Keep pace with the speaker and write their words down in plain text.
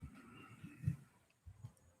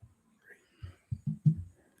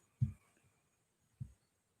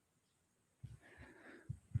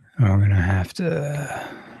I'm going to have to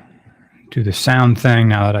do the sound thing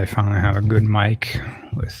now that I finally have a good mic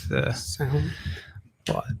with the sound.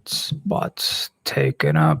 Butts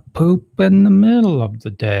taking a poop in the middle of the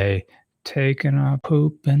day, taking a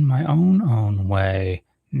poop in my own way.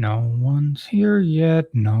 No one's here yet,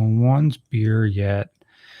 no one's beer yet.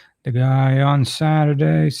 The guy on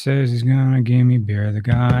Saturday says he's gonna give me beer. The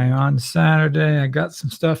guy on Saturday, I got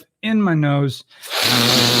some stuff in my nose.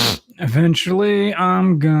 Eventually,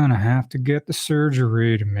 I'm gonna have to get the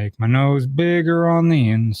surgery to make my nose bigger on the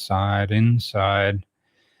inside.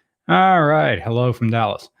 All right, hello from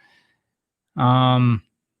Dallas.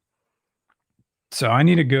 So I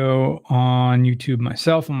need to go on YouTube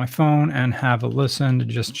myself on my phone and have a listen to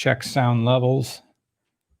just check sound levels.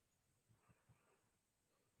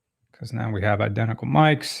 Because now we have identical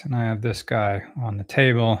mics and I have this guy on the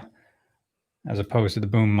table as opposed to the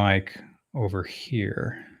boom mic over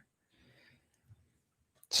here.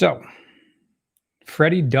 So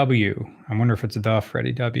Freddie W. I wonder if it's the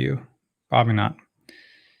Freddie W. Probably not.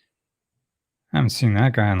 I haven't seen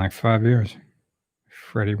that guy in like 5 years.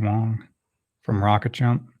 Freddie Wong from Rocket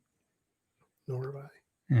Jump. Nor have I.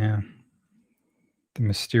 Yeah. The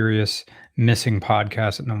mysterious missing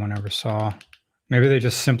podcast that no one ever saw. Maybe they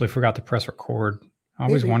just simply forgot to press record. I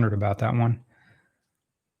always wondered about that one.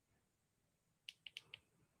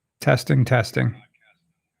 Testing. Testing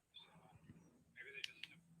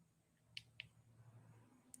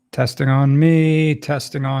on me.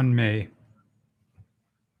 Testing on me.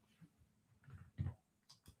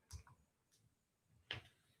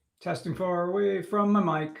 Testing far away from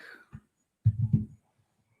my mic.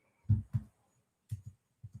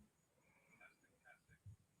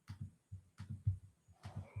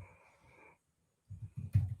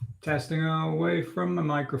 Testing away from the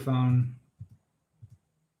microphone.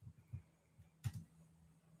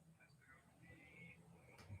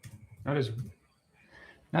 That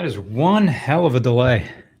is one hell of a delay.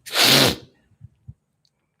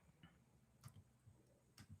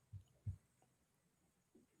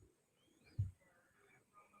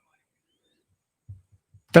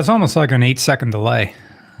 That's almost like an 8-second delay.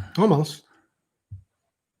 Almost.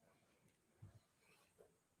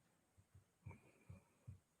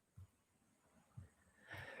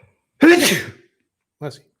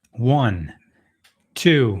 Let's see. 1,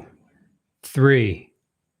 2, 3,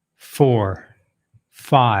 4,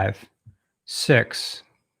 5, 6,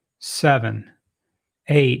 7,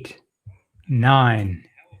 8, 9,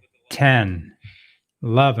 10,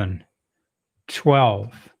 11,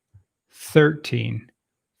 12, 13,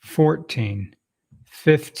 14,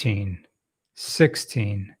 15,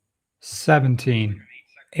 16, 17,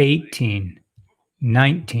 18,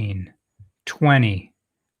 19, 20,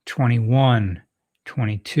 21,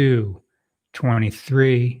 22,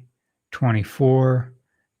 23, 24,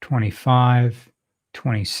 25,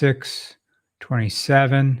 26,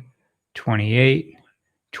 27, 28,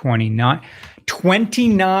 29.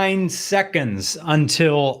 29 seconds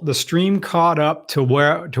until the stream caught up to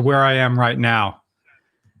where I am right now.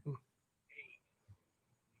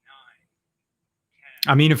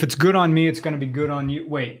 I mean, if it's good on me, it's going to be good on you.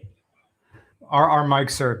 Wait, our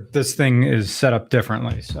mics are, this thing is set up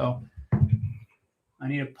differently. So I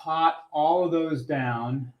need to pot all of those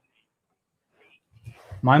down.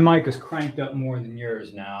 My mic is cranked up more than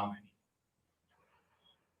yours now.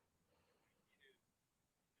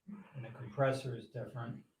 And the compressor is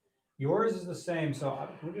different. Yours is the same, so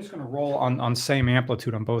we're just going to roll on same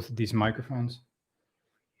amplitude on both of these microphones.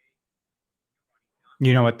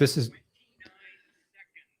 You know what? This is...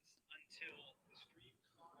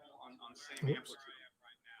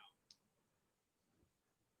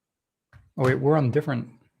 Oh, wait, we're on different...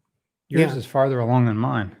 Yours is farther along than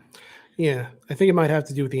mine. Yeah, I think it might have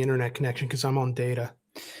to do with the internet connection because I'm on data.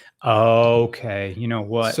 Okay, you know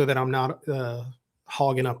what? So that I'm not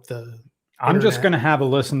hogging up the I'm just going to have a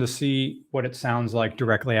listen to see what it sounds like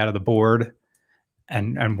directly out of the board,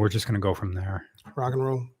 and we're just going to go from there. Rock and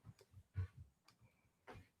roll.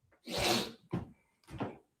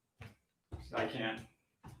 I can't.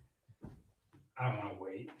 I don't want to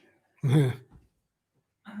wait. I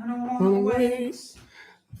don't want to wait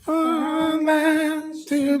for that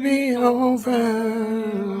to be over.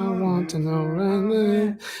 I want to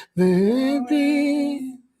know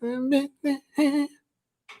baby.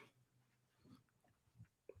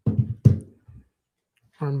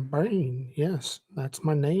 I'm Brain. Yes, that's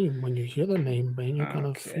my name. When you hear the name Brain, you're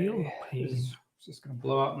gonna feel pain. It's just gonna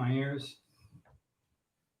blow out my ears.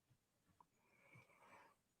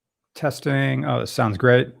 Testing. Oh, this sounds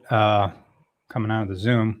great. Coming out of the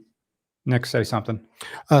Zoom. Nick, say something.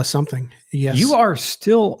 Something. Yes. You are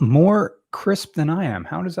still more crisp than I am.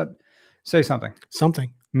 How does that say something?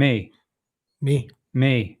 Something. Me. Me.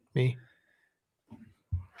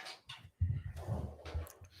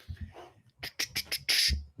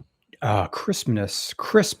 Crispness.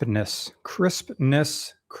 Crispness.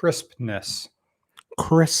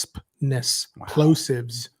 Wow.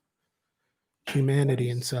 Plosives.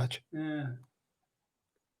 Humanity and such.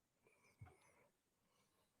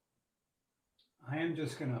 I am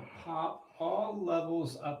just going to pop all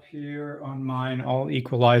levels up here on mine, all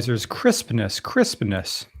equalizers. Crispness.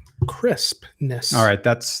 All right,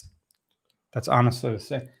 that's honestly the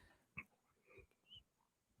same.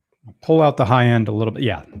 I'll pull out the high end a little bit.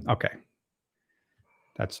 Yeah, okay.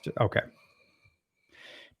 That's just, okay.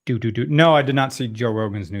 No, I did not see Joe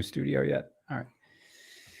Rogan's new studio yet. All right.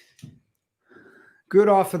 Good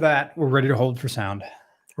off of that. We're ready to hold for sound.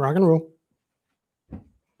 Rock and roll.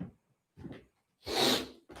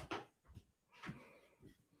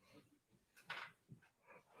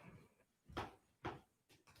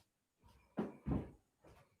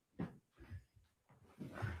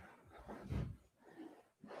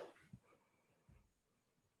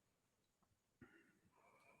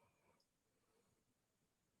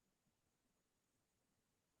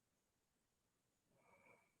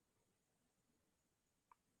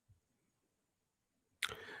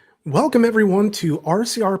 Welcome, everyone, to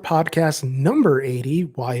RCR Podcast number 80,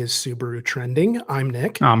 Why is Subaru Trending? I'm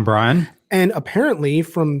Nick. I'm Brian. And apparently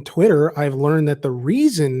from Twitter, I've learned that the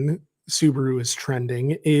reason Subaru is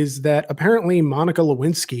trending is that apparently Monica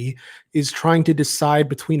Lewinsky is trying to decide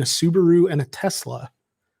between a Subaru and a Tesla.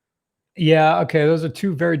 Yeah, okay, those are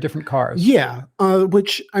two very different cars. Yeah,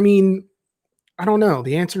 which, I mean, I don't know.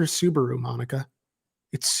 The answer is Subaru, Monica.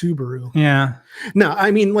 It's Subaru. Yeah. No,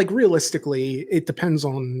 I mean, like, realistically, it depends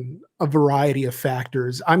on a variety of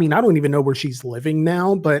factors. I mean, I don't even know where she's living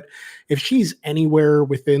now, but if she's anywhere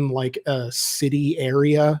within like a city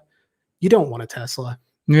area, you don't want a Tesla.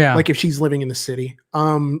 Yeah. Like if she's living in the city.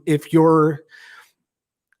 If you're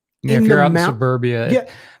if you're out in suburbia. Yeah.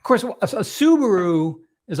 Of course, a Subaru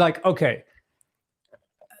is like, okay,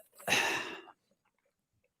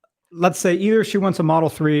 let's say either she wants a Model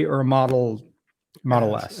 3 or a Model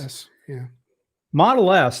S. Yeah.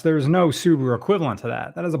 Model S, there's no Subaru equivalent to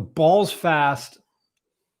that. That is a balls fast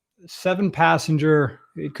 7-passenger.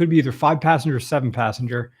 It could be either 5-passenger or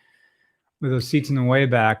 7-passenger with those seats in the way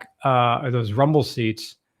back, or those rumble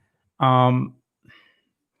seats.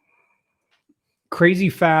 Crazy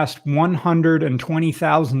fast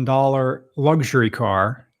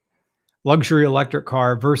 $120,000 luxury electric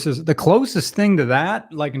car versus the closest thing to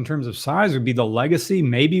that, like in terms of size, would be the Legacy,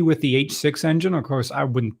 maybe with the H6 engine. Of course, I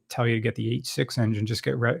wouldn't tell you to get the H6 engine, just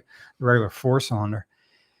get the regular 4-cylinder.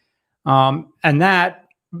 And that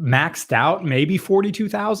maxed out maybe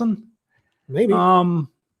 42,000. Maybe.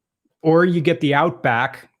 Or you get the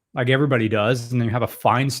Outback like everybody does, and then you have a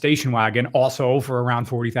fine station wagon also for around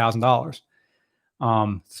 $40,000.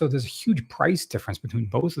 So there's a huge price difference between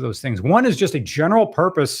both of those things. One is just a general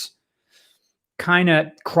purpose kind of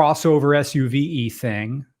crossover SUV-y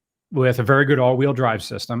thing with a very good all-wheel drive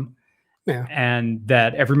system, and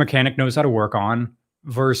that every mechanic knows how to work on,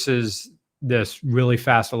 versus this really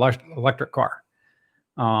fast electric car.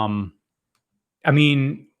 I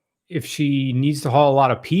mean, if she needs to haul a lot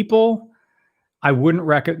of people, I wouldn't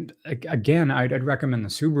recommend. Again, I'd recommend the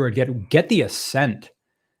Subaru. Get the Ascent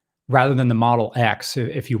rather than the Model X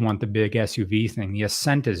if you want the big SUV thing. The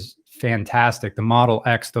Ascent is fantastic. The Model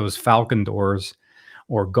X, those Falcon doors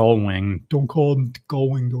or Gullwing, don't call them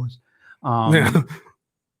Gullwing doors,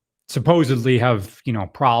 supposedly have,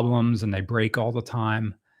 problems and they break all the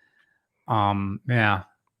time. Yeah.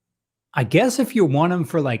 I guess if you want them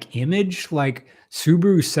for like image, like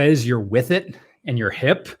Subaru says you're with it and you're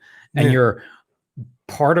hip and you're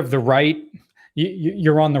part of the right,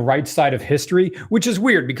 you're on the right side of history, which is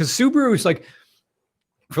weird because Subaru is like,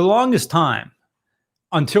 for the longest time,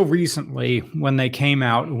 until recently, when they came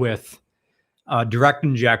out with direct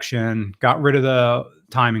injection, got rid of the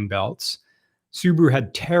timing belts, Subaru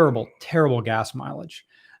had terrible, terrible gas mileage.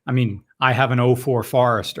 I mean, I have an 04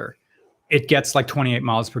 Forester. It gets like 28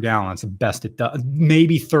 miles per gallon. It's the best it does.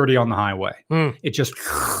 Maybe 30 on the highway.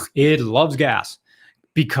 It loves gas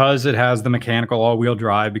because it has the mechanical all-wheel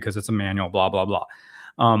drive, because it's a manual, blah, blah, blah.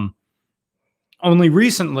 Only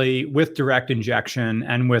recently, with direct injection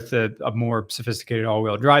and with a more sophisticated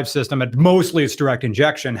all-wheel drive system, and mostly it's direct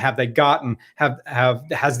injection, has the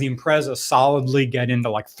Impreza solidly get into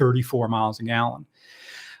like 34 miles a gallon.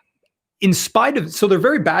 So they're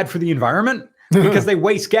very bad for the environment because they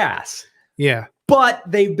waste gas. Yeah. But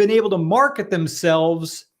they've been able to market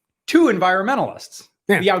themselves two environmentalists,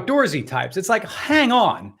 Yeah. the outdoorsy types. It's like, hang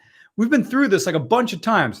on. We've been through this like a bunch of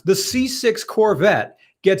times. The C6 Corvette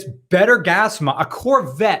gets better gas. A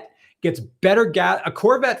Corvette gets better gas. A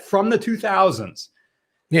Corvette from the 2000s.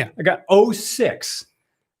 Yeah. I got 06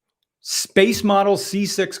 space model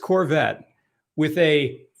C6 Corvette with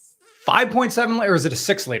a 5.7 liter, or is it a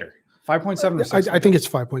 6 liter? 5.7 or 6? I think it's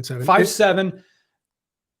 5.7. 5.7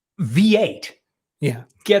 V8. Yeah.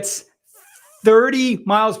 Gets 30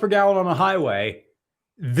 miles per gallon on a highway,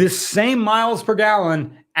 the same miles per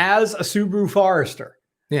gallon as a Subaru Forester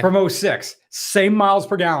from 06. Same miles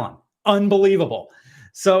per gallon. Unbelievable.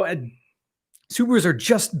 So Subarus are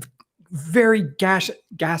just very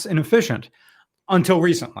gas inefficient until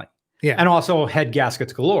recently. Yeah. And also head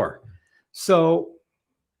gaskets galore. So,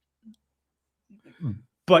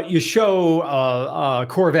 but you show a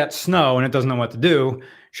Corvette Snow and it doesn't know what to do.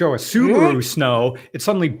 Show a Subaru Snow, it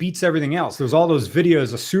suddenly beats everything else. There's all those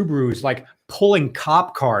videos of Subarus like pulling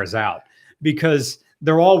cop cars out because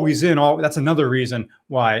they're always in all. That's another reason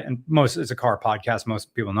why, and it's a car podcast,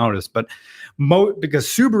 most people notice, but because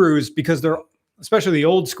Subarus, because they're, especially the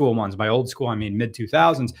old school ones, by old school I mean mid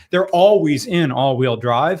 2000s, they're always in all-wheel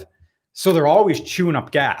drive, so they're always chewing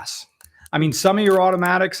up gas. I mean, some of your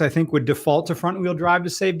automatics I think would default to front-wheel drive to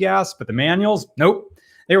save gas, but the manuals, nope.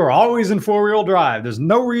 They were always in four-wheel drive. There's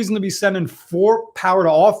no reason to be sending power to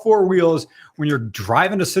all four wheels when you're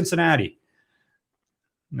driving to Cincinnati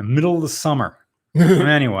in the middle of the summer.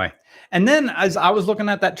 Anyway, and then as I was looking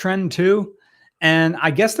at that trend too, and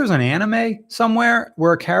I guess there's an anime somewhere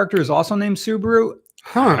where a character is also named Subaru.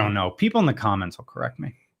 I don't know. People in the comments will correct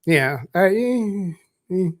me. Yeah.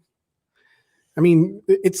 I mean,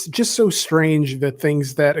 it's just so strange the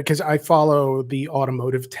things that, because I follow the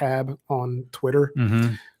automotive tab on Twitter,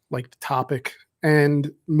 like the topic,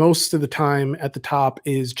 and most of the time at the top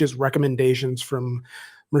is just recommendations from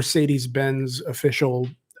Mercedes-Benz official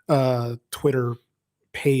Twitter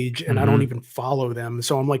page, and I don't even follow them.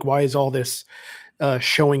 So I'm like, why is all this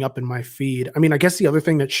showing up in my feed? I mean, I guess the other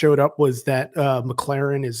thing that showed up was that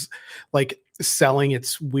McLaren is like selling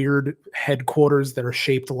its weird headquarters that are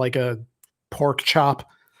shaped like a pork chop,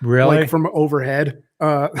 really, like from overhead.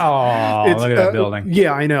 Look at that building.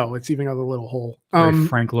 Yeah, I know. It's even got a little hole.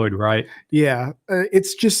 Frank Lloyd Wright. Yeah,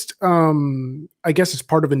 it's just I guess it's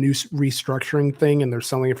part of a new restructuring thing, and they're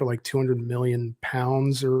selling it for like 200 million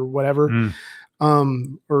pounds or whatever,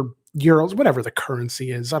 or euros, whatever the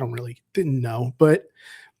currency is. I didn't know, but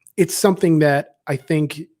it's something that I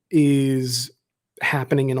think is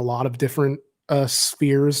happening in a lot of different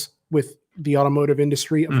spheres with the automotive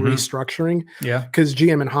industry of restructuring. Yeah. Because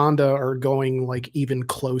GM and Honda are going like even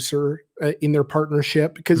closer in their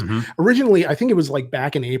partnership. Because originally, I think it was like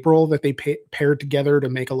back in April that they paired together to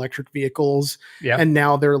make electric vehicles. Yeah. And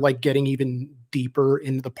now they're like getting even deeper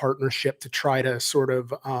into the partnership to try to sort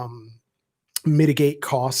of mitigate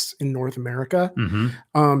costs in North America.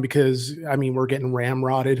 Because I mean, we're getting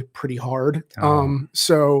ramrodded pretty hard.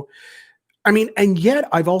 So I mean, and yet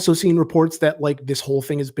I've also seen reports that like this whole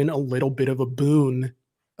thing has been a little bit of a boon.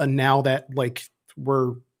 Now that like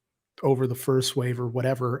we're over the first wave or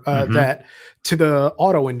whatever, that to the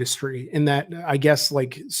auto industry, and that I guess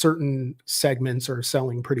like certain segments are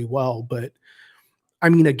selling pretty well. But I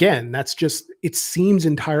mean, again, that's just, it seems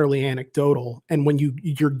entirely anecdotal. And when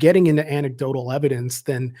you're getting into anecdotal evidence,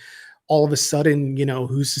 then all of a sudden, you know,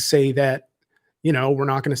 who's to say that, you know, we're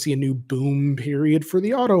not going to see a new boom period for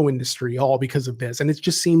the auto industry all because of this. And it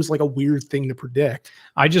just seems like a weird thing to predict.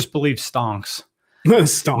 I just believe stonks.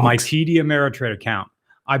 Stonks. My TD Ameritrade account.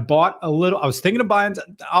 I bought a little, I was thinking of buying,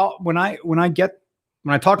 when I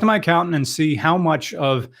talk to my accountant and see how much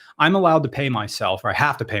of I'm allowed to pay myself, or I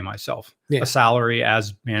have to pay myself a salary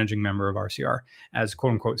as managing member of RCR, as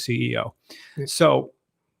quote unquote CEO. Yeah. So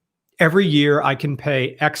every year I can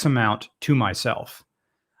pay X amount to myself.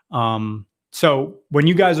 So when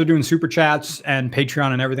you guys are doing super chats and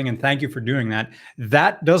Patreon and everything, and thank you for doing that,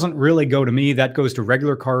 that doesn't really go to me. That goes to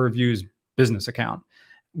Regular Car Reviews business account,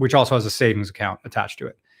 which also has a savings account attached to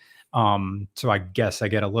it. So I guess I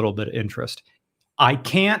get a little bit of interest. I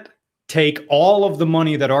can't take all of the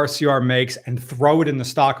money that RCR makes and throw it in the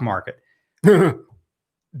stock market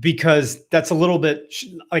because that's a little bit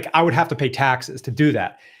like I would have to pay taxes to do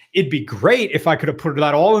that. It'd be great if I could have put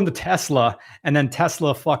that all into Tesla and then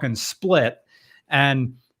Tesla fucking split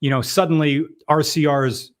and, you know, suddenly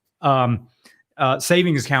RCR's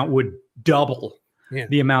savings account would double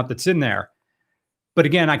the amount that's in there. But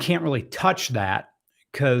again, I can't really touch that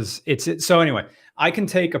because so anyway, I can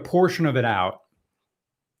take a portion of it out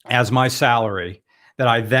as my salary that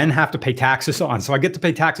I then have to pay taxes on. So I get to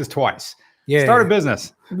pay taxes twice. Yeah. Start a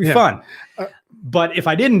business. It'd be fun. But if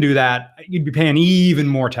I didn't do that, you'd be paying even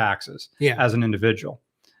more taxes as an individual.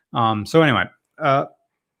 So anyway,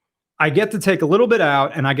 I get to take a little bit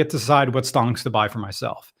out and I get to decide what stonks to buy for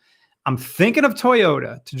myself. I'm thinking of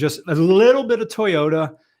Toyota, to just a little bit of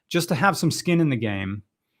Toyota, just to have some skin in the game.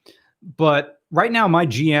 But right now, my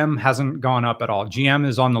GM hasn't gone up at all. GM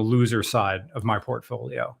is on the loser side of my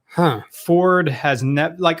portfolio. Ford has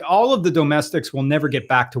like all of the domestics will never get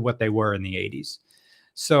back to what they were in the 80s.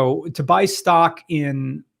 So to buy stock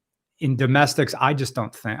in domestics, I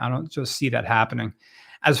don't just see that happening.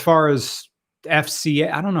 As far as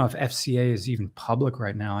FCA, I don't know if FCA is even public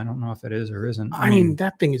right now. I don't know if it is or isn't. I mean,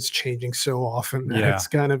 that thing is changing so often. Yeah. It's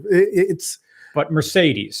kind of, it's. But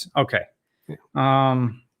Mercedes, okay. Yeah.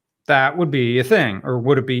 That would be a thing, or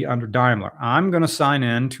would it be under Daimler? I'm going to sign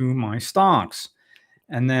in to my stonks.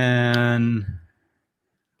 And then.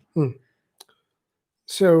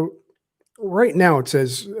 So right now it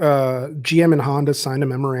says GM and Honda signed a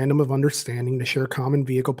memorandum of understanding to share common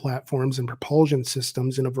vehicle platforms and propulsion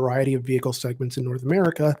systems in a variety of vehicle segments in North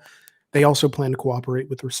America. They also plan to cooperate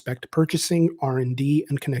with respect to purchasing, R&D,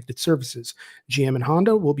 and connected services. GM and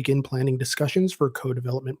Honda will begin planning discussions for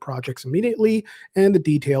co-development projects immediately, and the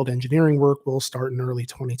detailed engineering work will start in early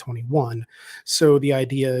 2021. So the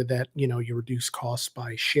idea that, you reduce costs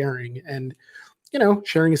by sharing, and,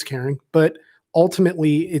 sharing is caring, but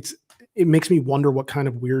ultimately it makes me wonder what kind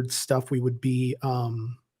of weird stuff we would be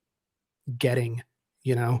getting.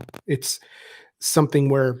 It's something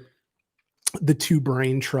where the two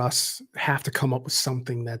brain trusts have to come up with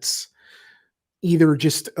something that's either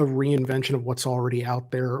just a reinvention of what's already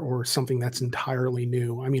out there or something that's entirely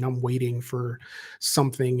new. I mean, I'm waiting for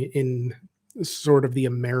something in sort of the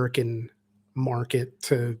American market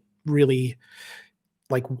to really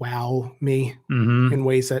like wow me in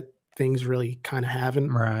ways that things really kind of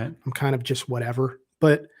haven't. Right. I'm kind of just whatever,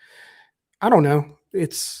 but I don't know.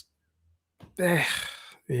 It's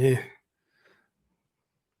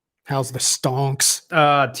How's the stonks?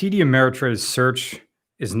 TD Ameritrade search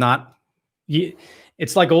is not.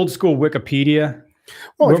 It's like old school Wikipedia,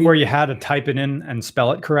 where you had to type it in and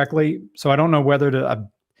spell it correctly. So I don't know whether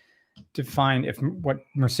to find what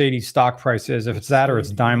Mercedes stock price is, if it's that or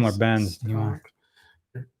it's Daimler Benz. You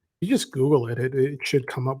just Google it. It should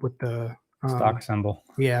come up with the stock symbol.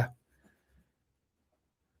 Yeah.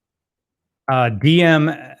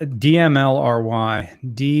 DMLRY.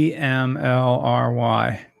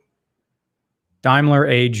 Daimler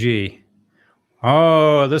AG.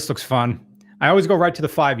 Oh, this looks fun. I always go right to the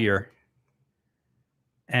 5-year.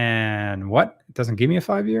 And what? It doesn't give me a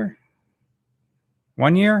 5-year?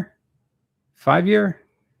 1 year? 5-year?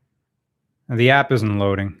 The app isn't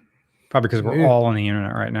loading. Probably because we're all on the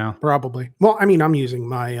internet right now. Probably. Well, I mean, I'm using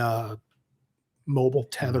my mobile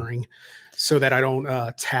tethering so that I don't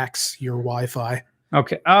tax your Wi-Fi.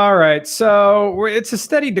 Okay. All right. So it's a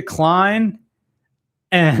steady decline.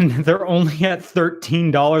 And they're only at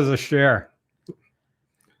 $13 a share.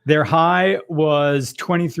 Their high was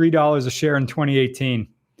 $23 a share in 2018.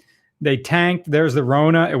 They tanked. There's the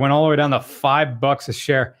Rona. It went all the way down to $5 a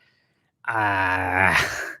share. I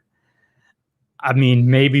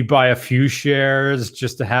mean, maybe buy a few shares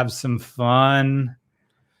just to have some fun.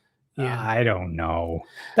 Yeah. I don't know.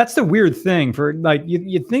 That's the weird thing for like,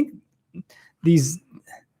 you think these,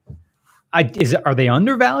 are they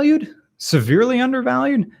undervalued? Severely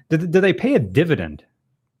undervalued? Do they pay a dividend?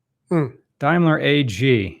 Daimler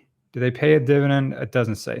AG. Do they pay a dividend? It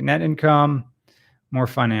doesn't say. Net income, more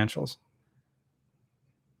financials.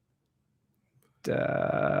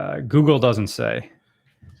 Google doesn't say.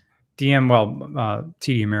 TD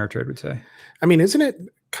Ameritrade would say. I mean, isn't it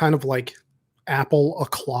kind of like Apple a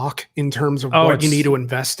clock in terms of what you need to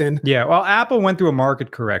invest in? Yeah. Well, Apple went through a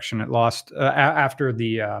market correction. It lost after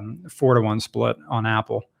the 4-to-1 split on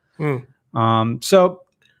Apple. So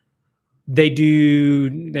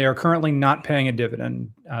they are currently not paying a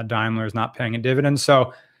dividend. Daimler is not paying a dividend.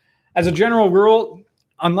 So as a general rule,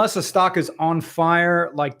 unless a stock is on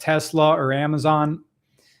fire like Tesla or Amazon,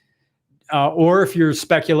 or if you're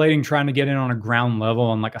speculating, trying to get in on a ground level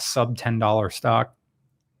on like a sub $10 stock,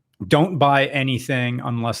 don't buy anything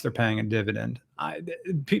unless they're paying a dividend.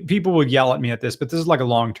 People will yell at me at this, but this is like a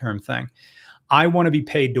long-term thing. I want to be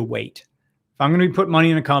paid to wait. If I'm going to be putting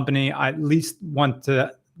money in a company, I at least want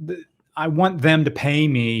them to pay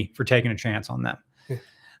me for taking a chance on them.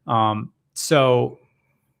 So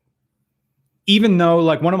even though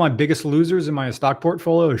like one of my biggest losers in my stock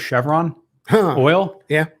portfolio is Chevron oil.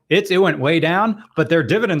 Yeah. It went way down, but their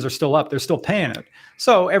dividends are still up. They're still paying it.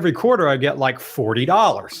 So every quarter I get like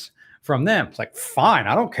 $40, from them. It's like, fine,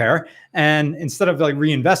 I don't care. And instead of like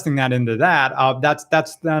reinvesting that into that,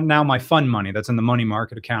 that's now my fund money that's in the money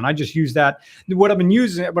market account. I just use that. What I've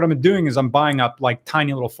been doing is I'm buying up like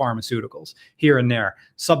tiny little pharmaceuticals here and there,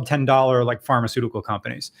 sub $10 like pharmaceutical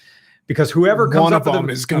companies, because whoever comes one up of with them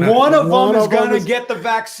it, is gonna get the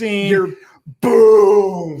vaccine. You're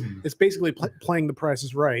Boom. It's basically playing The Price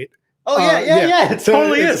is Right. Oh yeah. It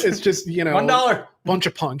totally is. It's just, you know, $1. bunch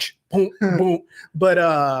of punch. Boom, boom. But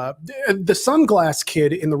the Sunglass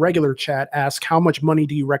Kid in the regular chat asked, how much money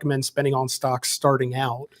do you recommend spending on stocks starting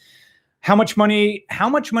out? How much money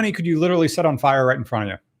could you literally set on fire right in front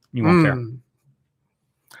of you? You won't care.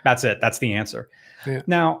 That's it. That's the answer. Yeah.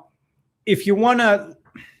 Now, if you want to,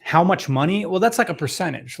 how much money? Well, that's like a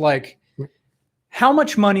percentage. Like, how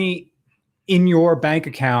much money in your bank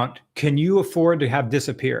account can you afford to have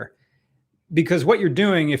disappear? Because what you're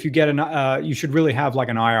doing, if you get you should really have like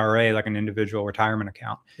an IRA, like an individual retirement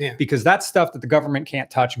account, because that's stuff that the government can't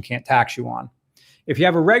touch and can't tax you on. If you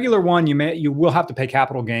have a regular one, you will have to pay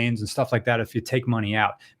capital gains and stuff like that if you take money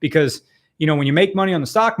out, because you know when you make money on the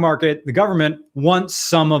stock market, the government wants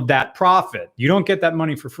some of that profit. You don't get that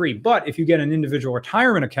money for free. But if you get an individual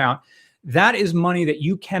retirement account, that is money that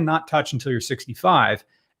you cannot touch until you're 65,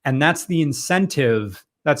 and that's the incentive.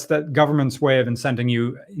 That's the government's way of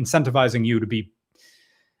incentivizing you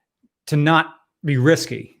to not be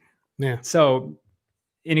risky. Yeah. So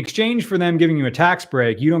in exchange for them giving you a tax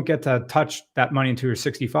break, you don't get to touch that money until you're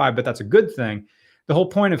 65, but that's a good thing. The whole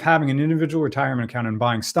point of having an individual retirement account and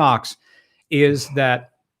buying stocks is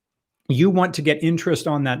that you want to get interest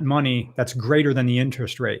on that money that's greater than the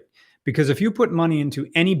interest rate. Because if you put money into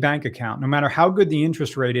any bank account, no matter how good the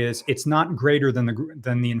interest rate is, it's not greater than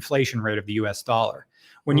the inflation rate of the US dollar.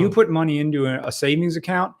 When you put money into a savings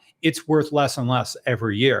account, it's worth less and less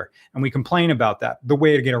every year. And we complain about that. The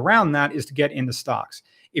way to get around that is to get into stocks.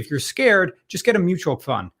 If you're scared, just get a mutual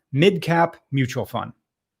fund, mid-cap mutual fund.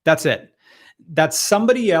 That's it. That's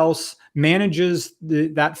somebody else manages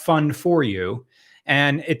that fund for you.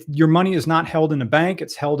 And your money is not held in a bank.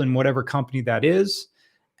 It's held in whatever company that is.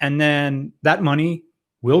 And then that money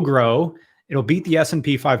will grow. It'll beat the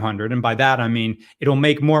S&P 500. And by that, I mean, it'll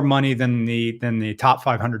make more money than the top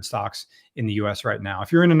 500 stocks in the US right now.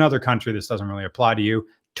 If you're in another country, this doesn't really apply to you.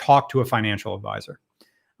 Talk to a financial advisor,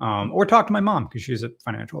 or talk to my mom because she's a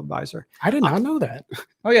financial advisor. I did not know that.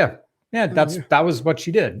 Oh yeah. Yeah. That was what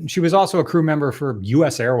she did. She was also a crew member for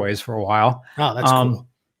US Airways for a while. Oh, that's cool.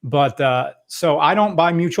 But so I don't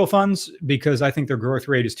buy mutual funds because I think their growth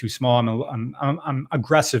rate is too small. I'm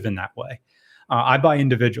aggressive in that way. I buy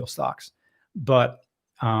individual stocks. But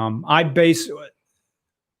I'm not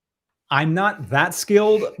that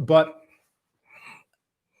skilled, but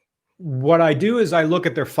what I do is I look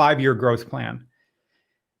at their 5-year growth plan.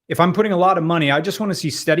 If I'm putting a lot of money, I just want to see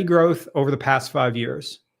steady growth over the past 5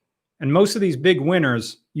 years. And most of these big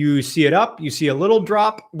winners, you see it up, you see a little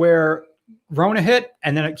drop where Rona hit,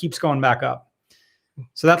 and then it keeps going back up.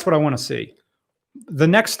 So that's what I want to see. The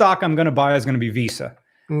next stock I'm going to buy is going to be Visa.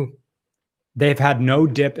 They've had no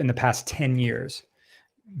dip in the past 10 years.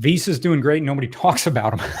 Visa's doing great. Nobody talks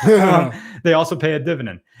about them. They also pay a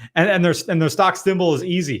dividend. And their stock symbol is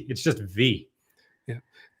easy. It's just V. Yeah.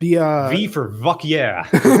 The V for fuck yeah.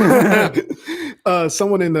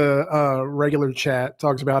 Someone in the regular chat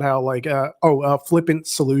talks about how Flippant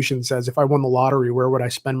Solution says, if I won the lottery, where would I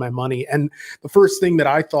spend my money? And the first thing that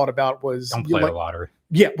I thought about was don't play the lottery.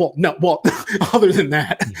 Yeah, other than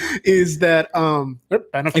that, is that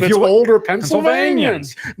it benefits older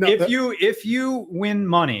Pennsylvanians. No, if you win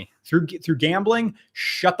money through gambling,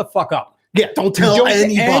 shut the fuck up. Yeah, don't tell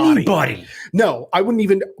anybody. No, I wouldn't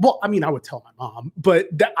even. Well, I mean, I would tell my mom, but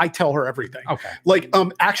I tell her everything. Okay. Like,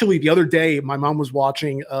 actually, the other day, my mom was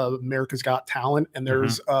watching America's Got Talent, and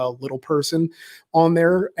there's a little person on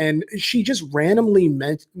there, and she just randomly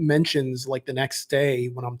mentions, like, the next day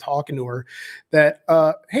when I'm talking to her, that,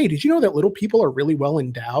 hey, did you know that little people are really well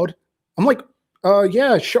endowed? I'm like,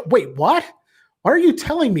 yeah, sure. Wait, what? Why are you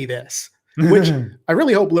telling me this? Which I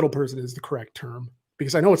really hope little person is the correct term,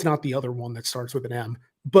 because I know it's not the other one that starts with an M.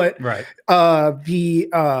 But right.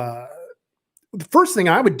 The first thing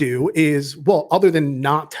I would do is, well, other than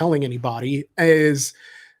not telling anybody, is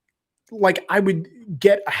like I would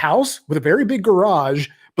get a house with a very big garage,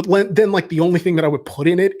 but then like the only thing that I would put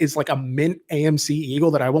in it is like a mint AMC Eagle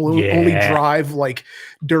that I will only drive like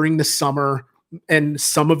during the summer and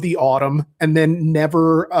some of the autumn, and then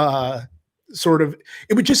never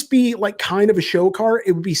it would just be like kind of a show car.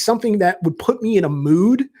 It would be something that would put me in a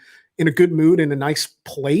good mood, in a nice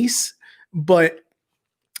place. But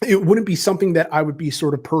it wouldn't be something that I would be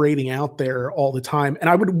sort of parading out there all the time. And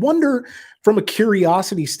I would wonder from a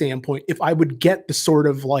curiosity standpoint if I would get the sort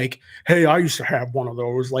of like, hey, I used to have one of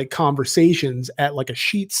those like conversations at like a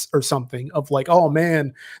Sheets or something of like, oh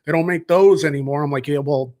man, they don't make those anymore. I'm like, yeah,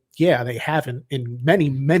 well, yeah, they haven't in many,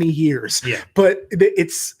 many years. Yeah. But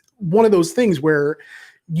it's one of those things where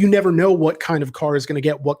you never know what kind of car is going to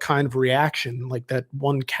get what kind of reaction. Like that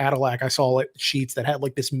one Cadillac I saw at Sheets that had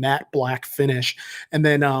like this matte black finish, and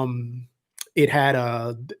then it had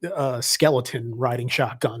a skeleton riding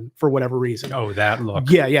shotgun for whatever reason. Oh, that look.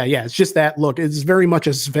 Yeah. It's just that look. It's very much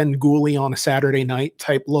a Sven Gulli on a Saturday night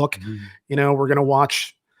type look. You know, we're gonna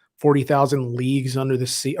watch 40,000 Leagues Under the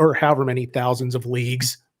Sea, or however many thousands of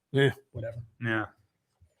leagues. Whatever. Yeah.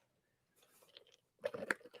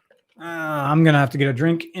 I'm going to have to get a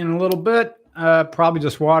drink in a little bit. Probably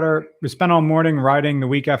just water. We spent all morning writing the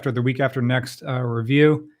week after next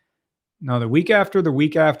review. No, the week after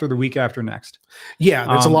next. Yeah,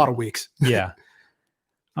 that's a lot of weeks. Yeah.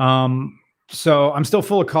 So I'm still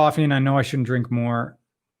full of coffee and I know I shouldn't drink more.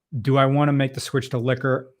 Do I want to make the switch to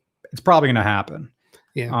liquor? It's probably going to happen.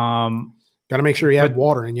 Yeah. Got to make sure you have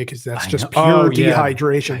water in you because that's just pure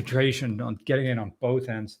dehydration. Hydration, on getting it on both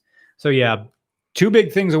ends. So yeah, 2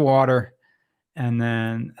 big things of water, and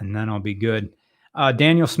then I'll be good.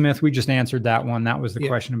 Daniel Smith, we just answered that one. That was the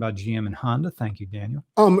question about GM and Honda. Thank you, Daniel.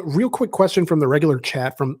 Real quick question from the regular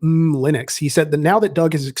chat from Linux. He said that now that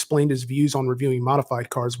Doug has explained his views on reviewing modified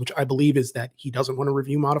cars, which I believe is that he doesn't want to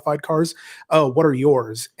review modified cars. What are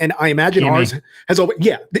yours? And I imagine ours has always,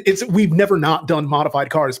 we've never not done modified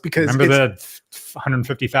cars because remember the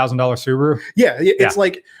 $150,000 Subaru? Yeah. It's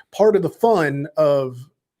like part of the fun of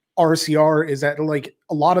RCR is that like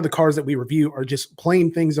a lot of the cars that we review are just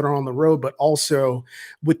plain things that are on the road, but also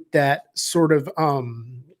with that sort of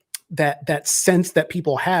that sense that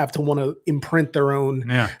people have to want to imprint their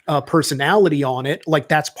own personality on it. Like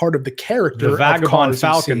that's part of the character. The Vagabond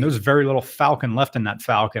Falcon. There's very little Falcon left in that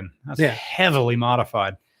Falcon. That's heavily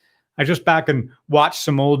modified. I just back and watched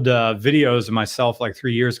some old videos of myself like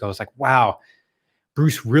 3 years ago. I was like, wow.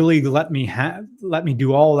 Bruce really let me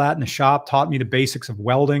do all that in the shop, taught me the basics of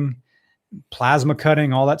welding, plasma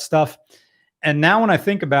cutting, all that stuff. And now when I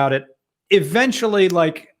think about it, eventually,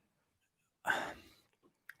 like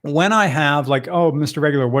when I have like, oh, Mr.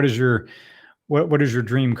 Regular, what is your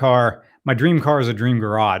dream car? My dream car is a dream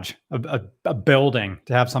garage, a building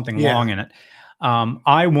to have something long in it.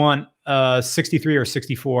 I want a 63 or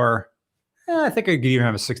 64. I think I could even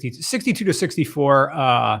have a 62 to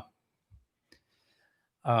 64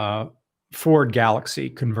 Ford Galaxy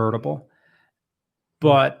convertible,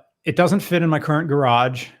 but it doesn't fit in my current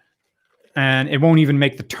garage and it won't even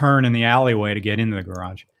make the turn in the alleyway to get into the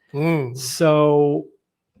garage. So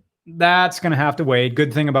that's going to have to wait.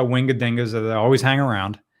 Good thing about Wingadingas is that they always hang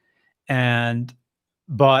around.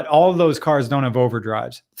 But all of those cars don't have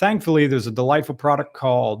overdrives. Thankfully, there's a delightful product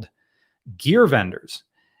called Gear Vendors.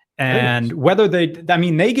 And whether they gave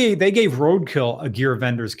Roadkill a Gear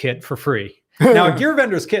Vendors kit for free. Now, a Gear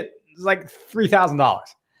Vendors kit is like $3,000.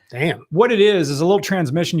 Damn. What it is a little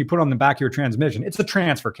transmission you put on the back of your transmission. It's a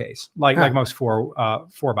transfer case, like most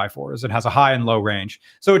 4x4s. It has a high and low range.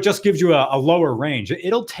 So it just gives you a lower range.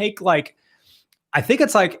 It'll take like, I think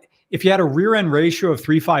it's like if you had a rear end ratio of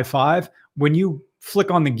 3.55, when you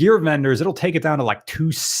flick on the Gear Vendors, it'll take it down to like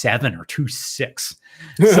 2.7 or 2.6.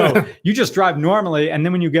 So you just drive normally. And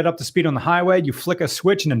then when you get up to speed on the highway, you flick a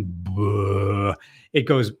switch and then it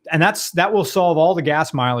goes. And that will solve all the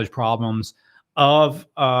gas mileage problems of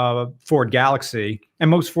Ford Galaxy. And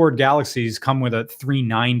most Ford Galaxies come with a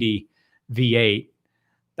 390 V8.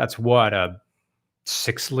 That's what, a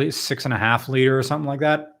 6.5 liter or something like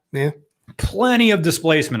that. Yeah. Plenty of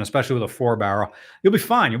displacement, especially with a 4-barrel. You'll be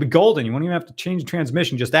fine. You'll be golden. You won't even have to change the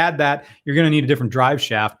transmission. Just add that. You're going to need a different drive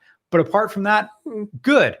shaft. But apart from that,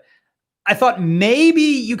 good. I thought maybe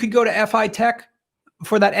you could go to FI Tech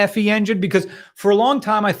for that FE engine, because for a long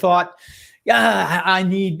time I thought, I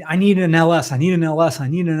need an LS. I need an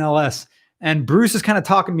LS. And Bruce is kind of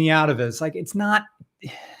talking me out of it. It's like,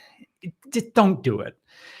 just don't do it.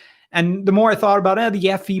 And the more I thought about it,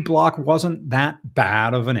 the FE block wasn't that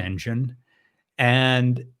bad of an engine.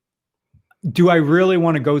 And do I really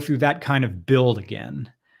want to go through that kind of build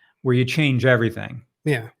again, where you change everything?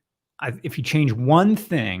 Yeah. If you change one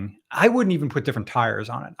thing, I wouldn't even put different tires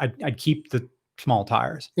on it. I'd keep the small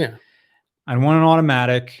tires. Yeah. I'd want an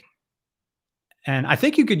automatic. And I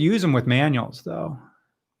think you could use them with manuals, though.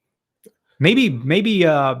 Maybe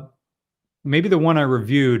the one I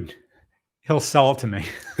reviewed, he'll sell it to me.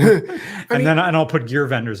 And I'll put Gear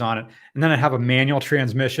Vendors on it. And then I have a manual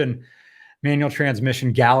transmission manual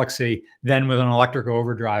transmission Galaxy, then with an electric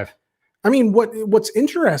overdrive. I mean, what's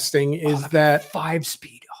interesting is that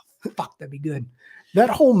 5-speed. Oh, fuck, that'd be good. that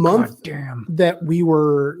whole month God damn. that we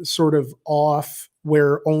were sort of off,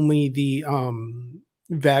 where only the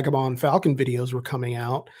Vagabond Falcon videos were coming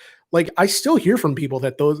out. Like, I still hear from people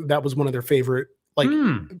that that was one of their favorite like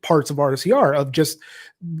parts of RCR, of just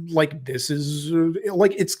like, this is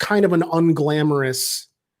like, it's kind of an unglamorous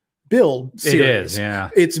build series. It is, yeah.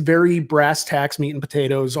 It's very brass tacks, meat and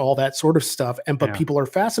potatoes, all that sort of stuff. But Yeah. people are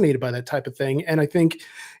fascinated by that type of thing. And I think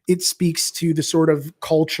it speaks to the sort of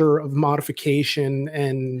culture of modification.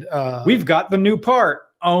 And We've got the new part.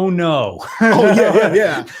 Oh no. oh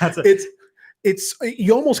yeah. That's It's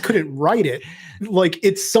you almost couldn't write it. Like,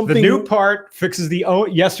 it's something. the new part fixes the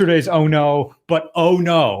yesterday's oh no, but oh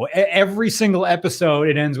no. Every single episode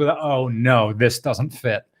it ends with oh no, this doesn't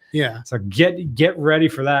fit. Yeah. So get ready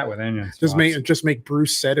for that with Engine Swaps. Just make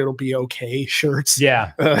Bruce said it'll be okay shirts.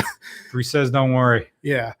 Yeah. Bruce says don't worry.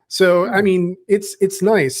 Yeah. So, I mean, it's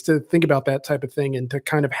nice to think about that type of thing, and to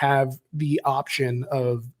kind of have the option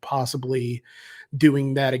of possibly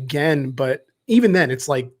doing that again. But even then, it's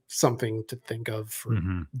like something to think of for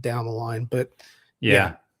down the line. But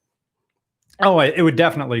Yeah. Oh, it would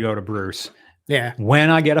definitely go to Bruce. yeah. When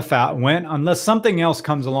I get unless something else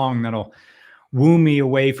comes along that'll woo me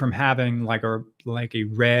away from having like a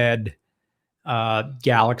red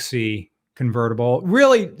Galaxy convertible,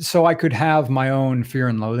 really, so I could have my own Fear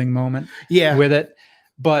and Loathing moment Yeah. with it.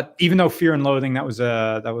 But even though Fear and Loathing, that was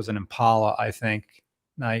an Impala, I think.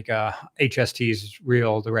 Like HST's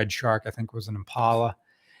real, the Red Shark, I think, was an Impala,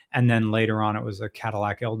 and then later on it was a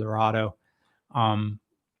Cadillac Eldorado.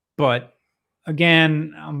 But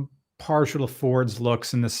again, I'm partial to Ford's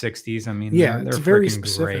looks in the 60s. I mean, Yeah, they're it's very freaking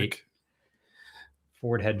specific. great.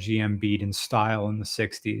 Ford had GM beat in style in the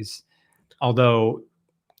 60s. Although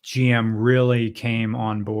GM really came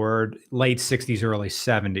on board late 60s, early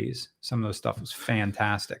 70s. Some of those stuff was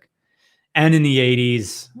fantastic. And in the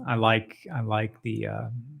 80s, I like the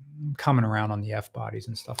coming around on the F bodies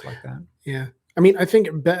and stuff like that. Yeah. I mean, I think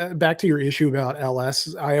back to your issue about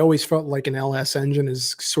LS, I always felt like an LS engine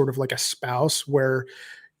is sort of like a spouse, where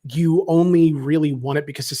you only really want it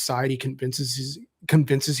because society convinces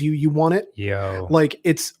you want it. Yo. Like,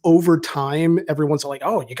 it's over time, everyone's like,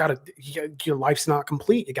 oh, your life's not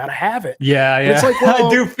complete, you gotta have it. Yeah. It's like, well, I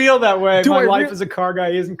do feel that way. do My I life as a car guy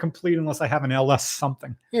isn't complete unless I have an LS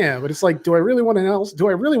something. Yeah, but it's like, do I really want an else? Do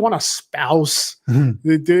I really want a spouse?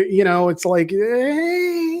 It's like,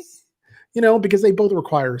 because they both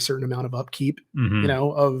require a certain amount of upkeep,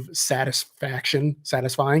 of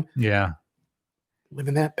satisfying. Yeah.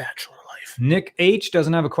 Living that bachelor life. Nick H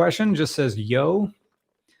doesn't have a question, just says, yo.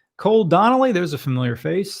 Cole Donnelly, there's a familiar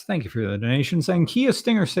face. Thank you for the donation, saying Kia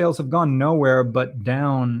Stinger sales have gone nowhere but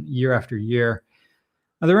down year after year.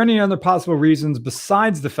 Are there any other possible reasons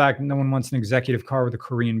besides the fact that no one wants an executive car with a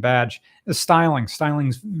Korean badge? The styling.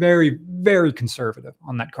 Styling's very, very conservative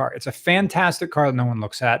on that car. It's a fantastic car that no one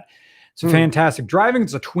looks at. It's fantastic driving.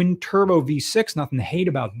 It's a twin turbo V6. Nothing to hate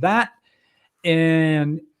about that.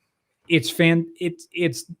 And it's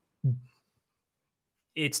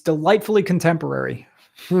delightfully contemporary.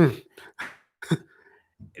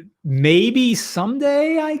 Maybe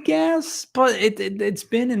someday, I guess, but it's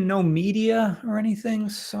been in no media or anything,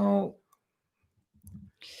 so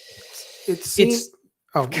it's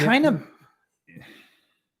kind of,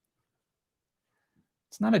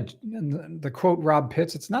 it's not the quote Rob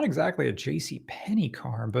Pitts, it's not exactly a JC Penney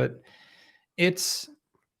car, but it's,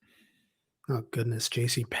 oh goodness,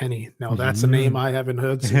 JC Penney. No, that's a name I haven't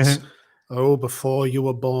heard since before you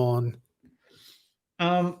were born.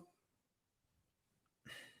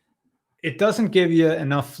 It doesn't give you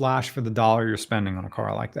enough flash for the dollar you're spending on a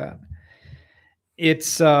car like that.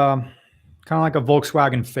 It's kind of like a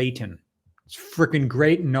Volkswagen Phaeton. It's freaking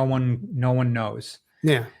great, and no one knows.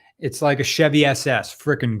 Yeah. It's like a Chevy SS,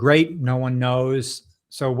 freaking great, no one knows.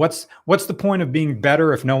 So what's the point of being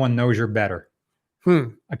better if no one knows you're better?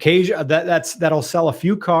 Occasion that'll sell a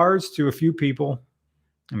few cars to a few people.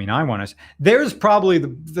 I mean, there's probably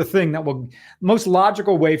the thing that will, most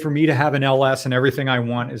logical way for me to have an LS and everything I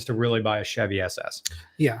want is to really buy a Chevy SS.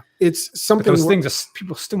 Yeah. It's something. But those things,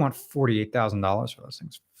 people still want $48,000 for those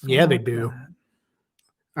things. Yeah, they do.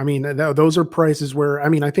 I mean, those are prices where, I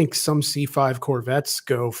mean, I think some C5 Corvettes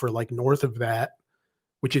go for like north of that,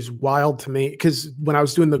 which is wild to me. Because when I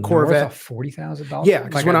was doing the Corvette, $40,000. Yeah,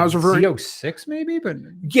 because like when I was referring Z06 maybe, but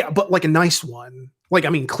yeah, but like a nice one. Like, I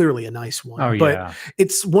mean, clearly a nice one. Oh, but yeah.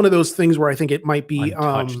 It's one of those things where I think it might be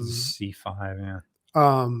C5, yeah.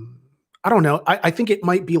 I don't know. I think it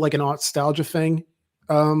might be like a nostalgia thing.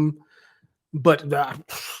 But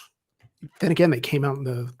then again, they came out in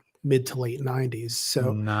the mid to late 90s.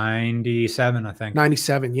 So 97, I think.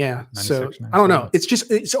 97, yeah. So 96, I don't know.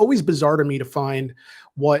 97. It's always bizarre to me to find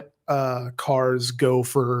what cars go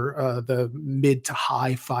for the mid to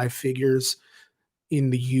high five figures in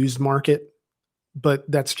the used market, but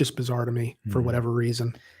that's just bizarre to me for whatever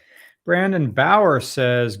reason. Brandon Bauer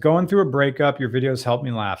says, "Going through a breakup, your videos help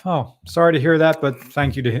me laugh." Oh, sorry to hear that, but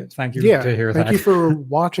thank you to hear that. Thank you for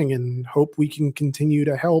watching, and hope we can continue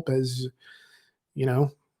to help as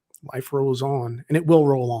life rolls on, and it will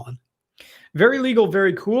roll on. Very Legal,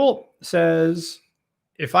 Very Cool says,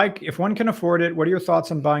 if one can afford it, what are your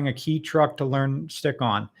thoughts on buying a key truck to learn stick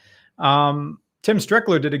on? Tim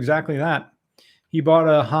Strickler did exactly that. He bought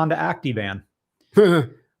a Honda Activan.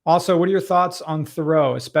 Also, what are your thoughts on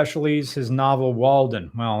Thoreau, especially his novel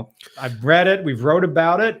Walden? Well, I've read it. We've wrote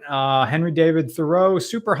about it. Henry David Thoreau,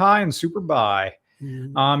 super high and super by.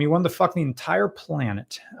 He wanted to fuck the entire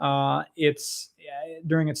planet. It's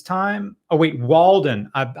during its time. Oh wait,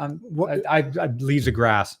 Walden. I Leaves of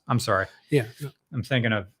Grass. I'm sorry. Yeah, I'm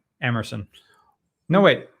thinking of Emerson. No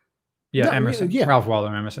wait. Yeah, no, Emerson. Yeah. Ralph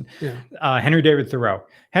Waldo Emerson. Yeah. Henry David Thoreau.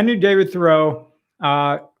 Henry David Thoreau.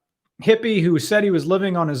 Hippie who said he was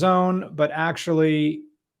living on his own, but actually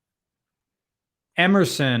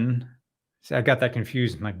Emerson, see, I got that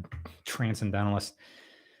confused, my transcendentalist.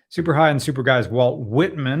 Super high and super guys, Walt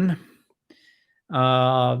Whitman.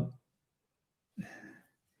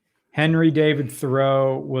 Henry David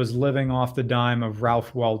Thoreau was living off the dime of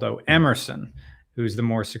Ralph Waldo Emerson, who's the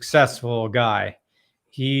more successful guy.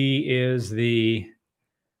 He is the,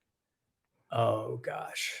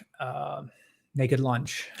 Naked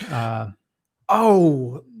Lunch.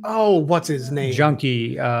 What's his name?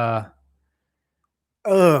 Junkie. I'm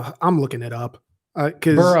looking it up.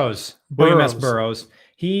 Burroughs. William S. Burroughs.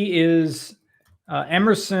 He is,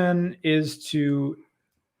 Emerson is to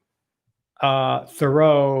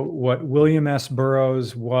Thoreau what William S.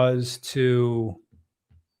 Burroughs was to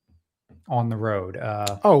On the Road.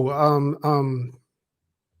 On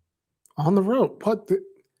the Road. What?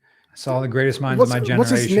 I saw the greatest minds of my generation.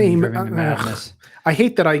 What's his name? Madness. I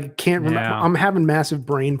hate that I can't remember. Yeah. I'm having massive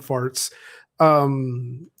brain farts.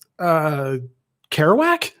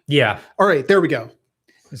 Kerouac? Yeah. All right, there we go.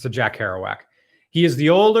 It's the Jack Kerouac. He is the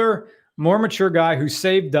older, more mature guy who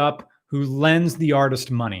saved up, who lends the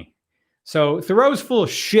artist money. So Thoreau's full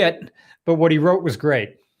of shit, but what he wrote was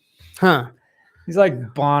great. Huh. He's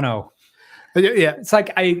like Bono. Yeah. It's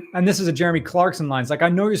like and this is a Jeremy Clarkson line. It's like, I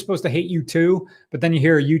know you're supposed to hate U2, but then you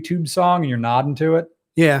hear a YouTube song and you're nodding to it.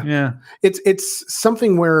 Yeah. Yeah. It's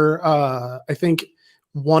something where I think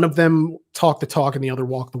one of them talk the talk and the other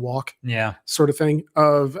walk the walk. Yeah. Sort of thing.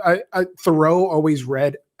 Thoreau always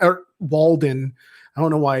read, or Walden. I don't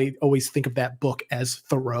know why I always think of that book as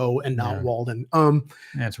Thoreau and not Walden. Yeah,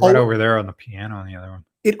 it's right over there on the piano on the other one.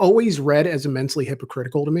 It always read as immensely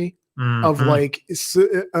hypocritical to me. Of like,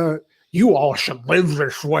 you all should live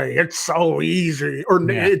this way. It's so easy, or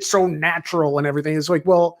it's so natural and everything. It's like,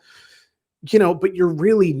 well, but you're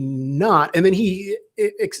really not. And then he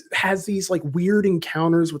has these like weird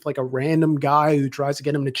encounters with like a random guy who tries to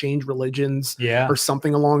get him to change religions, or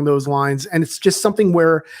something along those lines. And it's just something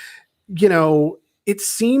where, it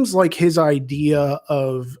seems like his idea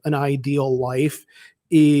of an ideal life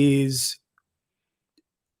is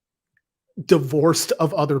divorced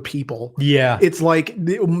of other people. Yeah. It's like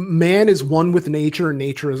man is one with nature and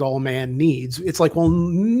nature is all man needs. It's like, well,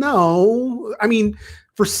 no. I mean,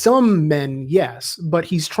 for some men, yes, but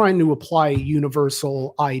he's trying to apply a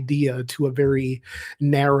universal idea to a very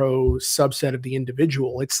narrow subset of the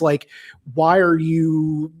individual. It's like, why are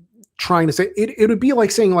you trying to say it would be like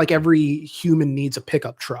saying like every human needs a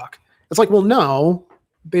pickup truck. It's like, well, no,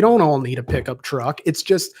 they don't all need a pickup truck. It's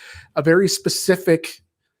just a very specific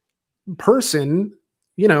person,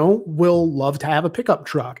 will love to have a pickup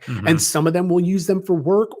truck. And some of them will use them for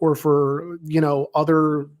work or for,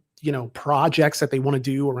 other, projects that they want to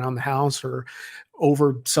do around the house or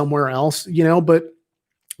over somewhere else, but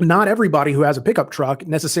not everybody who has a pickup truck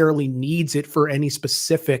necessarily needs it for any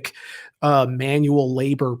specific manual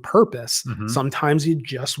labor purpose. Sometimes you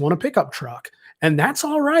just want a pickup truck, and that's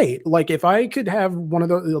all right. Like if I could have one of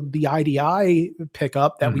the IDI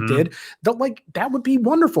pickup that we did, that would be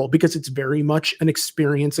wonderful because it's very much an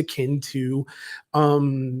experience akin to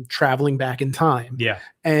traveling back in time. Yeah.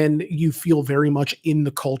 And you feel very much in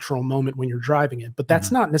the cultural moment when you're driving it, but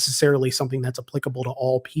that's not necessarily something that's applicable to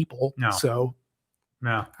all people. No. So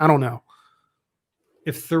no, I don't know.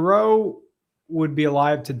 If Thoreau would be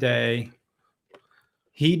alive today,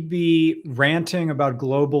 he'd be ranting about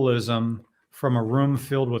globalism from a room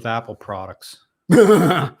filled with Apple products.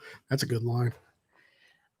 That's a good line.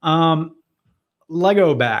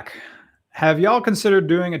 Lego back. Have y'all considered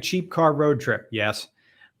doing a cheap car road trip? Yes.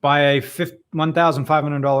 Buy a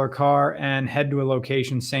 $1,500 car and head to a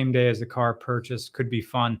location same day as the car purchase. Could be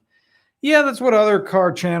fun. Yeah, that's what other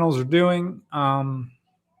car channels are doing.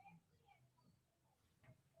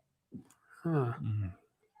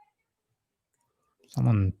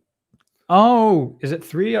 Someone. Oh, is it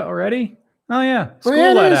 3 already? Oh yeah,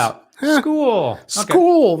 school let out. School.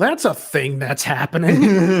 School. Okay. That's a thing that's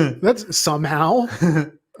happening. That's somehow.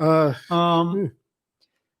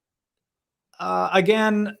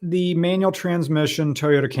 Again, the manual transmission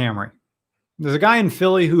Toyota Camry. There's a guy in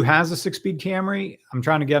Philly who has a 6-speed Camry. I'm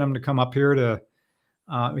trying to get him to come up here to.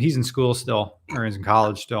 He's in school still, or he's in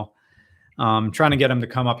college still. Trying to get him to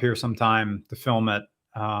come up here sometime to film it.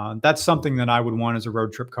 That's something that I would want as a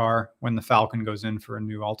road trip car when the Falcon goes in for a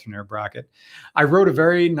new alternator bracket. I wrote a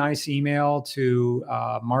very nice email to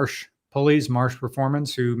Marsh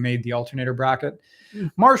Performance, who made the alternator bracket.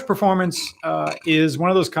 Marsh Performance is one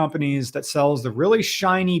of those companies that sells the really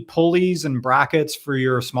shiny pulleys and brackets for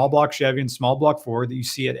your small block Chevy and small block Ford that you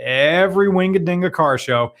see at every Winga-Dinga car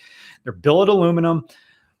show. They're billet aluminum,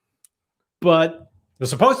 but they're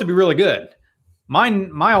supposed to be really good.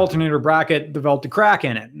 My alternator bracket developed a crack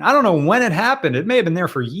in it. And I don't know when it happened. It may have been there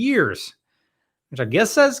for years, which I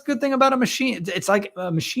guess that's a good thing about a machine. It's like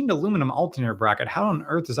a machined aluminum alternator bracket. How on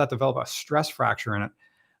earth does that develop a stress fracture in it?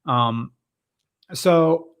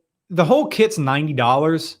 So the whole kit's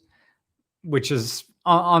 $90, which is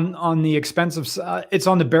on the expensive side. It's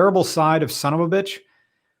on the bearable side of son of a bitch.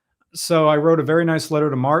 So I wrote a very nice letter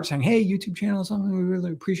to March saying, hey, YouTube channel, something, we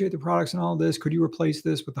really appreciate the products and all this. Could you replace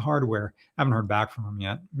this with the hardware? I haven't heard back from him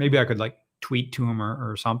yet. Maybe I could like tweet to him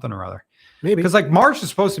or something or other. Maybe. Because like March is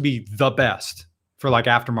supposed to be the best for like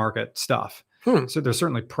aftermarket stuff. So they're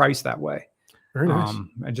certainly priced that way. Very nice.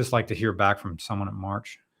 I'd just like to hear back from someone at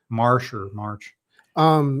March.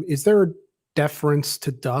 Is there a deference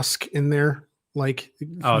to dusk in there? Like,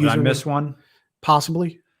 did I miss one?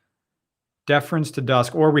 Possibly. Deference to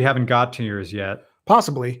dusk, or we haven't got to yours yet.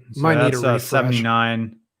 Possibly. So might need a refresh.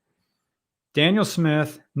 79. Daniel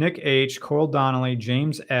Smith, Nick H, Cole Donnelly,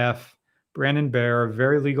 James F, Brandon Bear,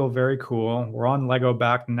 very legal, very cool. We're on Lego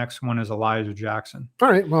back. The next one is Elijah Jackson. All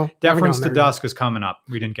right. Well, Deference to dusk is coming up.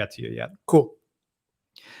 We didn't get to you yet. Cool.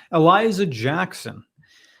 Eliza Jackson.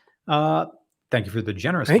 Thank you for the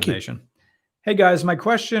generous donation. Hey guys, my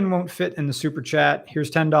question won't fit in the super chat.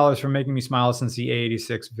 Here's $10 for making me smile since the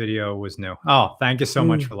A86 video was new. Oh, thank you so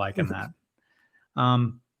much for liking that.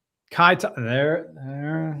 There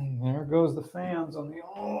goes the fans on the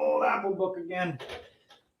old Apple book again.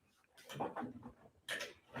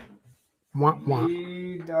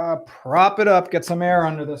 Prop it up, get some air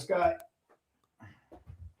under this guy.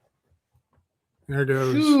 There it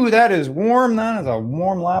goes. Ooh, that is warm. That is a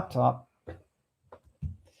warm laptop.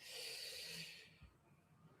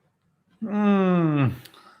 Just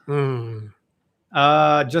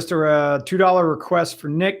a $2 request for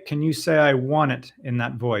Nick. Can you say I want it in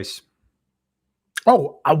that voice?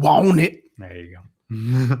 Oh, I want it. There you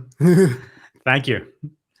go. Thank you.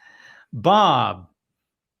 Bob,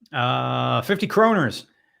 50 kroners.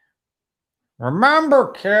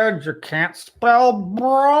 Remember, kids, you can't spell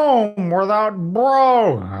brome without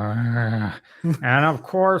bro. And of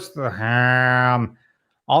course, the ham.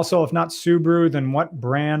 Also, if not Subaru, then what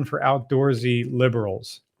brand for outdoorsy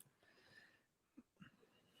liberals?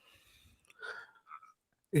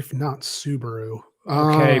 If not Subaru.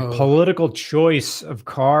 Okay, political choice of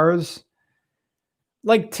cars.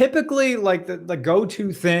 Like typically, like the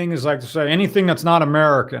go-to thing is like to say anything that's not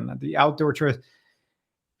American. The outdoor choice.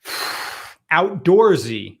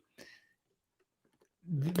 Outdoorsy.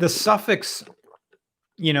 The suffix,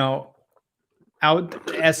 the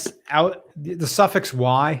suffix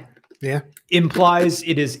Y implies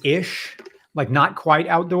it is ish, like not quite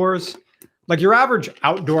outdoors. Like your average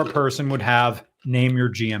outdoor person would have name your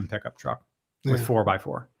GM pickup truck with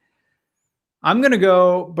 4x4. I'm going to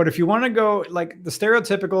go, but if you want to go like the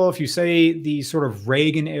stereotypical, if you say the sort of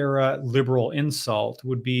Reagan era liberal insult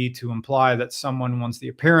would be to imply that someone wants the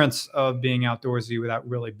appearance of being outdoorsy without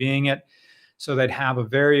really being it. So they'd have a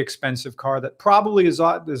very expensive car that probably is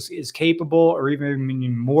capable or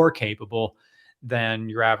even more capable than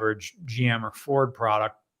your average GM or Ford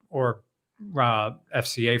product or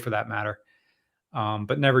FCA for that matter,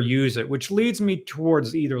 but never use it, which leads me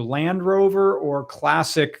towards either Land Rover or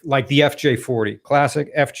classic, like the FJ40,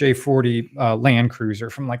 classic FJ40 Land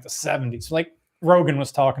Cruiser from like the 70s. Like Rogan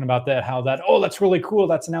was talking about that, that's really cool.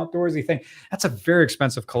 That's an outdoorsy thing. That's a very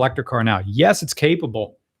expensive collector car now. Yes, it's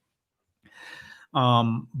capable.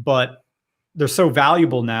 But they're so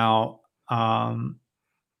valuable now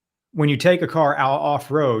when you take a car out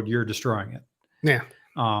off road, you're destroying it. Yeah.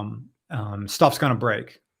 Stuff's going to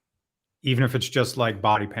break. Even if it's just like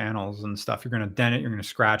body panels and stuff, you're going to dent it, you're going to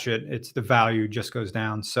scratch it. It's the value just goes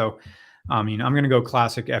down. So, I mean, I'm going to go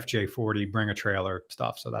classic FJ40, bring a trailer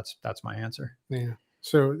stuff. So that's my answer. Yeah.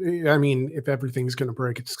 So, I mean, if everything's going to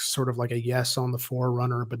break, it's sort of like a yes on the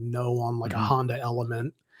 4Runner, but no on like a Honda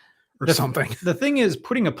Element or something. The thing is,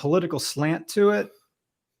 putting a political slant to it,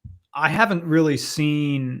 I haven't really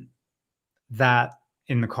seen that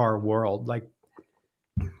in the car world. Like,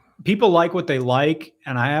 people like what they like,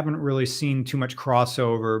 and I haven't really seen too much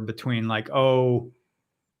crossover between like,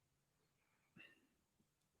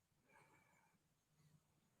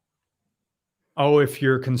 if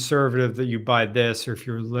you're conservative that you buy this, or if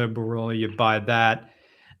you're liberal you buy that.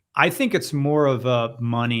 I think it's more of a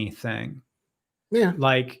money thing. Yeah.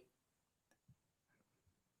 Like,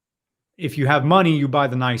 if you have money, you buy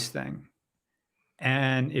the nice thing.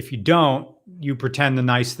 And if you don't, you pretend the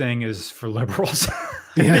nice thing is for liberals.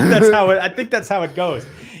 I think that's how it goes.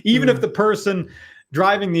 Even if the person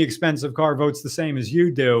driving the expensive car votes the same as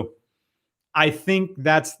you do, I think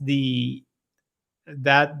that's the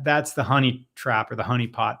honey trap, or the honey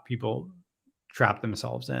pot people trap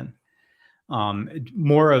themselves in.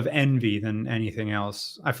 More of envy than anything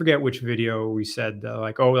else. I forget which video we said,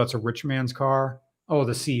 like, oh, that's a rich man's car. Oh,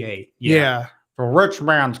 the C8. Yeah. For a rich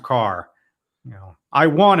man's car. You know, I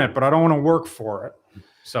want it, but I don't want to work for it.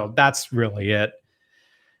 So that's really it.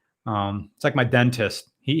 It's like my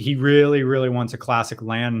dentist. He really, really wants a classic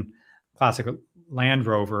Land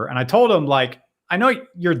Rover. And I told him, like, I know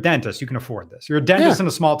you're a dentist. You can afford this. You're a dentist in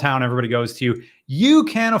a small town. Everybody goes to you. You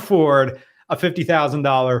can't afford a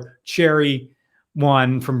 $50,000 Cherry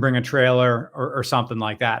one from Bring a Trailer or something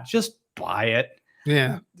like that. Just buy it.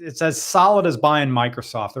 Yeah. It's as solid as buying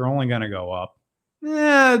Microsoft. They're only going to go up.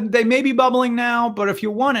 They may be bubbling now, but if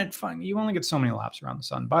you want it, fine. You only get so many laps around the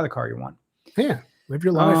sun. Buy the car you want. Yeah. Live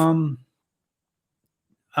your life.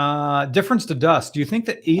 Difference to dust. Do you think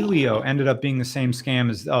that Elio ended up being the same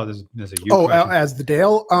scam as? Oh, there's a you. As the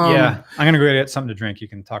Dale. Yeah, I'm gonna go get something to drink. You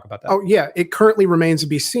can talk about that. Oh yeah, it currently remains to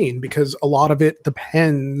be seen because a lot of it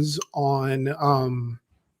depends on.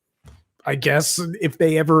 I guess if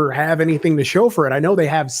they ever have anything to show for it. I know they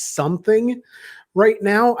have something right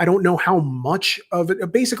now. I don't know how much of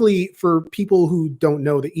it. Basically, for people who don't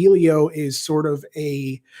know, the Elio is sort of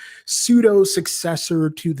a pseudo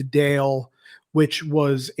successor to the Dale, which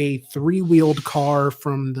was a 3-wheeled car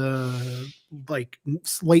from the like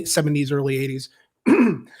late 70s, early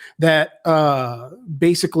 80s that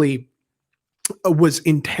basically was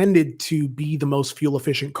intended to be the most fuel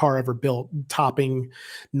efficient car ever built, topping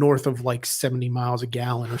north of like 70 miles a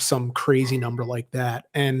gallon or some crazy number like that.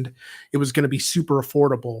 And it was going to be super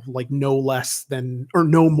affordable, like no less than, or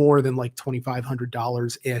no more than like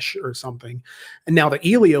 $2,500 ish or something. And now the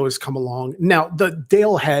Elio has come along. Now the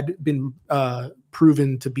Dale had been,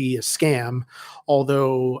 proven to be a scam,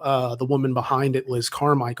 although the woman behind it, Liz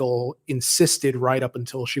Carmichael, insisted right up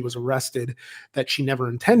until she was arrested that she never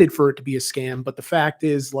intended for it to be a scam. But the fact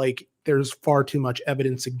is, like, there's far too much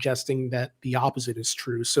evidence suggesting that the opposite is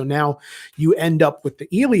true. So now you end up with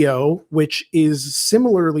the Elio, which is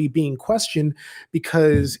similarly being questioned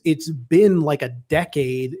because it's been like a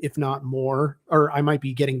decade, if not more, or I might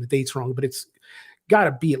be getting the dates wrong, but it's got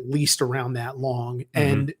to be at least around that long. Mm-hmm.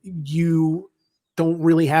 And you don't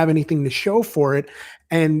really have anything to show for it.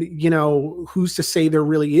 And, you know, who's to say there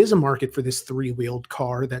really is a market for this 3-wheeled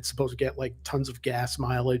car that's supposed to get like tons of gas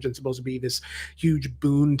mileage and supposed to be this huge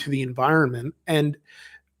boon to the environment. And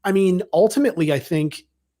I mean, ultimately, I think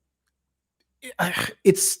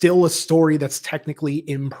it's still a story that's technically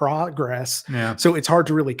in progress. Yeah. So it's hard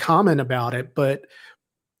to really comment about it. But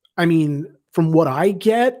I mean, from what I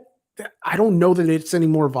get, I don't know that it's any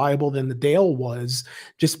more viable than the Dale was,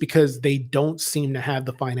 just because they don't seem to have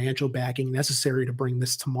the financial backing necessary to bring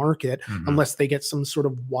this to market, unless they get some sort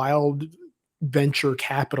of wild venture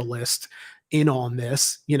capitalist in on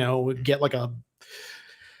this, you know, get like I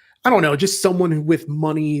don't know, just someone with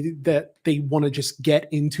money that they want to just get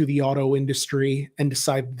into the auto industry and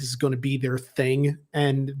decide this is going to be their thing.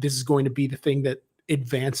 And this is going to be the thing that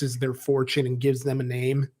advances their fortune and gives them a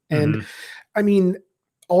name. And I mean,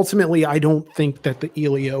 ultimately, I don't think that the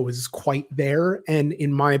Elio is quite there. And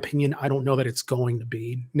in my opinion, I don't know that it's going to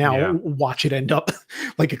be. Now, watch it end up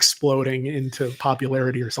like exploding into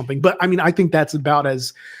popularity or something. But I mean, I think that's about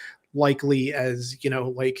as likely as, you know,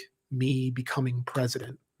 like me becoming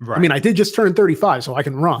president. Right. I mean, I did just turn 35, so I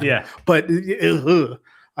can run. Yeah. But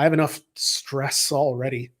I have enough stress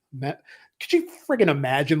already. Could you friggin'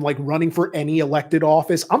 imagine like running for any elected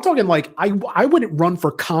office? I'm talking like I wouldn't run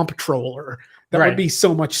for comptroller. That would Right. be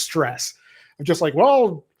so much stress. I'm just like,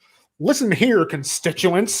 well, listen here,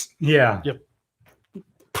 constituents, Yeah.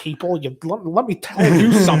 people, let me tell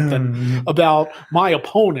you something about my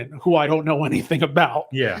opponent who I don't know anything about.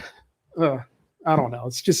 Yeah. I don't know.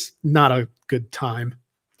 It's just not a good time.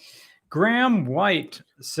 Graham White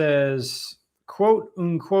says, quote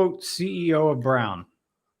unquote, CEO of Brown.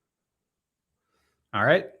 All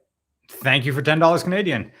right. Thank you for $10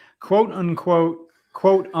 Canadian. Quote unquote,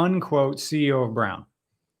 CEO of Brown.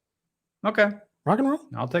 Okay. Rock and roll.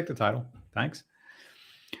 I'll take the title. Thanks.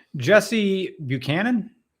 Jesse Buchanan.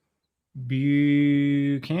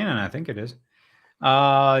 I think it is.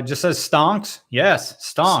 Just says stonks.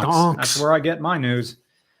 Yes, stonks. Stonks. That's where I get my news.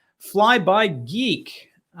 Fly by Geek.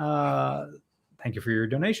 Thank you for your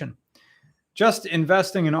donation. Just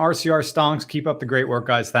investing in RCR stonks. Keep up the great work,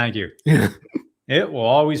 guys. Thank you. Yeah. It will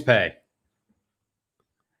always pay.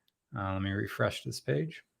 Let me refresh this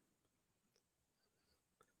page.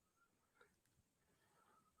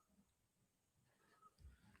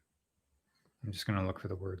 I'm just going to look for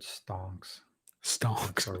the word stonks.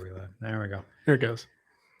 Stonks. Where we live. There we go. There it goes.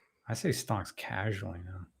 I say stonks casually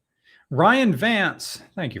now. Ryan Vance,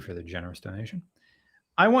 thank you for the generous donation.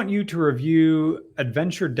 I want you to review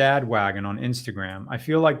Adventure Dad Wagon on Instagram. I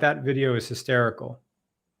feel like that video is hysterical.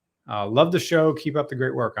 Love the show. Keep up the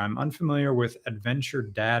great work. I'm unfamiliar with Adventure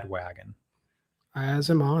Dad Wagon. As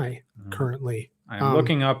am I currently. I'm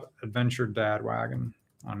looking up Adventure Dad Wagon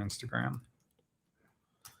on Instagram.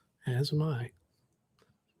 As am I.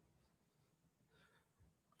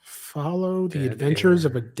 Follow the Dead adventures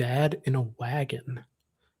air. of a dad in a wagon.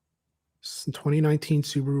 2019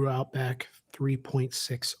 Subaru Outback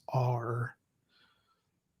 3.6R.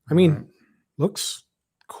 I mean, Right. looks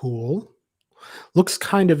cool. Looks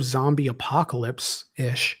kind of zombie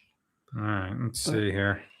apocalypse-ish. All right, let's see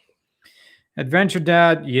here. Adventure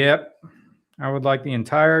Dad, yep. I would like the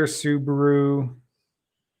entire Subaru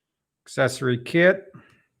accessory kit.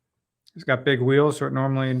 It's got big wheels, so it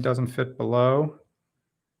normally doesn't fit below.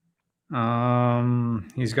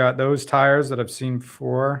 He's got those tires that I've seen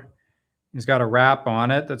before. He's got a wrap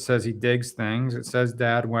on it that says he digs things. It says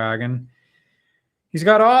Dad Wagon. He's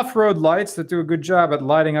got off-road lights that do a good job at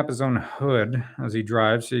lighting up his own hood as he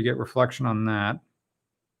drives, so you get reflection on that.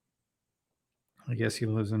 I guess he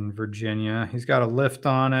lives in Virginia. He's got a lift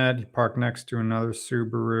on it. He parked next to another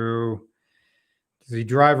Subaru. Does he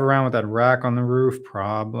drive around with that rack on the roof?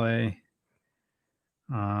 Probably.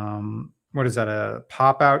 What is that, a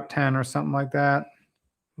pop-out tent or something like that?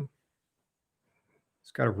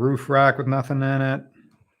 It's got a roof rack with nothing in it.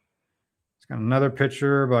 It's got another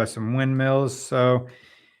picture by some windmills. So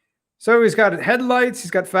he's got headlights.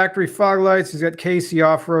 He's got factory fog lights. He's got Casey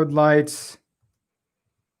off-road lights.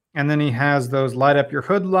 And then he has those light up your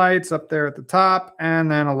hood lights up there at the top,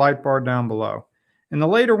 and then a light bar down below. In the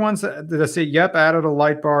later ones, did I say, yep, added a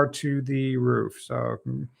light bar to the roof. So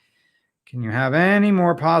can you have any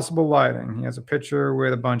more possible lighting? He has a picture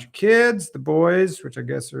with a bunch of kids, the boys, which I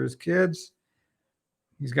guess are his kids.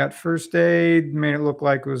 He's got first aid, made it look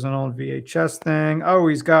like it was an old VHS thing. Oh,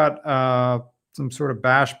 he's got some sort of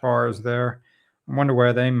bash bars there. I wonder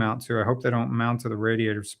where they mount to. I hope they don't mount to the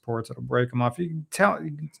radiator supports. It'll break them off. You can tell.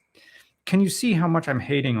 Can you see how much I'm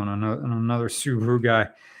hating on another Subaru guy?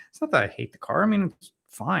 It's not that I hate the car. I mean, it's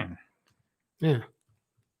fine. Yeah.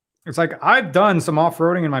 It's like I've done some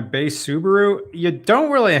off-roading in my base Subaru. You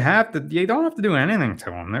don't have to do anything to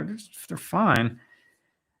them. They're fine.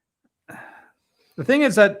 The thing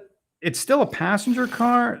is that it's still a passenger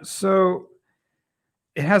car, so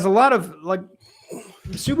it has a lot of, like,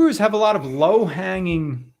 Subarus have a lot of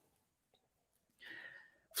low-hanging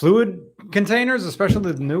fluid containers,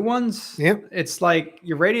 especially the new ones. Yep. It's like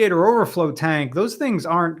your radiator overflow tank. Those things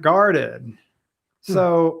aren't guarded.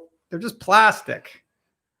 So they're just plastic.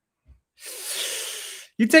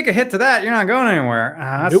 You take a hit to that, you're not going anywhere.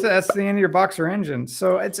 That's the end of your boxer engine.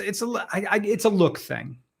 So it's a look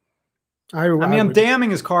thing. I'm damning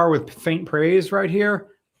his car with faint praise right here,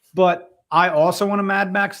 but I also want a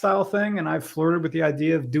Mad Max style thing, and I've flirted with the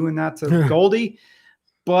idea of doing that to Goldie.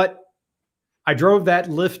 But I drove that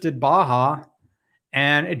lifted Baja,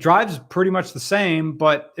 and it drives pretty much the same,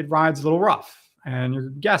 but it rides a little rough, and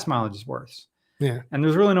your gas mileage is worse. Yeah. And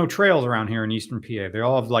there's really no trails around here in Eastern PA. They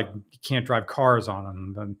all have, like, you can't drive cars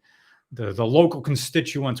on them. The local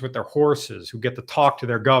constituents with their horses who get to talk to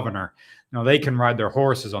their governor. They can ride their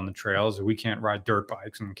horses on the trails. We can't ride dirt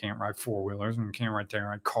bikes, and we can't ride four-wheelers, and we can't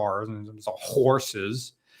ride cars, and it's all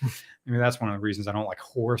horses. Maybe that's one of the reasons I don't like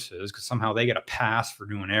horses, because somehow they get a pass for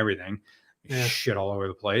doing everything. Yeah. shit all over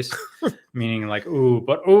the place. Meaning like,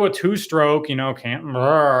 a two-stroke, can't,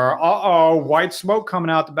 white smoke coming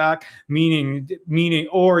out the back, meaning,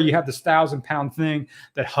 or you have this 1,000-pound thing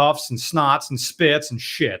that huffs and snots and spits and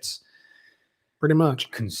shits. Pretty much.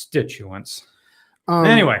 Constituents. Um,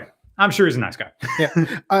 Anyway, I'm sure he's a nice guy.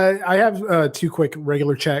 I have 2 quick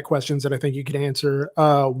regular chat questions that I think you could answer.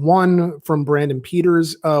 One from Brandon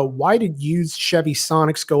Peters. Why did used Chevy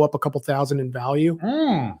Sonics go up a couple thousand in value?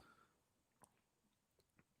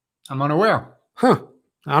 I'm unaware. Huh.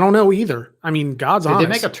 I don't know either. I mean, God's honest. They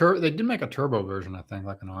did make a turbo version, I think,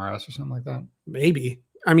 like an RS or something like that. Maybe.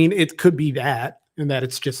 I mean, it could be that, and that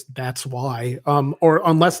it's just that's why. Or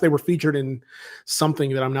unless they were featured in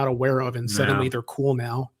something that I'm not aware of, and suddenly they're cool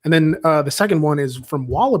now. And then the second one is from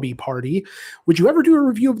Wallaby Party. Would you ever do a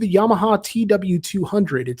review of the Yamaha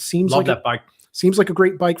TW200? It seems Love that bike. Seems like a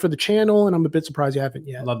great bike for the channel, and I'm a bit surprised you haven't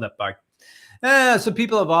yet. Love that bike. So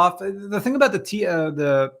people have off. The thing about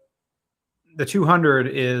the 200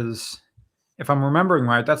 is, if I'm remembering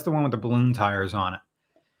right, that's the one with the balloon tires on it.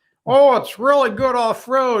 Oh, it's really good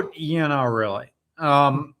off-road. Really.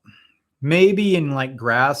 Maybe in like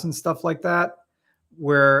grass and stuff like that,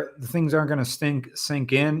 where the things aren't going to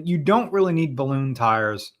sink in. You don't really need balloon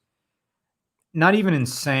tires. Not even in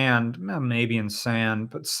sand, maybe in sand,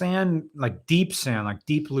 but sand, like deep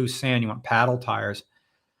loose sand, you want paddle tires.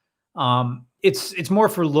 It's more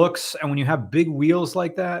for looks, and when you have big wheels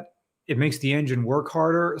like that, it makes the engine work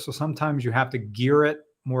harder. So sometimes you have to gear it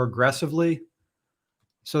more aggressively.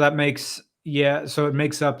 So that makes, so it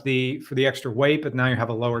makes up for the extra weight, but now you have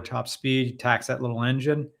a lower top speed, you tax that little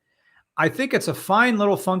engine. I think it's a fine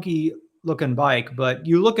little funky looking bike, but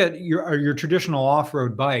you look at your traditional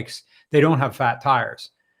off-road bikes, they don't have fat tires.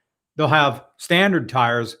 They'll have standard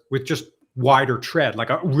tires with just wider tread, like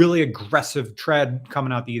a really aggressive tread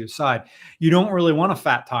coming out the either side. You don't really want a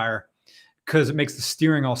fat tire because it makes the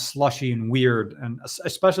steering all slushy and weird. And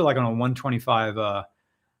especially like on a 125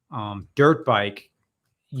 dirt bike,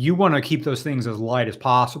 you want to keep those things as light as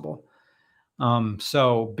possible.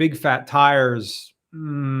 So big fat tires,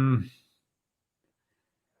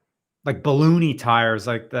 like balloony tires,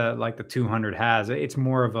 like the 200 has. It's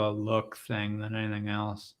more of a look thing than anything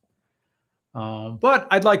else. But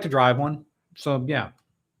I'd like to drive one. So yeah.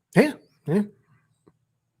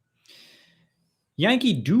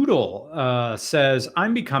 Yankee Doodle says,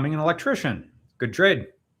 I'm becoming an electrician. Good trade.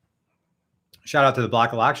 Shout out to the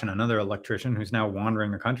Black Action, another electrician who's now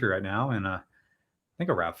wandering the country right now in I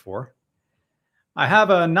think a RAV4. I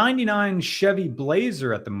have a 99 Chevy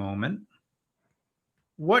Blazer at the moment.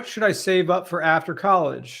 What should I save up for after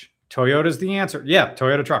college? Toyota's the answer. Yeah,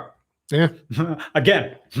 Toyota truck. Yeah.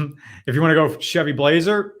 Again, if you want to go Chevy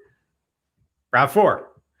Blazer, RAV4.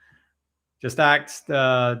 Just ask,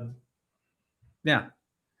 Instagram,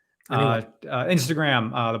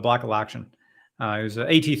 the Black Action. He was an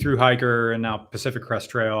AT through hiker and now Pacific Crest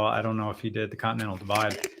Trail. I don't know if he did the Continental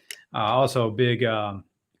Divide. Also a big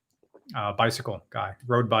bicycle guy,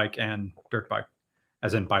 road bike and dirt bike,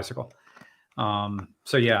 as in bicycle.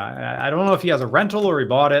 So yeah, I don't know if he has a rental or he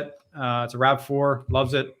bought it. It's a RAV4,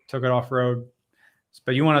 loves it, took it off road.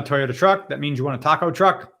 But you want a Toyota truck, that means you want a taco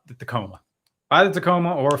truck, the Tacoma. Buy the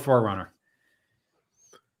Tacoma or a 4Runner.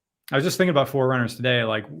 I was just thinking about 4Runners today.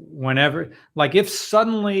 Like whenever, like if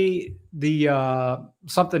suddenly the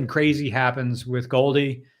something crazy happens with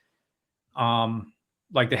Goldie,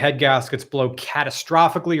 like the head gaskets blow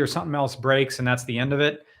catastrophically or something else breaks and that's the end of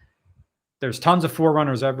it. There's tons of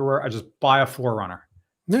 4Runners everywhere. I just buy a 4Runner.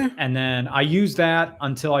 Yeah. And then I use that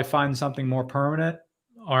until I find something more permanent,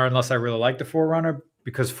 or unless I really like the 4Runner,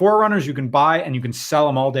 because 4Runners you can buy and you can sell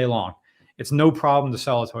them all day long. It's no problem to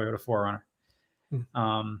sell a Toyota 4Runner.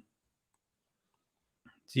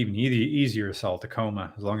 It's even easier to sell a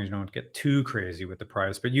Tacoma as long as you don't get too crazy with the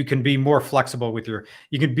price. But you can be more flexible with your.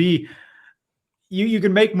 You can be. You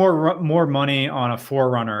can make more money on a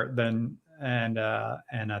 4Runner than and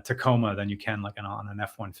a Tacoma than you can like on an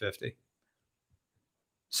F-150.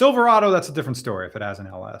 Silverado, that's a different story if it has an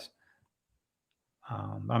LS.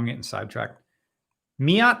 I'm getting sidetracked.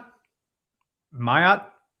 Miat,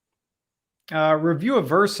 review a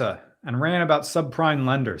Versa and ran about subprime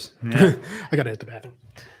lenders. Yeah. I got to hit the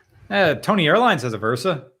bathroom. Tony Airlines has a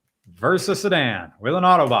Versa sedan with an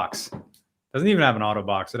auto box. Doesn't even have an auto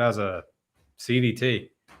box. It has a CVT.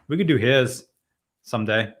 We could do his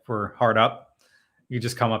someday if we're hard up. You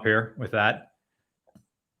just come up here with that.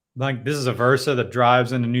 Like this is a Versa that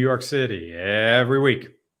drives into New York City every week.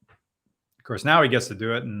 Of course, now he gets to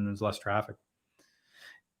do it and there's less traffic.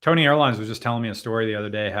 Tony Airlines was just telling me a story the other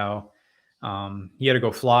day how he had to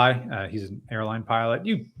go fly. He's an airline pilot.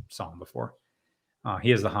 You saw him before.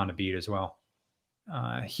 He has the Honda Beat as well.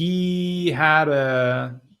 He had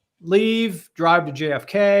to leave, drive to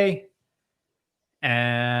JFK.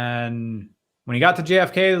 And when he got to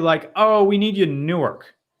JFK, they're like, oh, we need you in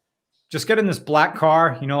Newark. Just get in this black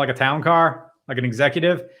car, like a town car, like an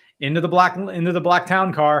executive, into the black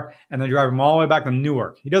town car, and then drive him all the way back to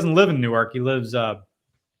Newark. He doesn't live in Newark. He lives, I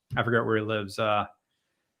forget where he lives,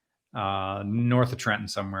 north of Trenton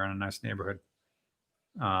somewhere in a nice neighborhood.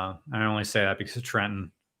 I only say that because of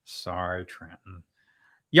Trenton. Sorry, Trenton.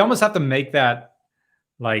 You almost have to make that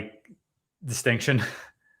like distinction.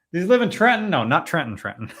 Does he live in Trenton? No, not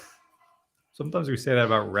Trenton. Sometimes we say that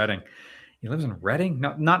about Reading. He lives in Reading?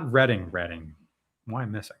 No, not Reading. Why am I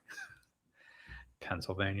missing?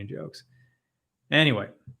 Pennsylvania jokes. Anyway.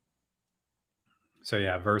 So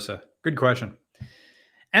yeah, Versa. Good question.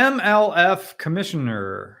 MLF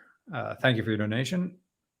Commissioner. Thank you for your donation.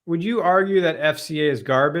 Would you argue that FCA is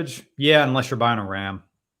garbage? Yeah, unless you're buying a Ram.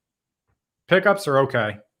 Pickups are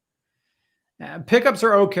okay. Pickups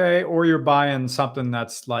are okay, or you're buying something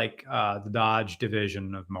that's like the Dodge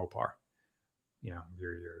division of Mopar.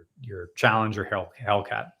 Your Challenger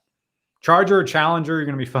Hellcat. Charger or Challenger, you're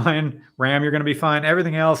going to be fine. Ram, you're going to be fine.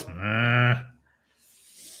 Everything else,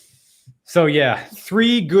 So yeah,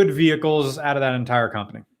 3 good vehicles out of that entire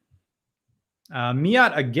company.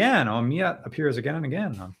 Miat again. Oh, Miat appears again and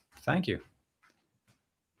again. Thank you.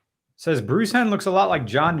 Says Bruce Hen looks a lot like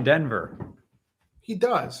John Denver. He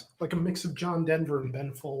does, like a mix of John Denver and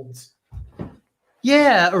Ben Folds.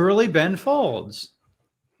 Yeah, early Ben Folds.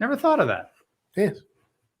 Never thought of that. Yes.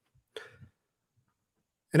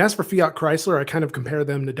 And as for Fiat Chrysler, I kind of compare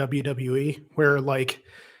them to WWE, where like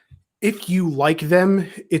if you like them,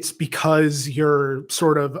 it's because you're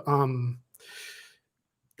sort of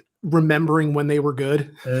remembering when they were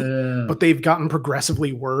good, but they've gotten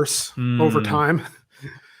progressively worse over time.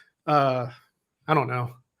 I don't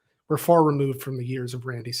know. We're far removed from the years of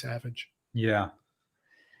Randy Savage. Yeah.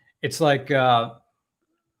 It's like having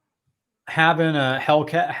a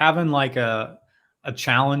Hellcat, having like a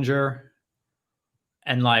Challenger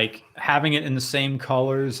and like having it in the same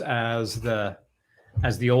colors as the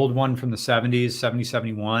old one from the 70s, 70,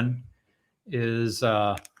 71 is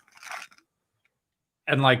and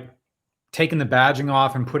like taking the badging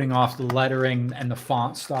off and putting off the lettering and the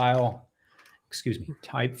font style,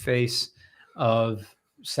 typeface of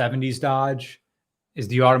 70s Dodge is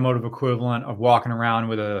the automotive equivalent of walking around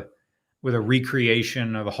with a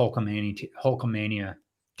recreation of a Hulkamania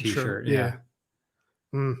t-shirt. Sure, yeah.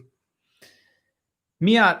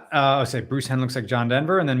 Miat, I say Bruce Hen looks like John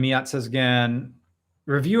Denver, and then Miat says again,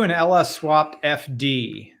 review an LS swapped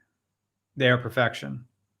FD. They are perfection.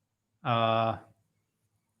 FC,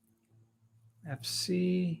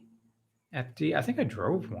 FD. I think I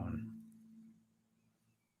drove one.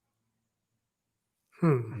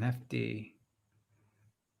 An FD.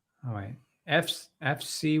 Oh wait,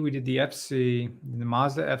 FC. We did the FC, the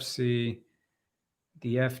Mazda FC,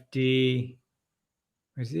 the FD.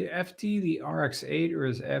 Is the FD the RX-8 or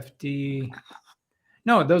is FD?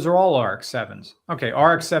 No, those are all RX-7s. Okay,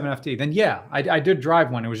 RX-7 FD. Then yeah, I did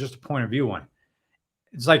drive one. It was just a point of view one.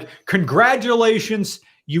 It's like, congratulations,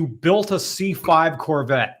 you built a C5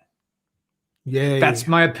 Corvette. Yeah, that's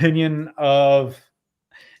my opinion of.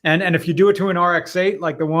 And if you do it to an RX-8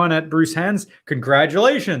 like the one at Bruce Hen's,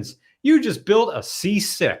 congratulations, you just built a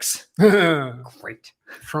C6. Great,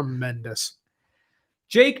 tremendous.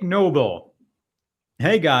 Jake Noble.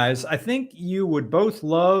 Hey guys, I think you would both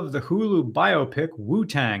love the Hulu biopic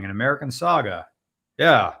Wu-Tang: An American Saga.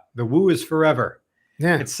 Yeah, the Wu is forever.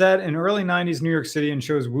 Yeah. It's set in early 90s New York City and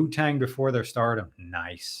shows Wu-Tang before their stardom.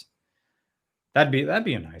 Nice. That'd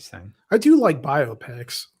be a nice thing. I do like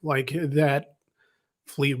biopics, like that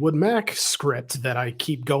Fleetwood Mac script that I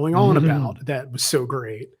keep going on about. That was so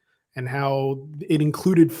great. And how it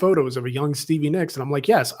included photos of a young Stevie Nicks. And I'm like,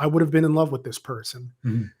 yes, I would have been in love with this person.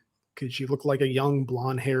 Because she looked like a young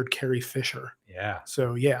blonde-haired Carrie Fisher. Yeah.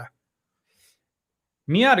 So, yeah.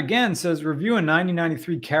 Miat again says, review a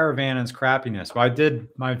 1993 Caravan and its crappiness. Well, I did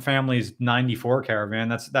my family's 94 Caravan.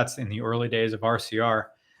 That's in the early days of RCR.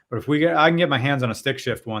 But if I can get my hands on a stick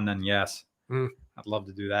shift one, then yes. I'd love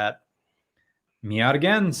to do that. Miat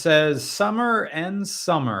again says, summer and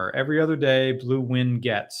summer. Every other day, Blue Wind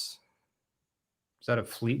gets. Is that a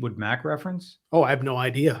Fleetwood Mac reference? Oh, I have no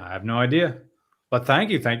idea. I have no idea. But thank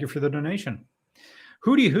you. Thank you for the donation.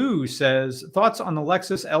 Hootie Who says, thoughts on the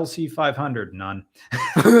Lexus LC500? None.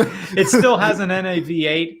 It still has an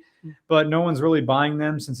NAV8, but no one's really buying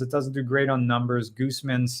them since it doesn't do great on numbers.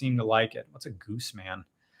 Goosemen seem to like it. What's a Gooseman?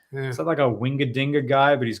 Yeah. Is that like a Winga-Dinga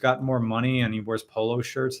guy, but he's got more money and he wears polo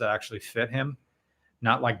shirts that actually fit him?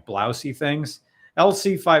 Not like blousy things.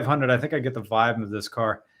 LC 500. I think I get the vibe of this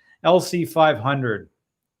car. LC 500.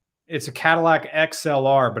 It's a Cadillac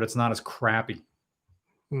XLR, but it's not as crappy.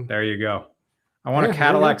 There you go. I want a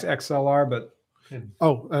Cadillac XLR, but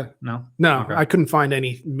no. Okay. I couldn't find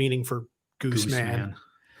any meaning for Goose Man.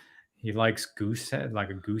 He likes goose head, like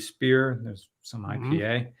a goose beer. There's some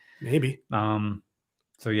IPA. Maybe.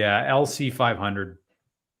 So yeah, LC 500.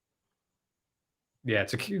 Yeah,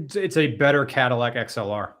 it's a better Cadillac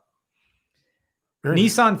XLR.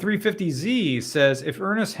 Nissan 350Z says, if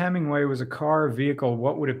Ernest Hemingway was a car or vehicle,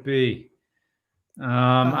 what would it be?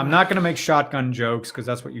 I'm not going to make shotgun jokes because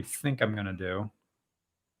that's what you think I'm going to do.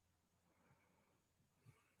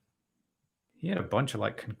 He had a bunch of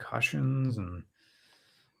like concussions and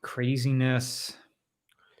craziness.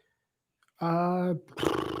 It's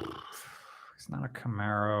not a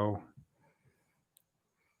Camaro.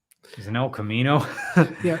 He's an El Camino.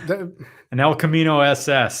 Yeah. An El Camino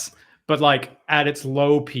SS. But like at its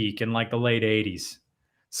low peak in like the late 80s.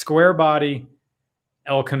 Square body,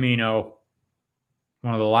 El Camino,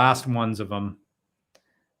 one of the last ones of them.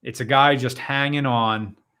 It's a guy just hanging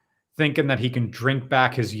on, thinking that he can drink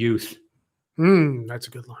back his youth. That's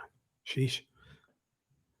a good line. Sheesh.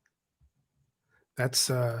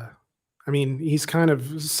 That's, I mean, he's kind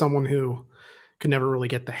of someone who could never really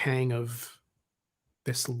get the hang of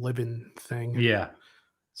this living thing. Yeah.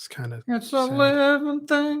 It's kind of. It's a living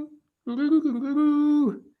thing.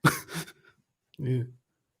 Yeah.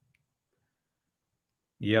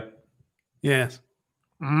 Yep. Yes.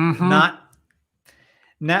 Not.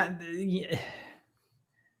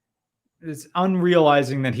 It's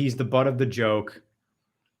unrealizing that he's the butt of the joke.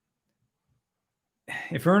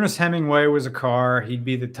 If Ernest Hemingway was a car, he'd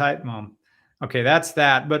be the type. Okay, that's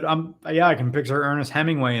that. But yeah, I can picture Ernest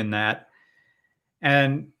Hemingway in that,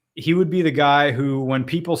 and he would be the guy who, when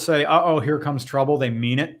people say, "Uh-oh, here comes trouble," they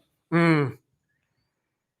mean it.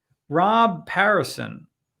 Rob Parison,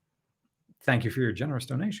 thank you for your generous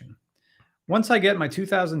donation. Once I get my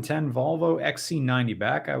 2010 Volvo XC90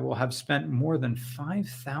 back, I will have spent more than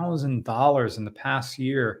 $5,000 in the past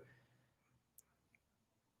year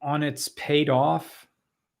on its paid off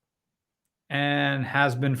and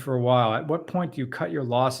has been for a while. At what point do you cut your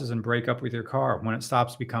losses and break up with your car? When it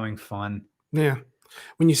stops becoming fun? Yeah.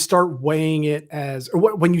 When you start weighing it as,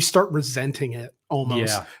 or when you start resenting it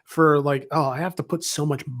almost for like, oh, I have to put so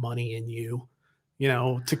much money in you,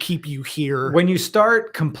 to keep you here. When you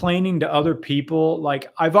start complaining to other people,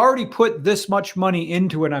 like, I've already put this much money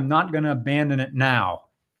into it, I'm not going to abandon it now.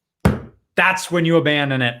 That's when you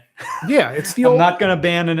abandon it. Yeah, it's the I'm not going to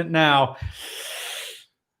abandon it now.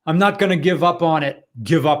 I'm not going to give up on it.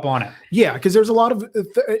 Give up on it. Yeah, because there's a lot of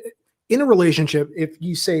in a relationship, if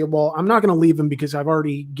you say, well, I'm not going to leave him because I've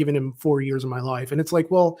already given him 4 years of my life. And it's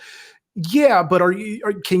like, well, yeah, but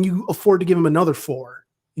can you afford to give him another 4?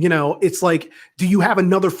 It's like, do you have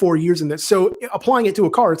another 4 years in this? So applying it to a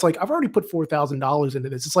car, it's like, I've already put $4,000 into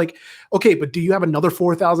this. It's like, okay, but do you have another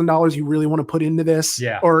 $4,000 you really want to put into this?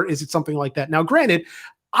 Yeah. Or is it something like that? Now, granted,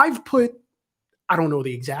 I've put, I don't know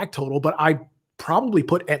the exact total, but I probably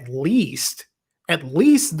put at least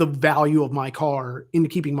the value of my car into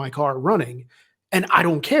keeping my car running. And I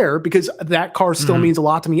don't care because that car still means a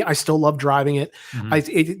lot to me. I still love driving it.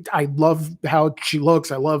 I love how she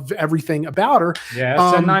looks. I love everything about her. Yeah,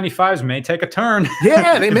 SN95s may take a turn.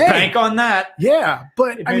 Yeah, they may. Bank on that. Yeah,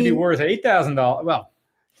 but it may be worth $8,000. Well,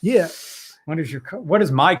 yeah. What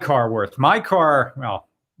is my car worth? My car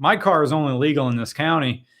is only legal in this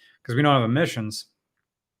county because we don't have emissions.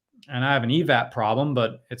 And I have an EVAP problem,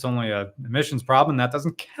 but it's only an emissions problem. That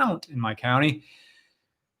doesn't count in my county.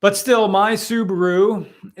 But still, my Subaru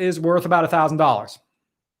is worth about $1,000.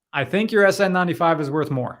 I think your SN95 is worth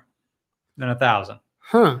more than $1,000.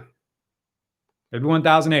 Huh. Maybe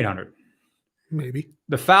 $1,800. Maybe.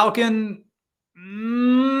 The Falcon.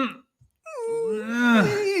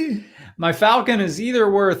 My Falcon is either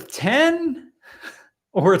worth 10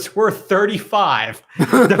 or it's worth 35,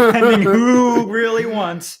 depending who really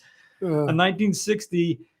wants a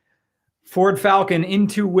 1960 Ford Falcon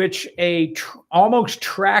into which a almost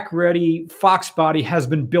track-ready Fox body has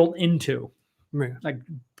been built into. Man. Like,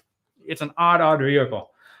 it's an odd vehicle.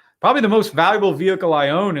 Probably the most valuable vehicle I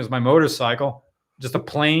own is my motorcycle. Just a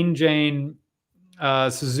plain Jane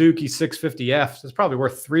Suzuki 650F. It's probably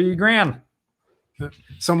worth $3,000.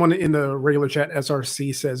 Someone in the regular chat,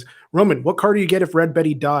 SRC, says, Roman, what car do you get if Red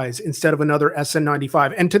Betty dies instead of another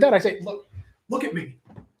SN95? And to that I say, look at me.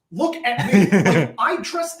 Look at me. Like, I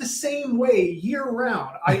dress the same way year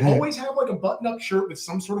round. I always have like a button-up shirt with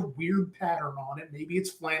some sort of weird pattern on it. Maybe it's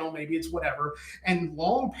flannel, maybe it's whatever, and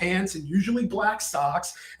long pants and usually black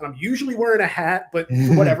socks. And I'm usually wearing a hat, but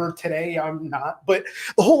for whatever, today I'm not. But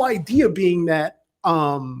the whole idea being that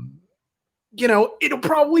you know, it'll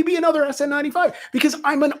probably be another SN95 because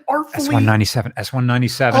I'm an artfully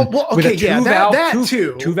S197. Oh, well, with okay, a yeah, that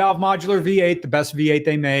too. Two valve modular V8, the best V8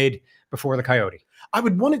 they made before the Coyote. I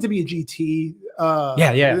would want it to be a GT.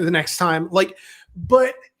 Yeah. The next time, like,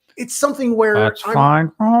 but it's something where That's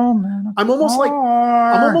fine. Oh man, I'm almost like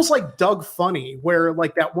Doug Funny, where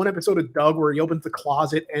like that one episode of Doug where he opens the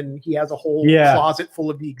closet and he has a whole closet full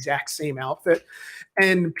of the exact same outfit,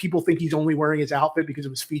 and people think he's only wearing his outfit because it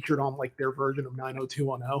was featured on like their version of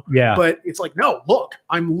 90210. Yeah, but it's like, no, look,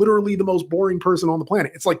 I'm literally the most boring person on the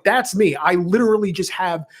planet. It's like, that's me. I literally just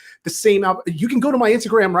have the same outfit. You can go to my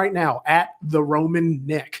Instagram right now at the Roman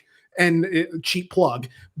Nick. And cheap plug,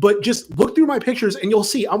 but just look through my pictures and you'll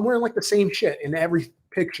see I'm wearing like the same shit in every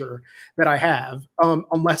picture that I have,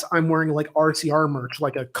 unless I'm wearing like RCR merch,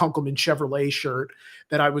 like a Kunkelman Chevrolet shirt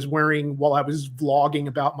that I was wearing while I was vlogging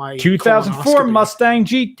about my 2004 Mustang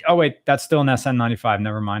GT. Oh wait, that's still an SN95.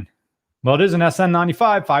 Never mind. Well, it is an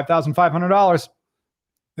SN95, $5,500.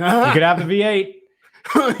 You could have the V8.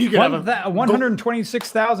 You could have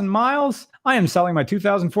 126,000 miles. I am selling my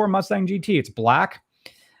 2004 Mustang GT. It's black.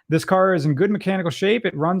 This car is in good mechanical shape.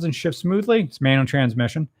 It runs and shifts smoothly. It's manual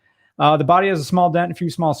transmission. The body has a small dent, a few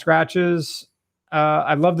small scratches.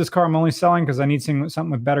 I love this car. I'm only selling because I need something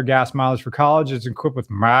with better gas mileage for college. It's equipped with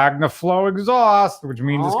MagnaFlow exhaust, which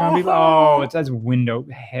means it's going to be, it says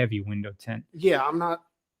heavy window tint. Yeah, I'm not.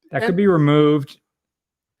 That could be removed.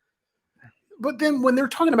 But then when they're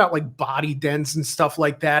talking about like body dents and stuff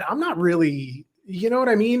like that, I'm not really... You know what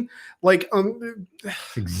I mean? Like,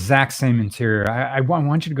 exact same interior. I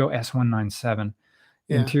want you to go S197.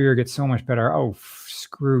 The interior gets so much better. Oh,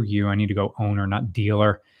 screw you. I need to go owner, not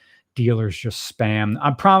dealer. Dealer's just spam.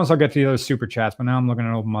 I promise I'll get to the other super chats, but now I'm looking at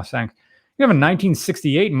an old Mustang. You have a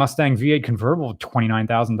 1968 Mustang V8 convertible with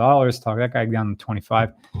 $29,000. Talk that guy down to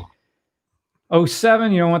 25.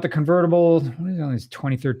 07, you don't want the convertible. What is it? It's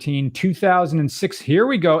 2013. 2006. Here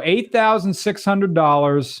we go.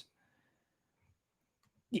 $8,600.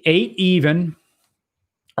 8 even.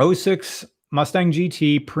 06 Mustang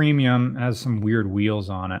GT Premium. Has some weird wheels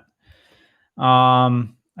on it.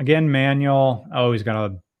 Again, manual. Oh, he's got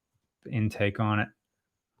a intake on it.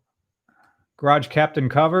 Garage kept and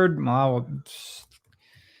covered. Well,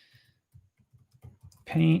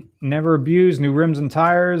 paint never abused. New rims and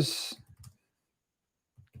tires.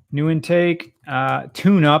 New intake.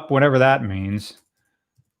 Tune up, whatever that means.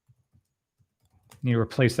 Need to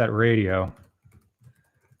replace that radio.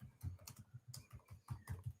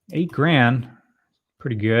 $8,000,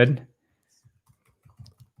 pretty good.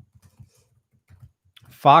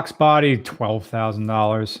 Fox body,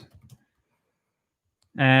 $12,000.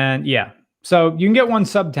 And yeah, so you can get one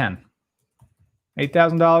sub 10.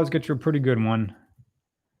 $8,000 gets you a pretty good one.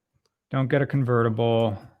 Don't get a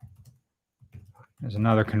convertible. There's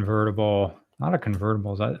another convertible. Not a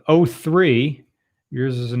convertible. Is that 03?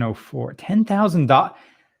 Yours is an 04. $10,000.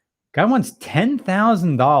 Guy wants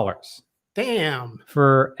 $10,000. Damn.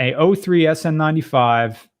 For a 03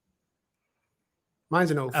 SN95. Mine's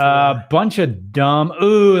an 04. A bunch of dumb.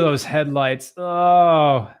 Ooh, those headlights.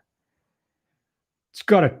 Oh. It's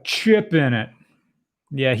got a chip in it.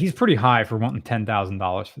 Yeah, he's pretty high for wanting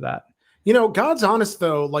 $10,000 for that. You know, God's honest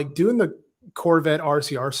though, like doing the Corvette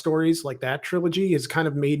RCR stories, like that trilogy has kind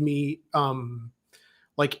of made me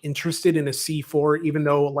like interested in a C4, even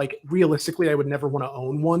though like realistically I would never want to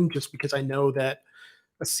own one just because I know that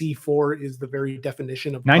a C4 is the very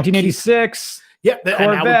definition of 1986. Yeah, that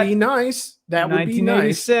would be nice. That would be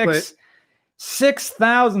nice. 1986.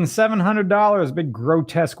 $6,700. Big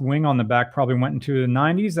grotesque wing on the back. Probably went into the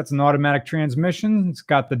 90s. That's an automatic transmission. It's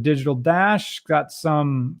got the digital dash. Got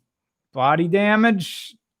some body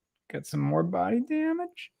damage. Got some more body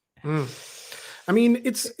damage. I mean,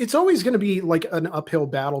 it's always going to be like an uphill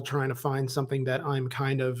battle trying to find something that I'm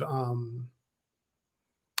kind of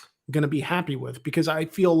going to be happy with, because I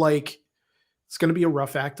feel like it's going to be a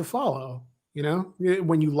rough act to follow, you know,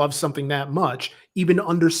 when you love something that much, even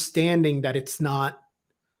understanding that it's not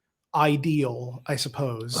ideal, I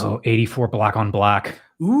suppose. Oh, 84 black on black.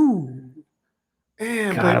 Ooh.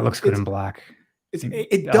 Man, God, it looks good in black.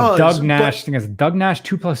 It does. Doug Nash. I think it's Doug Nash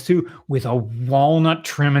 2+2 with a walnut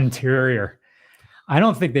trim interior. I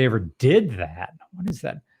don't think they ever did that. What is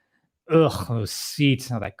that? Ugh, those seats.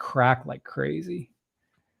 How they crack like crazy.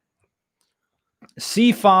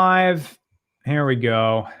 C5. Here we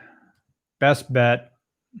go. Best bet.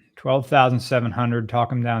 12,700.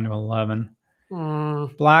 Talk him down to 11.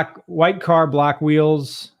 White car, black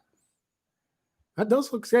wheels. That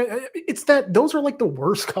does look. It's that those are like the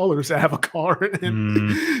worst colors to have a car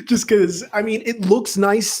in. Just because I mean, it looks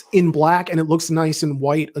nice in black and it looks nice in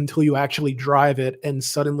white until you actually drive it, and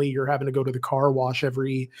suddenly you're having to go to the car wash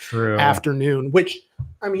every afternoon. Which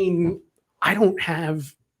I mean, I don't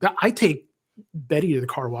have. I take Betty to the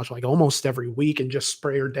car wash like almost every week and just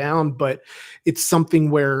spray her down, but it's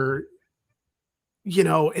something where, you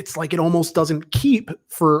know, it's like it almost doesn't keep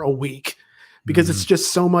for a week. Because it's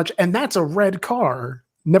just so much, and that's a red car.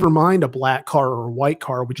 Never mind a black car or a white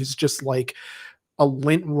car, which is just like a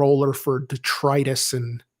lint roller for detritus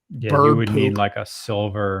and bird you would poop. need like a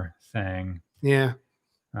silver thing. Yeah,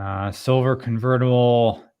 silver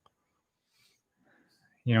convertible.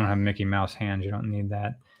 You don't have Mickey Mouse hands. You don't need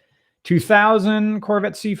that. 2000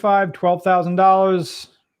 Corvette C5, $12,000,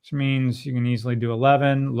 which means you can easily do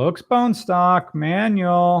 11. Looks bone stock,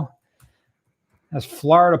 manual. Has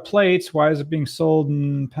Florida plates. Why is it being sold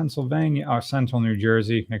in Pennsylvania? Oh, Central New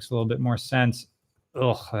Jersey. Makes a little bit more sense.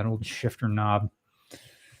 Ugh, that old shifter knob.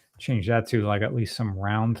 Change that to like at least some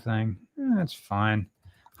round thing. That's fine.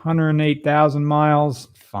 108,000 miles.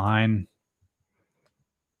 Fine.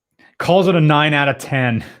 Calls it a 9 out of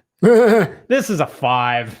 10. This is a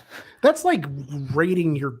 5. that's like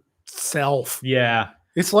rating yourself. Yeah.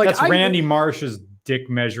 It's like that's Randy Marsh's dick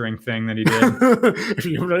measuring thing that he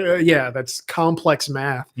did. Yeah, that's complex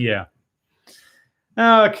math. Yeah.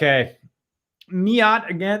 Okay. Miat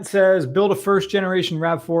again says, build a first generation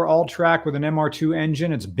RAV4 all track with an MR2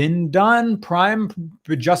 engine. It's been done. Prime,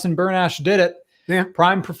 Justin Bernash did it. Yeah.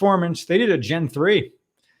 Prime Performance. They did a Gen 3.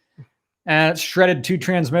 And it shredded 2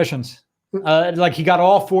 transmissions. Like he got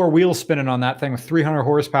all 4 wheels spinning on that thing with 300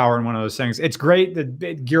 horsepower in one of those things. It's great. The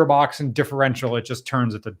gearbox and differential, it just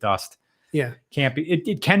turns it to dust. Yeah. Can't be.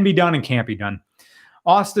 It can be done and can't be done.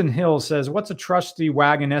 Austin Hill says, what's a trusty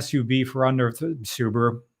wagon SUV for under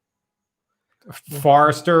Subaru?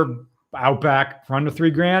 Forester, Outback for under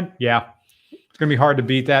 $3,000? Yeah. It's going to be hard to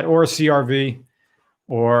beat that. Or a CRV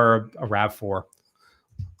or a RAV4.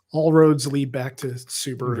 All roads lead back to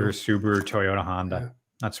Subaru. There's Subaru, Toyota, Honda.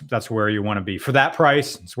 Yeah. That's where you want to be. For that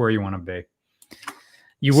price, it's where you want to be.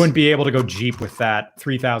 You wouldn't be able to go Jeep with that.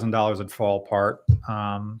 $3,000 would fall apart.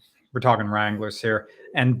 We're talking Wranglers here.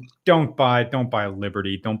 And don't buy a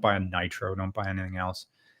Liberty. Don't buy a Nitro. Don't buy anything else.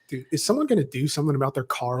 Dude, is someone going to do something about their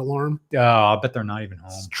car alarm? Oh, I bet they're not even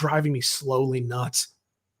home. It's driving me slowly nuts.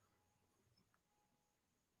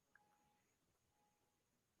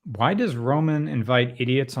 Why does Roman invite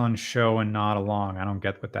idiots on show and not along? I don't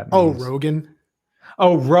get what that means. Oh, Rogan.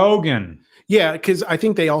 Oh, Rogan. Yeah, because I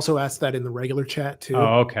think they also asked that in the regular chat too.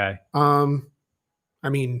 Oh, okay. I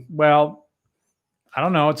mean, well, I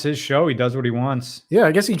don't know. It's his show. He does what he wants. Yeah,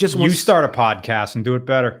 I guess he just wants. You start a podcast and do it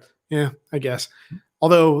better. Yeah, I guess.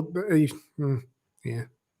 Although, yeah,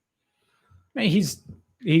 he's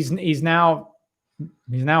now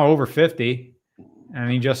over 50, and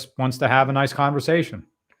he just wants to have a nice conversation.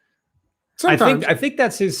 Sometimes. I think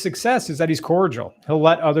that's his success, is that he's cordial. He'll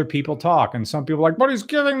let other people talk, and some people are like, but he's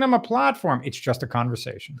giving them a platform. It's just a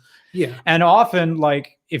conversation. Yeah, and often,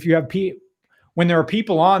 like if you have when there are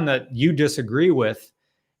people on that you disagree with,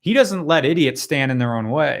 he doesn't let idiots stand in their own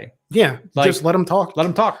way. Yeah, like, just let them talk. Let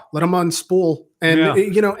them talk. Let them unspool. And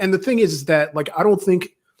you know, and the thing is that, like, I don't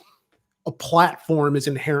think a platform is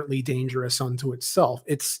inherently dangerous unto itself.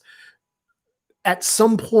 It's at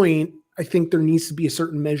some point, I think there needs to be a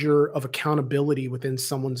certain measure of accountability within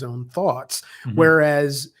someone's own thoughts. Mm-hmm.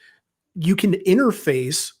 Whereas you can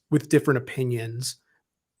interface with different opinions,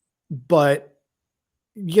 but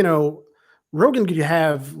you know, Rogan could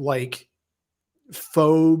have like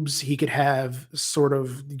phobes. He could have sort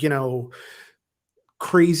of, you know,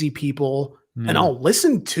 crazy people, and I'll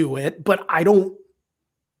listen to it, but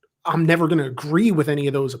I'm never going to agree with any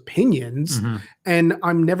of those opinions. Mm-hmm. And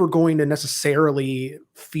I'm never going to necessarily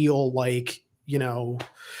feel like, you know,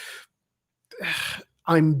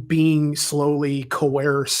 I'm being slowly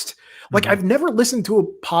coerced. Like I've never listened to a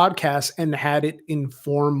podcast and had it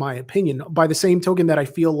inform my opinion, by the same token that I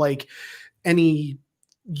feel like any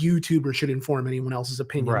YouTuber should inform anyone else's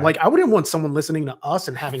opinion. Right. Like I wouldn't want someone listening to us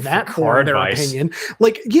and having that form their opinion.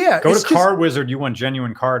 Like, yeah, go to Car Wizard. You want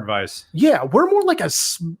genuine car advice. Yeah, we're more like a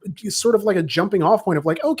sort of like a jumping off point of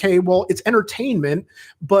like, okay, well, it's entertainment,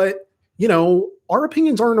 but you know, our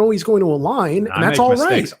opinions aren't always going to align, and that's all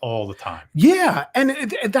right. All the time. Yeah,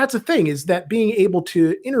 and that's the thing, is that being able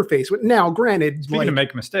to interface with. Now, granted, speaking of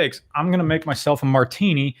making mistakes, I'm going to make myself a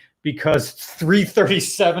martini because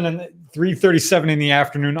 3:37 and 3:37 in the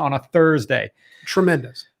afternoon on a Thursday.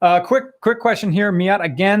 Tremendous. Quick question here. Miat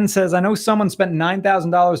again says, I know someone spent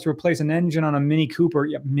 $9,000 to replace an engine on a Mini Cooper.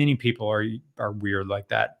 Yeah, many people are weird like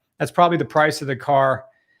that. That's probably the price of the car.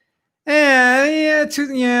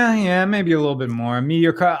 Yeah, maybe a little bit more.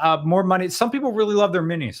 Meteor car, more money. Some people really love their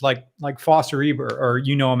minis, like Foster Eber, or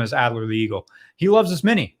you know him as Adler the Eagle. He loves his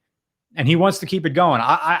mini, and he wants to keep it going.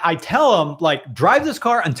 I tell him, like, drive this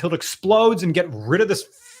car until it explodes and get rid of this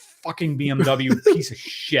fucking BMW piece of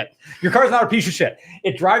shit. Your car's not a piece of shit.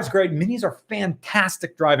 It drives great. Minis are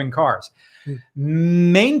fantastic driving cars.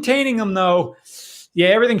 Maintaining them, though, yeah,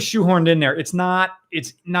 everything's shoehorned in there. It's not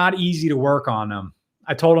easy to work on them.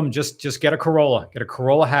 I told him just get a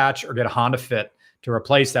Corolla hatch, or get a Honda Fit to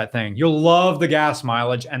replace that thing. You'll love the gas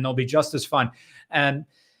mileage, and they'll be just as fun. And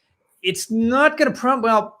it's not going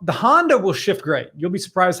to the Honda will shift great. You'll be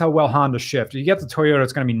surprised how well Honda shift. You get the Toyota,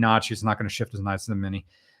 it's going to be notchy. It's not going to shift as nice as the Mini.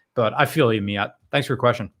 But I feel you, Miat. Thanks for your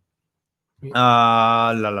question.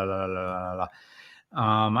 I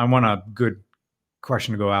want a good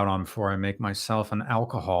question to go out on before I make myself an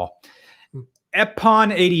alcohol.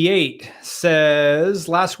 Epon88 says,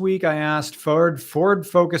 last week I asked Ford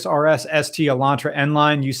Focus RS, ST, Elantra,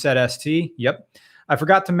 N-Line. You said ST. Yep. I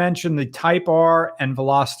forgot to mention the Type R and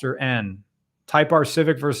Veloster N. Type R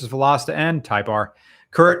Civic versus Veloster N. Type R.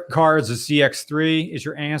 Current car is a CX-3. Is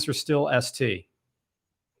your answer still ST?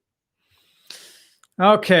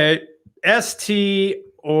 Okay, ST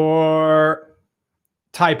or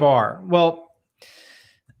Type R? Well,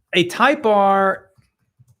 a Type R,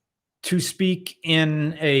 to speak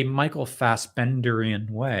in a Michael Fassbenderian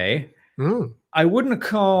way, I wouldn't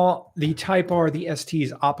call the Type R the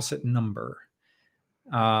ST's opposite number.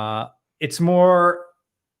 It's more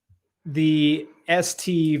the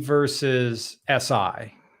ST versus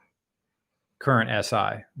SI, current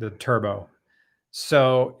SI, the turbo.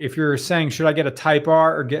 So if you're saying, should I get a Type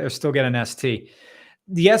R or still get an ST?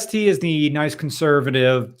 The ST is the nice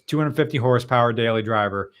conservative 250 horsepower daily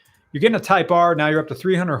driver. You're getting a Type R, now you're up to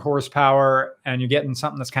 300 horsepower, and you're getting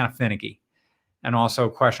something that's kind of finicky and also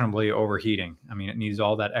questionably overheating. I mean, it needs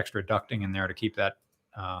all that extra ducting in there to keep that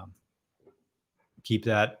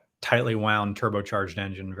tightly wound turbocharged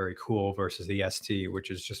engine very cool versus the ST, which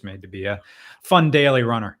is just made to be a fun daily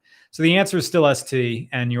runner. So the answer is still ST,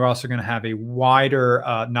 and you're also going to have a wider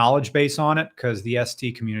knowledge base on it because the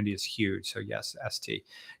ST community is huge. So yes, ST.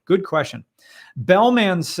 Good question.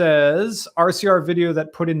 Bellman says, RCR video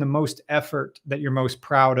that put in the most effort that you're most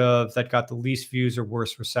proud of, that got the least views or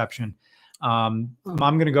worst reception. I'm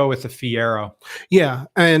going to go with the Fiero. Yeah,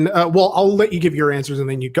 and well, I'll let you give your answers, and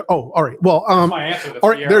then you go. Oh, all right. Well, my answer. All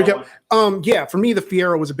right, there you go. Yeah, for me, the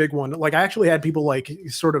Fiero was a big one. Like, I actually had people like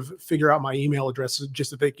sort of figure out my email address just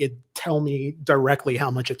so they could tell me directly how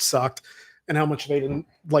much it sucked and how much they didn't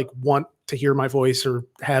like want to hear my voice or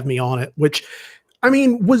have me on it. Which, I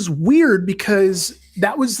mean, was weird because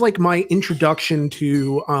that was like my introduction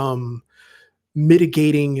to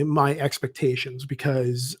mitigating my expectations,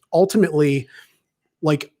 because ultimately,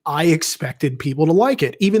 like, I expected people to like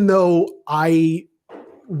it, even though I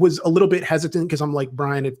was a little bit hesitant because I'm like,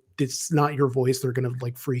 Brian, if it's not your voice, they're gonna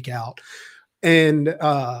like freak out. And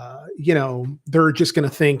you know, they're just gonna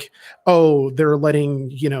think, oh, they're letting,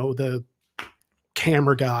 you know, the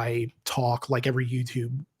camera guy talk like every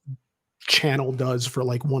YouTube channel does for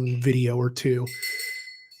like one video or two,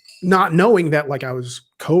 not knowing that like I was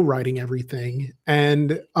co-writing everything.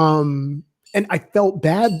 And I felt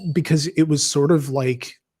bad because it was sort of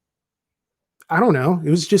like, I don't know,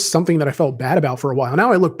 it was just something that I felt bad about for a while.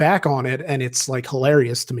 Now I look back on it and it's like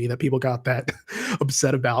hilarious to me that people got that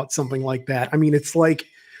upset about something like that. I mean, it's like,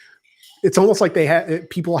 it's almost like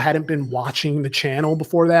people hadn't been watching the channel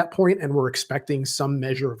before that point and were expecting some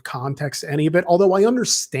measure of context to any of it. Although I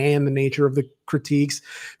understand the nature of the critiques,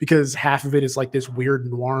 because half of it is like this weird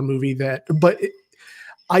noir movie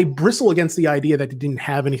I bristle against the idea that it didn't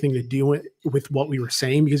have anything to do with what we were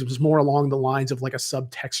saying, because it was more along the lines of like a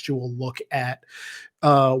subtextual look at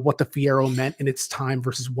what the Fiero meant in its time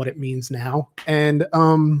versus what it means now. And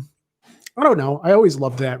I don't know. I always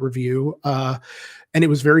loved that review. And it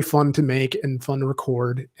was very fun to make and fun to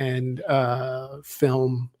record and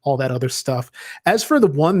film, all that other stuff. As for the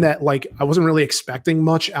one that like I wasn't really expecting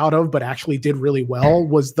much out of, but actually did really well,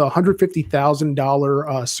 was the $150,000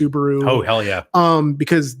 Subaru. Oh, hell yeah.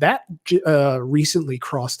 Because that recently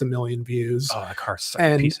crossed 1 million views. Oh, that car's such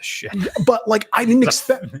a piece of shit. But like I didn't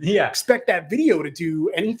expect that video to do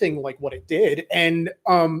anything like what it did. And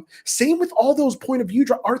same with all those point of view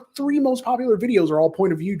drives. Our 3 most popular videos are all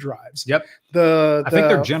point of view drives. Yep. I think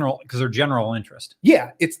they're general because they're general interest.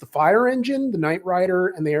 Yeah, it's the Fire Engine, the Knight Rider,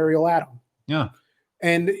 and the Ariel Atom. Yeah.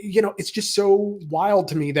 And it's just so wild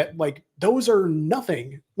to me that like those are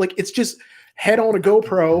nothing. Like it's just head on a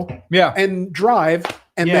GoPro Yeah. and drive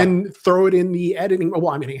and Yeah. then throw it in the editing. Well,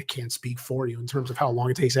 I mean, I can't speak for you in terms of how long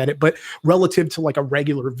it takes to edit, but relative to like a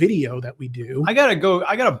regular video that we do, I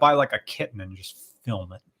gotta buy like a kitten and just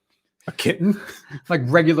film it. a kitten. Like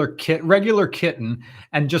regular kitten,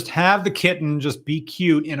 and just have the kitten just be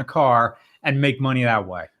cute in a car and make money that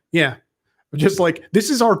way. Yeah. Just like, this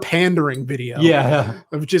is our pandering video. Yeah.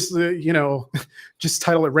 Of just, just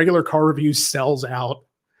title it Regular Car Reviews Sells Out.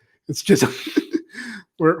 It's just,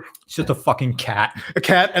 we're It's just a fucking cat. a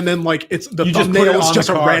cat. And then like, it's the You just put thumbnail it is on just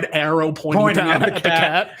the a car, red arrow pointing at at the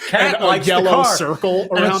cat. Cat And a likes the yellow car. circle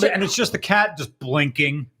And around it's, it. and it's just the cat just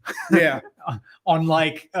blinking Yeah. on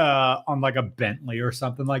like a Bentley or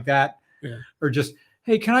something like that. Yeah. Or just,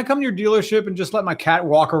 hey, can I come to your dealership and just let my cat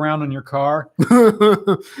walk around on your car?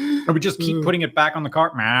 Or we just keep putting it back on the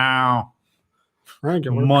car? Meow.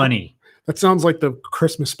 Regular. Money. That sounds like the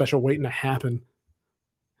Christmas special waiting to happen.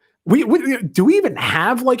 We do we even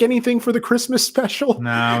have like anything for the Christmas special?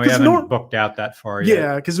 No, we 'Cause haven't booked out that far yet.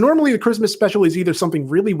 Yeah, because normally the Christmas special is either something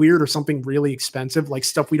really weird or something really expensive, like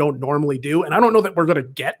stuff we don't normally do. And I don't know that we're gonna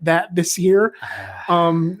get that this year.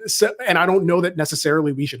 So, and I don't know that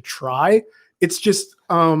necessarily we should try. It's just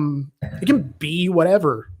it can be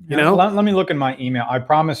whatever, you know. Let me look in my email. I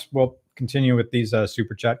promise we'll continue with these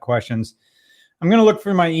super chat questions. I'm gonna look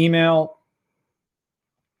for my email.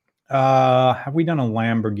 Have we done a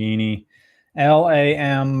Lamborghini?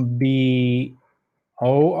 Lambor.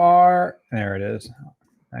 There it is.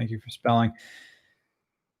 Thank you for spelling.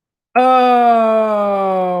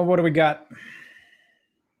 What do we got?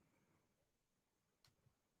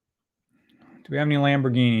 Do we have any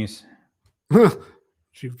Lamborghinis?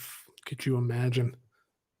 Could you imagine?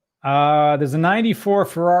 There's a 94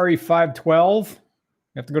 Ferrari 512. You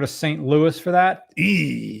have to go to St. Louis for that.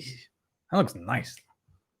 Eee. That looks nice.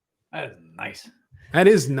 That is nice. That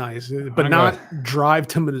is nice, but I'm not drive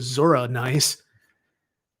to Missouri nice.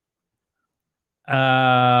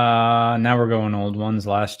 Now we're going old ones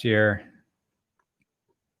last year.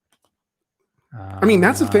 I mean,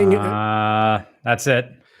 that's the thing. That's it.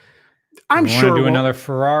 I'm We sure want to do we'll- another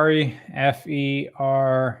Ferrari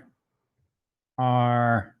FERR.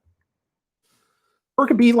 or it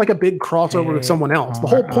could be like a big crossover with someone else. The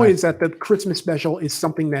whole ARI. point is that the Christmas special is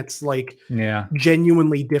something that's like Yeah.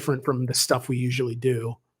 genuinely different from the stuff we usually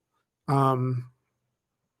do.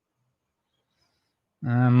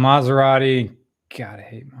 Maserati. God, I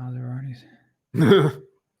hate Maseratis.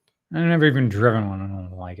 I've never even driven one. I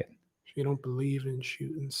don't like it. You don't believe in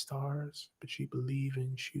shooting stars, but you believe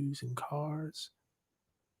in choosing cars.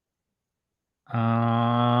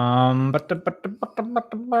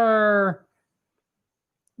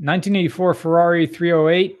 1984 Ferrari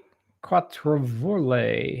 308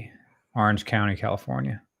 Quattrivole, Orange County,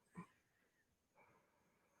 California.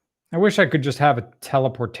 I wish I could just have a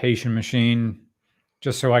teleportation machine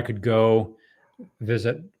just so I could go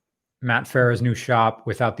visit Matt Farah's new shop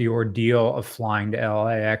without the ordeal of flying to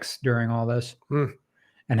LAX during all this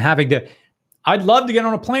and having to. I'd love to get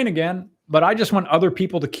on a plane again, but I just want other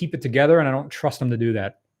people to keep it together, and I don't trust them to do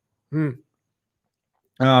that.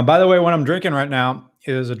 By the way, what I'm drinking right now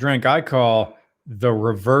is a drink I call the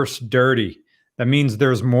Reverse Dirty. That means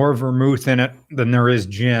there's more vermouth in it than there is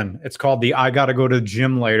gin. It's called the I gotta go to the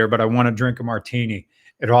gym later, but I want to drink a martini.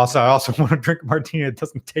 I also want to drink a martini that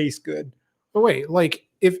doesn't taste good. But wait, like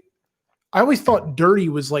if I always thought dirty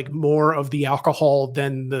was like more of the alcohol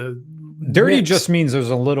than the Dirty mix. just means there's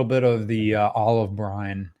a little bit of the olive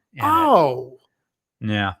brine in Oh. it.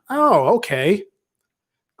 Yeah. Oh, okay.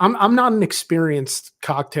 I'm not an experienced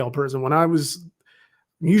cocktail person. When I was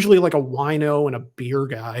usually like a wino and a beer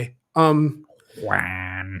guy.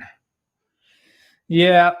 Wine.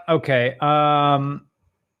 Yeah, okay. How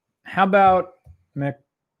about McLaren?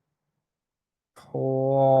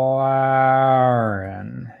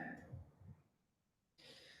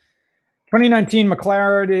 2019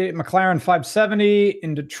 McLaren 570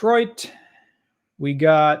 in Detroit. We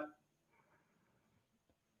got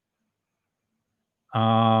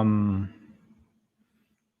some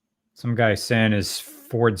guy saying his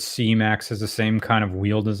Ford C-Max has the same kind of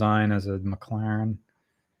wheel design as a McLaren.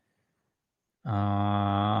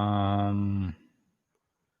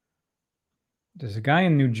 There's a guy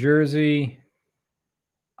in New Jersey.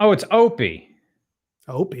 Oh, it's Opie.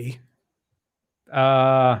 Opie.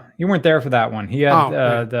 You weren't there for that one. He had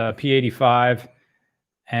yeah. the P85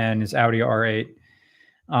 and his Audi R8.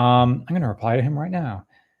 I'm going to reply to him right now.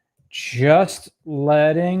 Just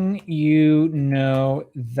letting you know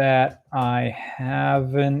that I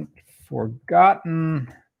haven't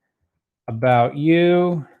forgotten about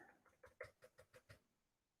you.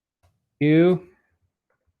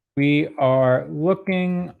 We are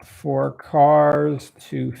looking for cars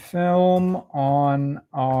to film on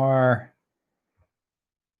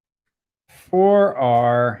for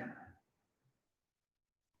our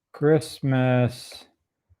Christmas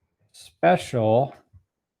special.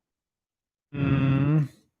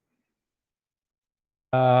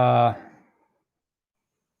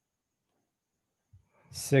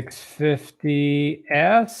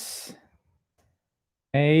 650S.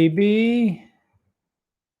 Maybe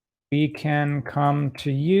we can come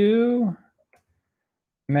to you.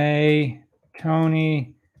 May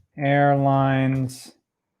Tony Airlines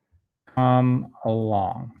come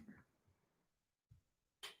along.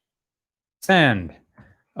 Send.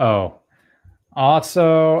 Oh,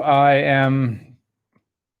 also, I am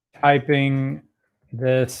typing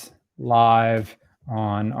this live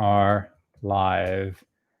on our live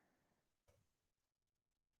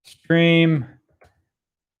stream.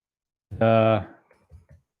 The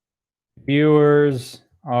viewers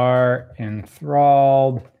are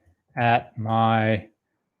enthralled at my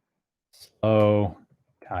slow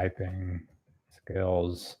typing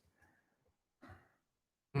skills.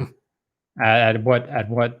 At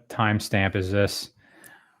what timestamp is this?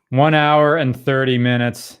 1 hour and 30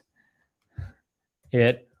 minutes.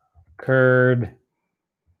 It occurred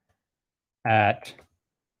at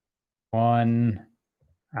 1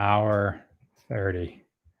 hour 30.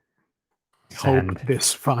 Hope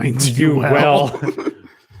this finds You you well.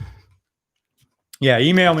 Yeah,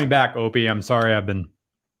 email me back, Opie. I'm sorry.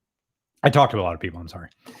 I talked to a lot of people. I'm sorry.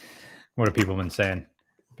 What have people been saying?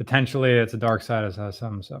 Potentially, it's a dark side of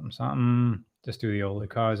something. Just do the old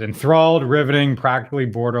cause. Enthralled, riveting, practically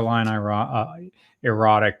borderline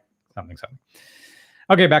erotic, something.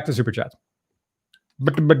 Okay, back to super chats.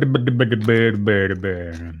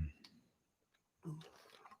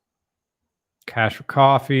 Cash for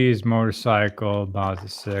coffees, motorcycle, Baza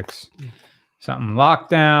 6. Something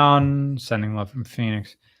lockdown, sending love from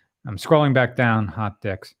Phoenix. I'm scrolling back down, hot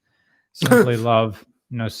dicks. Simply love,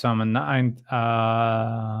 no summon, 9.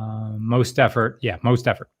 Most effort. Yeah, most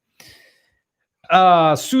effort.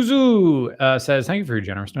 Suzu says, thank you for your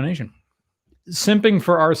generous donation. Simping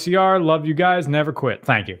for RCR, love you guys, never quit.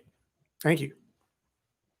 Thank you. Thank you.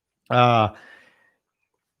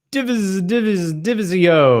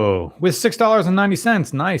 Divisio with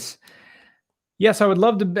 $6.90. Nice. Yes, I would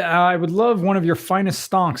love one of your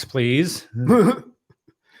finest stonks, please.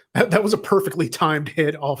 That was a perfectly timed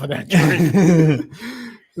hit off of that drink.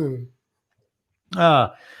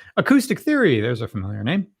 Acoustic Theory. There's a familiar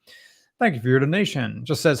name. Thank you for your donation.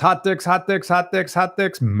 Just says hot dicks, hot dicks, hot dicks, hot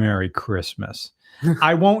dicks. Merry Christmas.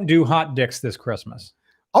 I won't do hot dicks this Christmas.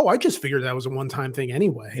 Oh, I just figured that was a one-time thing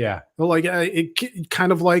anyway. Yeah. Well, like it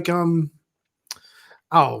kind of like now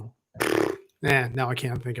I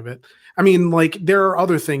can't think of it. I mean, like there are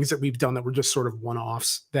other things that we've done that were just sort of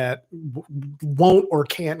one-offs that won't or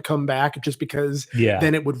can't come back just because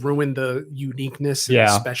then it would ruin the uniqueness and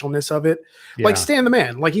specialness of it. Yeah. Like Stan the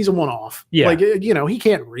Man, like he's a one-off. Yeah. Like, he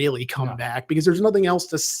can't really come back because there's nothing else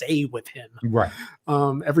to say with him. Right.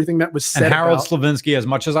 Everything that was said and Harold about, Slavinsky, as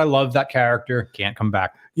much as I love that character, can't come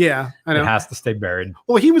back. Yeah, I know. It has to stay buried.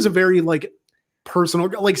 Well, he was a very personal,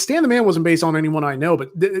 like Stan the Man wasn't based on anyone I know, but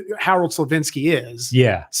Harold Slavinsky is.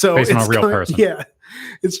 Yeah. So based on it's a real person. Yeah.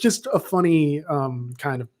 It's just a funny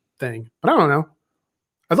kind of thing. But I don't know.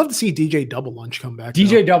 I'd love to see DJ Double Lunch come back.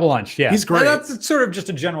 DJ Double Lunch, yeah. He's great. That's sort of just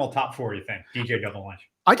a general top 40 thing. DJ Double Lunch.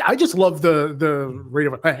 I just love the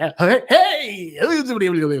radio. Hey!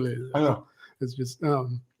 It's just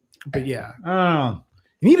but yeah. Oh.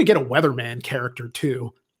 You need to get a weatherman character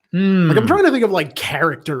too. Like I'm trying to think of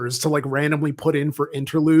characters to randomly put in for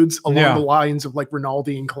interludes along the lines of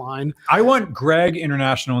Rinaldi and Klein. I want Greg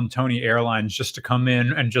International and Tony Airlines just to come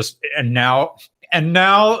in and now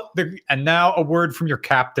a word from your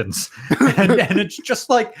captains. and it's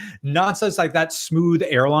just nonsense like that smooth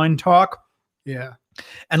airline talk. Yeah.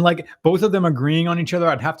 And both of them agreeing on each other.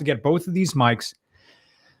 I'd have to get both of these mics.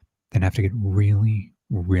 Then have to get really,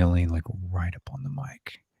 really right up on the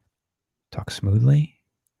mic. Talk smoothly.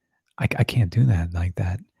 I can't do that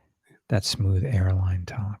that smooth airline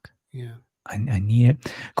talk. Yeah. I need it.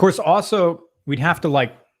 Of course, also we'd have to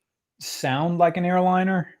sound like an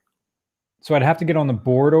airliner. So I'd have to get on the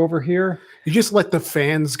board over here. You just let the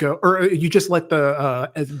fans go, or you just let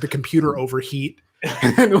the computer overheat.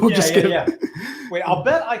 And we'll Wait, I'll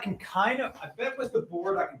bet I bet with the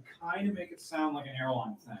board I can kind of make it sound like an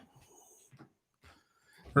airline thing.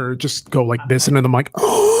 Or just go like this into the mic.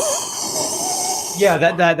 Yeah,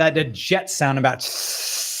 that jet sound about.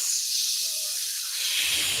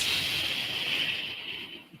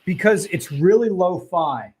 because it's really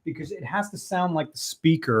lo-fi, because it has to sound like the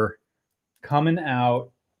speaker coming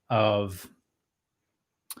out of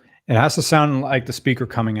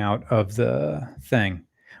the thing,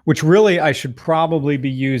 which really I should probably be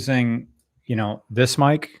using, this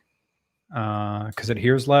mic because it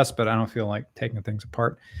hears less, but I don't feel like taking things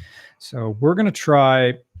apart. So we're going to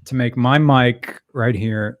try to make my mic right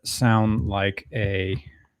here sound like an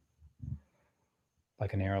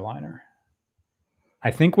airliner. I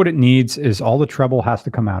think what it needs is all the treble has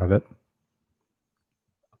to come out of it.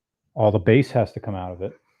 All the bass has to come out of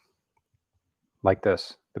it. Like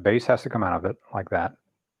this. The bass has to come out of it like that.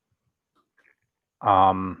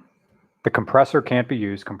 The compressor can't be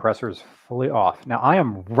used. Compressor is fully off. Now I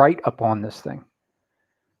am right up on this thing.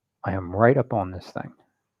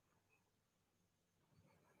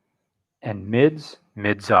 And mids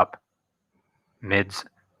up. Mids.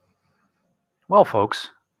 Well, folks,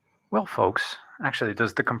 actually,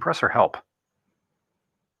 does the compressor help?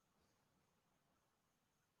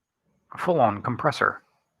 Full-on compressor.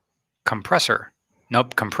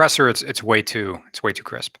 Nope, compressor, it's way too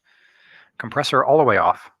crisp. Compressor all the way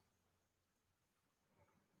off.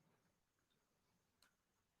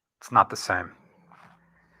 It's not the same.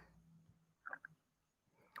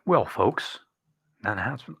 Well, folks,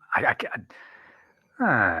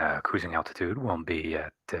 cruising altitude won't be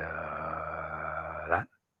at that.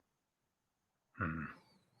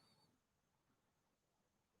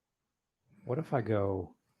 What if I go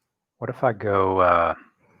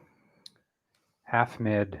half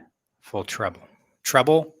mid, full treble?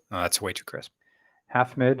 Treble? Oh, that's way too crisp.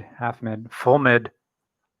 Half mid, full mid,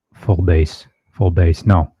 full bass.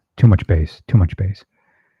 No, too much bass.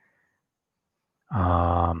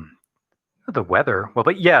 The weather. Well,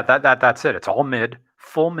 but yeah, that's it. It's all mid,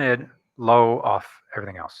 full mid, low off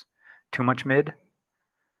everything else. Too much mid.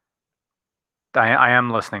 I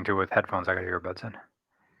am listening to it with headphones. I got earbuds in.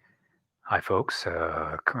 Hi, folks.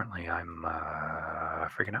 Currently, I'm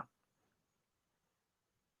freaking out.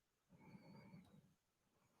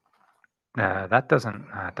 That doesn't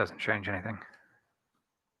change anything.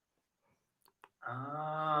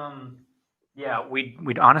 Yeah,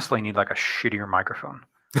 we'd honestly need like a shittier microphone.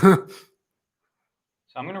 So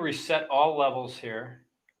I'm going to reset all levels here.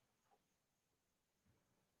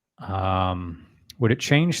 Would it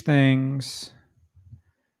change things?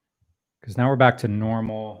 Because now we're back to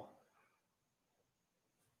normal.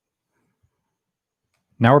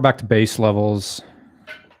 Now we're back to bass levels.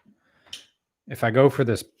 If I go for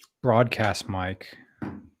this broadcast mic,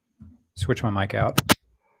 switch my mic out.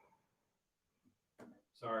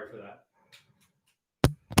 Sorry for that.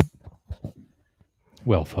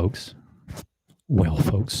 Well, folks.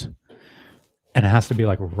 And it has to be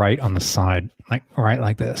like right on the side, like right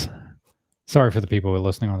like this. Sorry for the people who are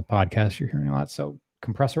listening on the podcast. You're hearing a lot. So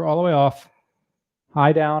compressor all the way off.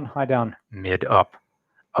 High down, mid up.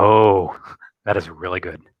 Oh, that is really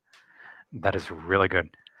good.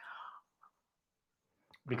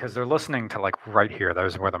 Because they're listening to like right here. That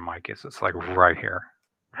is where the mic is. It's like right here.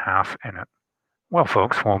 Half in it. Well,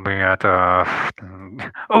 folks, we'll be at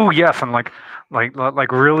oh yes, and like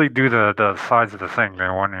really do the sides of the thing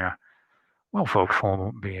there one. Yeah. Well, folks,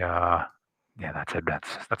 we'll be yeah, that's it.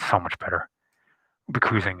 That's so much better. We'll be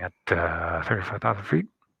cruising at 35,000 feet.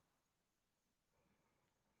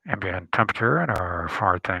 Ambient temperature and our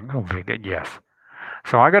far thing will be good. Yes.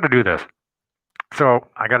 So I got to do this. So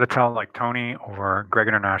I got to tell like Tony over Greg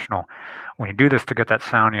International, when you do this to get that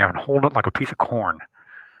sound, you have to hold it like a piece of corn.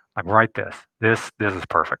 Like right this. This is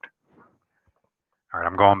perfect. All right,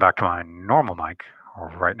 I'm going back to my normal mic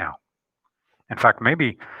right now. In fact,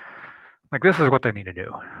 maybe like this is what they need to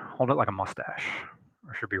do. Hold it like a mustache.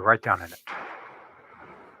 Or should be right down in it.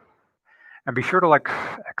 And be sure to like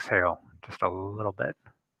exhale just a little bit.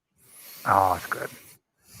 Oh, it's good.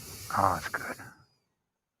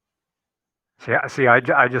 See, I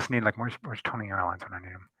just need like where's Tony Airlines when I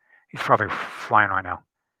need him? He's probably flying right now.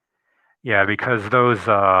 Yeah, because those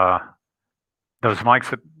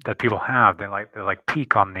mics that people have, they like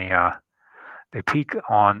peak on the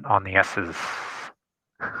S's.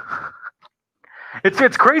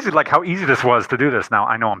 It's crazy like how easy this was to do this. Now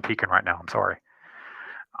I know I'm peaking right now. I'm sorry.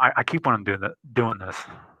 I keep wanting to doing this.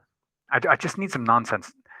 I just need some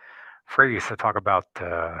nonsense phrase to talk about.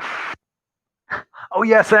 Oh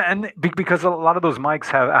yes, and because a lot of those mics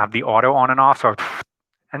have the auto on and off, so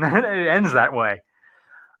and then it ends that way.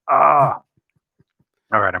 All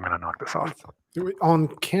right, I'm gonna knock this off. On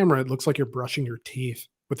camera, it looks like you're brushing your teeth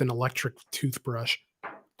with an electric toothbrush.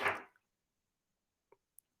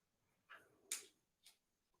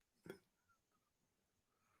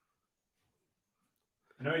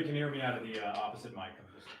 I know you can hear me out of the opposite mic.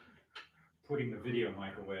 I'm just putting the video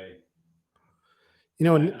mic away. You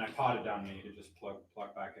know, And I potted down. You need to just plug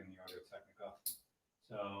back in the Audio Technica.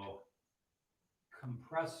 So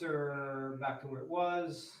compressor back to where it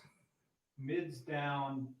was. Mids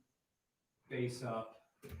down, bass up.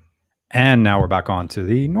 And now we're back on to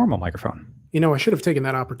the normal microphone. I should have taken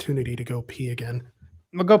that opportunity to go pee again.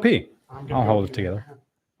 We'll go pee. I'm gonna I'll go hold pee. it together.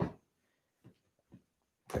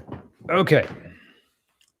 Okay.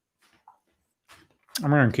 I'm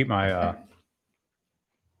going to keep my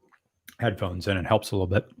headphones in. It helps a little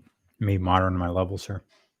bit. Me monitoring my levels here.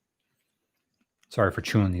 Sorry for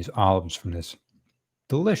chewing these olives from this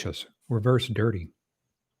delicious reverse dirty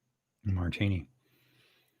martini.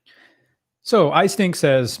 So Ice Stink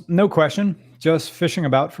says, no question, just fishing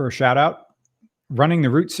about for a shout out. Running the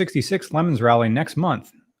Route 66 Lemons Rally next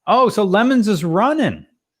month. Oh, so Lemons is running.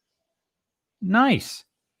 Nice.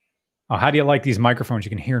 Oh, how do you like these microphones? You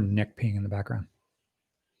can hear Nick peeing in the background.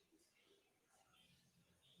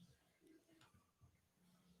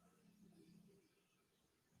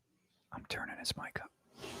 I'm turning his mic up.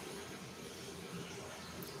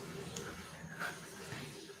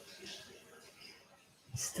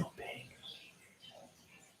 He's still peeing.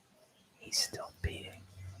 He's still peeing.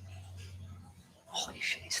 Holy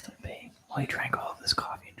shit, he's still peeing. Well, he drank all of this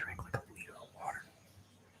coffee and drank like a liter of water.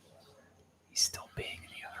 He's still peeing in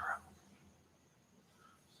the other room.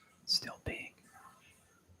 Still peeing.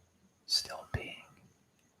 Still peeing.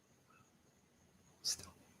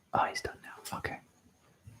 Still. Oh, he's done now. Okay.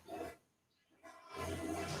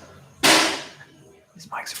 These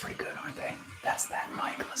mics are pretty good, aren't they? That's that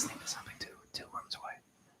mic listening to something two rooms away.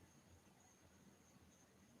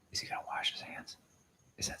 Is he gonna wash his hands?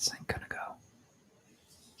 Is that sink gonna go?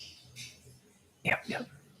 Yep.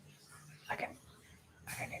 I can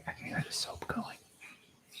hear the soap going.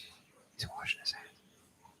 He's washing his hands.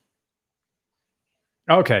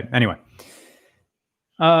 Okay. Anyway,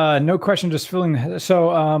 no question. Just filling. So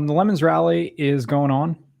the Lemons Rally is going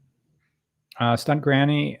on. Stunt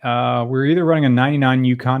Granny. We're either running a 99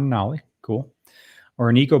 Yukon Denali, cool, or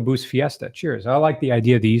an EcoBoost Fiesta. Cheers. I like the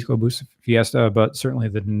idea of the EcoBoost Fiesta, but certainly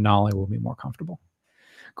the Denali will be more comfortable.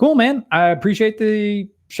 Cool, man. I appreciate the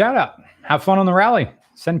shout out. Have fun on the rally.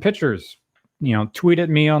 Send pictures. Tweet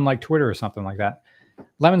at me on like Twitter or something like that.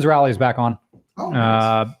 Lemons Rally is back on. Oh,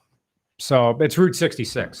 nice. So it's Route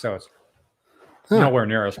 66. So it's nowhere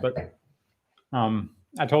near us. But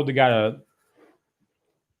I told the guy to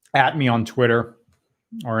at me on Twitter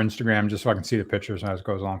or Instagram just so I can see the pictures as it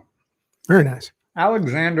goes along. Very nice.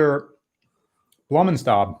 Alexander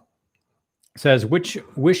Blumenstaub says,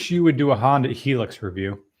 wish you would do a Honda Helix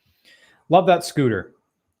review. Love that scooter.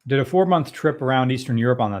 Did a 4-month trip around Eastern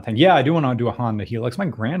Europe on that thing. Yeah, I do want to do a Honda Helix. My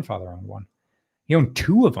grandfather owned one. He owned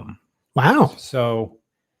 2 of them. Wow. So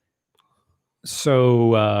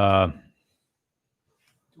do I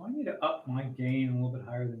need to up my gain a little bit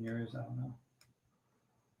higher than yours? I don't know.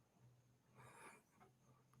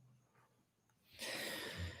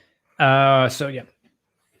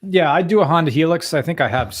 Yeah, I do a Honda Helix. I think I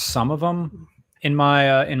have some of them in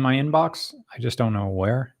my inbox. I just don't know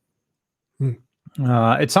where.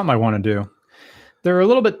 It's something I want to do. They're a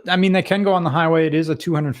little bit. I mean, they can go on the highway. It is a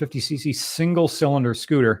 250cc single cylinder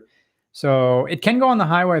scooter, so it can go on the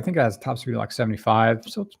highway. I think it has a top speed of like 75.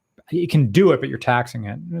 So you can do it, but you're taxing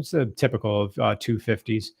it. It's a typical of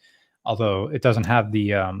 250s, although it doesn't have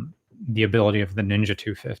the ability of the Ninja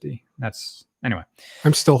 250. That's. Anyway,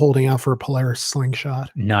 I'm still holding out for a Polaris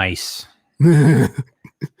slingshot. Nice.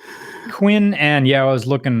 Quinn and I was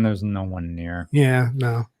looking. There's no one near. Yeah,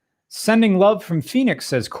 no. Sending love from Phoenix,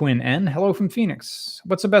 says Quinn N. Hello from Phoenix.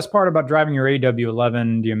 What's the best part about driving your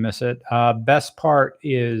AW11? Do you miss it? Best part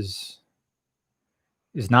is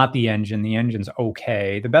not the engine. The engine's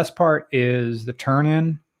okay. The best part is the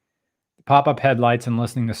turn-in, the pop-up headlights, and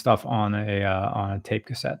listening to stuff on a tape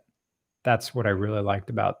cassette. That's what I really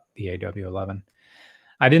liked about the AW11.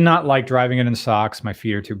 I did not like driving it in socks. My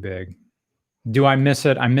feet are too big. Do I miss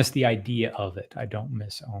it? I miss the idea of it. I don't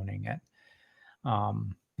miss owning it.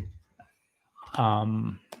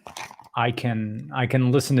 I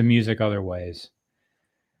can listen to music other ways.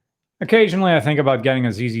 Occasionally, I think about getting a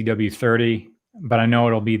ZZW30, but I know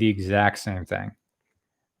it'll be the exact same thing.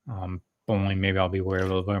 Only maybe I'll be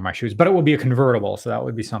wearing my shoes, but it will be a convertible, so that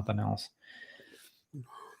would be something else.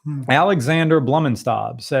 Alexander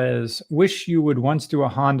Blumenstaub says, wish you would once do a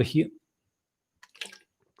Honda Helix.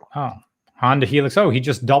 Oh, Honda Helix. Oh, he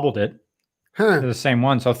just doubled it. Huh. The same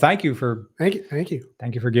one. So thank you for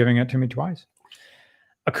giving it to me twice.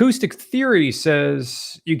 Acoustic Theory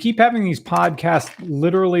says, you keep having these podcasts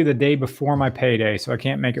literally the day before my payday, so I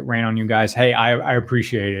can't make it rain on you guys. Hey, I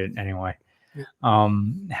appreciate it anyway.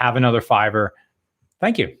 Have another $5.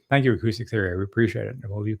 Thank you. Thank you, Acoustic Theory. We appreciate it. It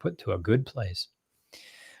will be put to a good place.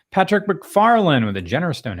 Patrick McFarlane with a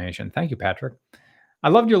generous donation. Thank you, Patrick. I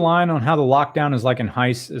loved your line on how the lockdown is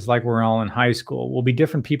like we're all in high school. We'll be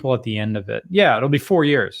different people at the end of it. Yeah, it'll be 4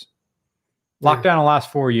 years. Lockdown will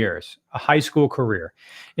last 4 years, a high school career.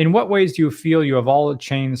 In what ways do you feel you have all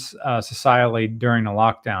changed societally during the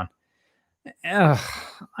lockdown?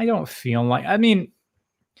 I don't feel like, I mean,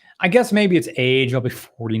 I guess maybe it's age. I'll be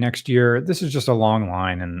 40 next year. This is just a long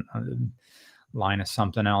line, and line is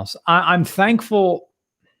something else. I'm thankful.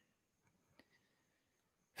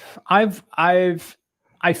 I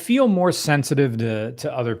feel more sensitive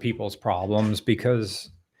to other people's problems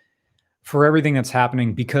because for everything that's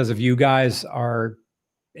happening, because of you guys, our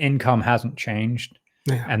income hasn't changed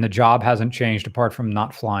and the job hasn't changed apart from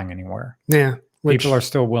not flying anywhere. Yeah. People are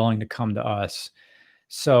still willing to come to us.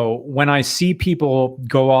 So when I see people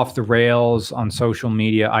go off the rails on social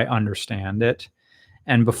media, I understand it.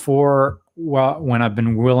 And before, when I've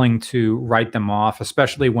been willing to write them off,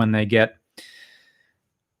 especially when they get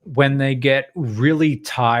really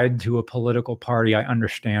tied to a political party, I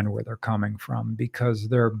understand where they're coming from because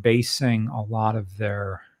they're basing a lot of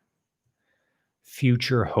their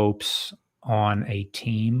future hopes on a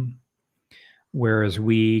team, whereas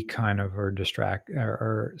we kind of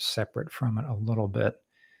are separate from it a little bit.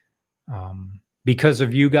 Because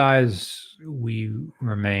of you guys, we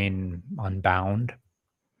remain unbound.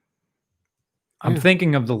 I'm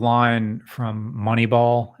thinking of the line from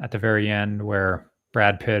Moneyball at the very end where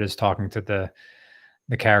Brad Pitt is talking to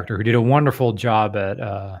the character who did a wonderful job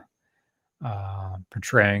at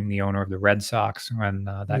portraying the owner of the Red Sox when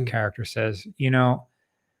that character says,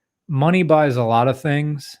 money buys a lot of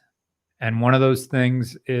things. And one of those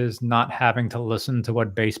things is not having to listen to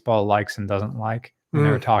what baseball likes and doesn't like. And they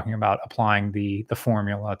were talking about applying the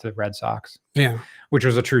formula to the Red Sox. Yeah. Which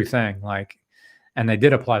was a true thing. And they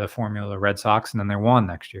did apply the formula to the Red Sox and then they won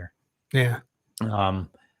next year. Yeah.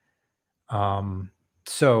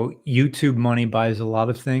 So YouTube money buys a lot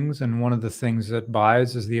of things. And one of the things it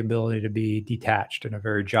buys is the ability to be detached in a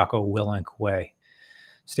very Jocko Willink way.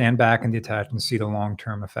 Stand back and detach and see the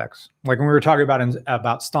long-term effects. Like when we were talking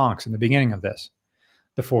about stonks in the beginning of this,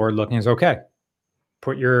 the forward looking is okay.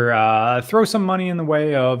 Put your, throw some money in the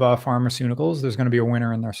way of pharmaceuticals. There's going to be a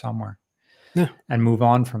winner in there somewhere. Yeah. And move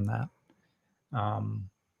on from that.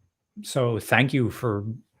 So thank you for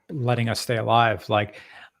letting us stay alive.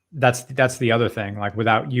 That's the other thing.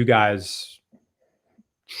 Without you guys,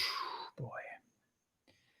 boy,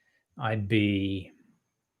 I'd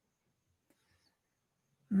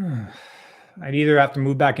either have to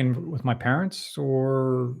move back in with my parents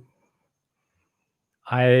or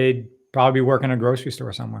I'd probably be working at a grocery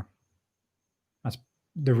store somewhere. That's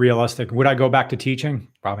the realistic. Would I go back to teaching?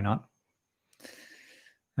 Probably not.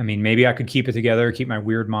 I mean, maybe I could keep it together, keep my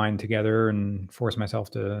weird mind together and force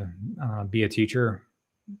myself to be a teacher.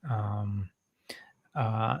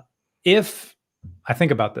 If I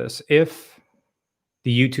think about this, if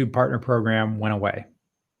the YouTube partner program went away,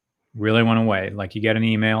 really went away, you get an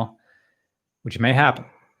email, which may happen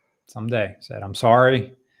someday, said, I'm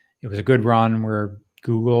sorry, it was a good run where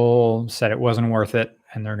Google said it wasn't worth it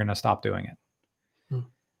and they're going to stop doing it.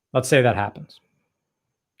 Let's say that happens.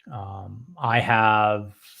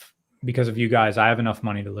 Because of you guys, I have enough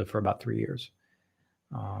money to live for about 3 years.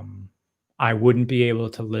 I wouldn't be able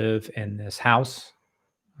to live in this house.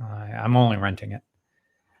 I'm only renting it.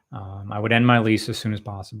 I would end my lease as soon as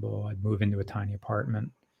possible. I'd move into a tiny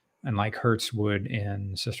apartment. And like Hertz would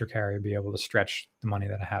in Sister Carrie, be able to stretch the money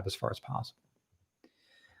that I have as far as possible.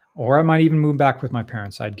 Or I might even move back with my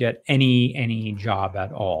parents. I'd get any job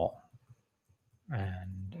at all and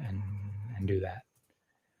do that.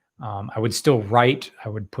 I would still write. I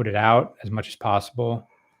would put it out as much as possible.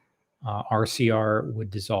 RCR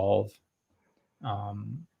would dissolve.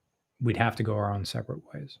 We'd have to go our own separate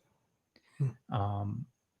ways.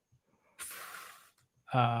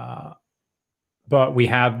 But we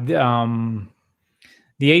have the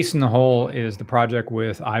ace in the hole is the project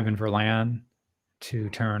with Ivan Verlan to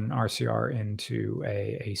turn RCR into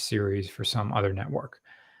a series for some other network,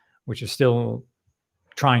 which is still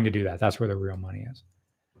trying to do that. That's where the real money is.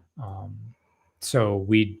 So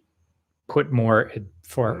we put more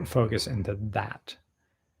focus into that.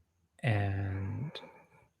 And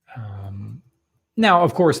now,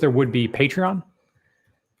 of course, there would be Patreon.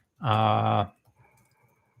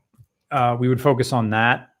 We would focus on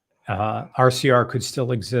that. RCR could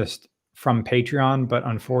still exist from Patreon, but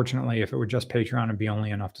unfortunately, if it were just Patreon, it'd be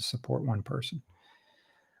only enough to support one person.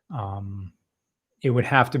 It would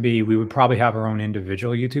have to be, we would probably have our own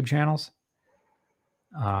individual YouTube channels.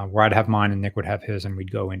 where I'd have mine and Nick would have his, and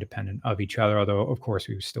we'd go independent of each other. Although, of course,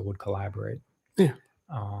 we still would collaborate. Yeah.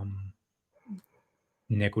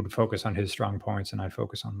 Nick would focus on his strong points, and I'd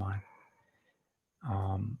focus on mine.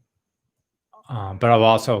 But I'll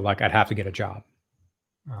also I'd have to get a job.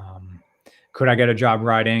 Could I get a job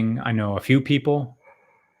writing? I know a few people.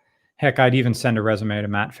 Heck, I'd even send a resume to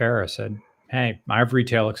Matt Ferris. Said, "Hey, I have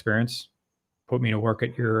retail experience. Put me to work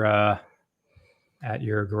at your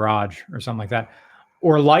garage or something like that."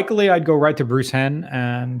 Or likely, I'd go right to Bruce Henn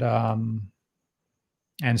and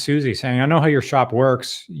Susie, saying, "I know how your shop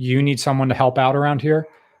works. You need someone to help out around here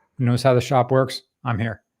who knows how the shop works. I'm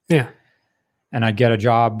here." Yeah. And I'd get a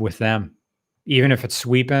job with them, even if it's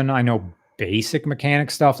sweeping. I know basic mechanic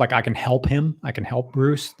stuff. I can help him. I can help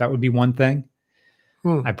Bruce. That would be one thing.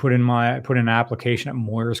 I put in an application at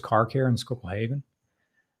Moyer's Car Care in Schuylkill,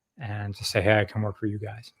 and to say, "Hey, I can work for you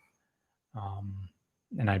guys,"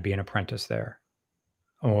 and I'd be an apprentice there.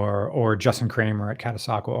 Or Justin Kramer at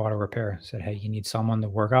Katasawa Auto Repair said, "Hey, you need someone to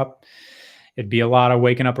work up." It'd be a lot of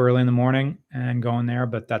waking up early in the morning and going there,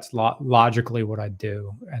 but that's logically what I'd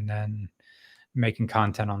do. And then making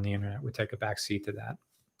content on the internet would take a back seat to that.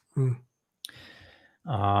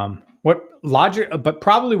 But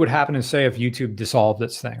probably would happen is, say, if YouTube dissolved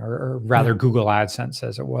its thing, or rather Google AdSense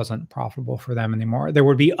says it wasn't profitable for them anymore, there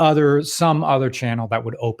would be some other channel that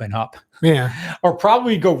would open up. Yeah. Or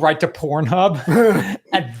probably go right to Pornhub.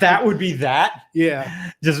 And that would be that.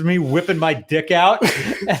 Yeah. Just me whipping my dick out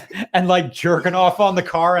and jerking off on the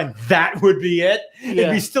car, and that would be it. Yeah.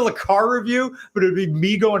 It'd be still a car review, but it'd be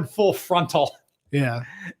me going full frontal. Yeah.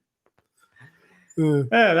 Yeah,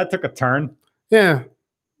 that took a turn. Yeah.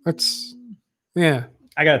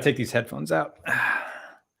 I got to take these headphones out.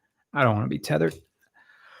 I don't want to be tethered.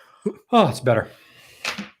 Oh, it's better.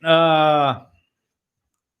 Nissan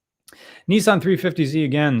 350Z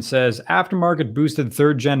again says, aftermarket boosted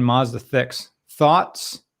third gen Mazda 6.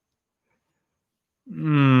 Thoughts?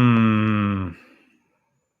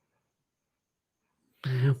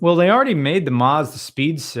 Well, they already made the Mazda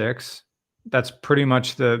Speed 6. That's pretty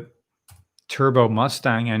much the turbo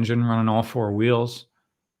Mustang engine running all four wheels.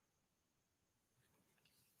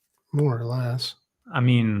 More or less. I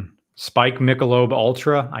mean, Spike Michelob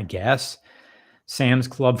Ultra, I guess. Sam's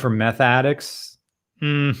Club for meth addicts.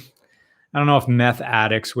 I don't know if meth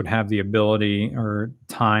addicts would have the ability or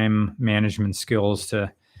time management skills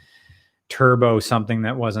to turbo something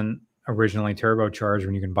that wasn't originally turbocharged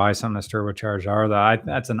when you can buy something that's turbocharged.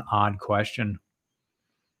 That's an odd question.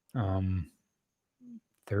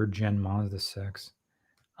 Third gen Mazda 6.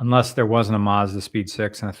 Unless there wasn't a Mazda Speed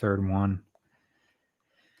 6 and a third one.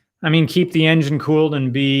 I mean, keep the engine cooled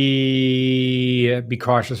and be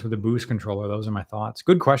cautious with the boost controller. Those are my thoughts.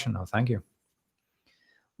 Good question, though. Thank you.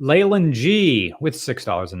 Leyland G with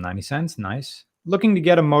 $6.90. Nice. Looking to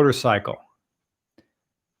get a motorcycle.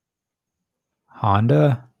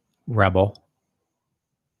 Honda Rebel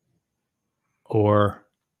or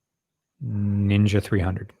Ninja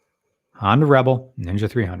 300. Honda Rebel, Ninja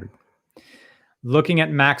 300. Looking at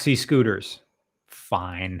maxi scooters.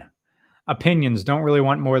 Fine. Opinions, don't really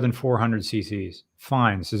want more than 400 cc's.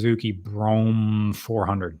 Fine. Suzuki Brougham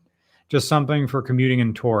 400. Just something for commuting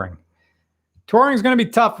and touring. Touring is going to be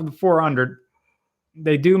tough with the 400.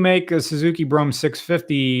 They do make a Suzuki Brougham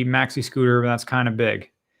 650 maxi scooter, but that's kind of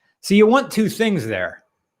big. So you want two things there.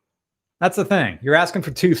 That's the thing. You're asking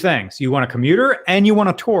for two things. You want a commuter and you want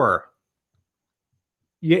a tourer.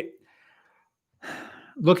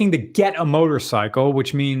 Looking to get a motorcycle,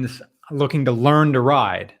 which means looking to learn to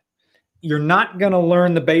ride. You're not going to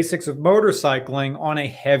learn the basics of motorcycling on a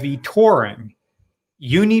heavy touring.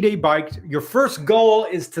 You need a bike. Your first goal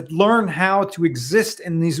is to learn how to exist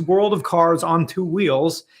in this world of cars on two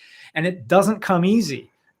wheels, and it doesn't come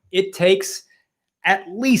easy. It takes at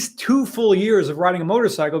least 2 full years of riding a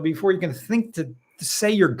motorcycle before you can think to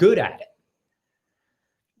say you're good at it.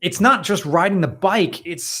 It's not just riding the bike.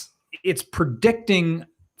 It's predicting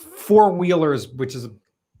four-wheelers, which is a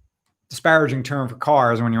disparaging term for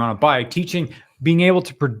cars when you're on a bike, being able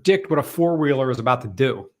to predict what a four-wheeler is about to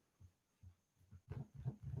do.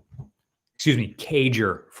 Excuse me,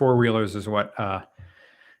 cager. Four-wheelers is what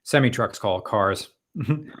semi-trucks call cars.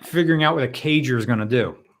 Figuring out what a cager is going to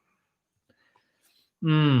do.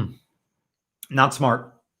 Not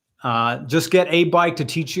smart. Just get a bike to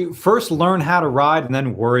teach you. First, learn how to ride, and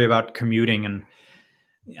then worry about commuting and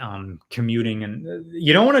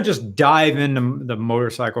you don't want to just dive into the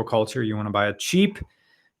motorcycle culture. You want to buy a cheap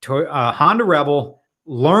Honda Rebel,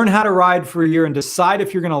 learn how to ride for a year, and decide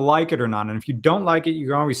if you're going to like it or not. And if you don't like it, you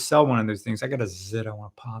can always sell one of those things. I got a Zit. I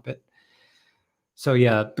want to pop it. So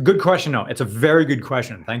yeah, good question. No, it's a very good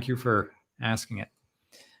question. Thank you for asking it.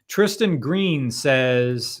 Tristan Green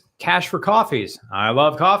says, cash for coffees. I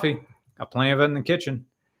love coffee. Got plenty of it in the kitchen.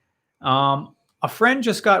 A friend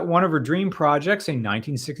just got one of her dream projects, a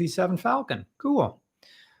 1967 Falcon. Cool.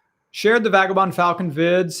 Shared the Vagabond Falcon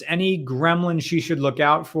vids. Any gremlin she should look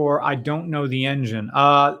out for? I don't know the engine.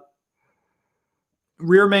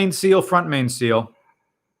 Rear main seal, front main seal.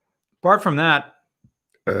 Apart from that,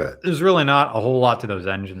 there's really not a whole lot to those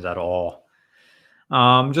engines at all.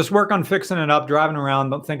 Just work on fixing it up, driving around.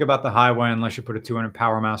 Don't think about the highway unless you put a 200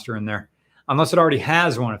 Powermaster in there. Unless it already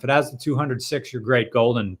has one. If it has the 206, you're great,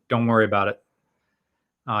 golden. Don't worry about it.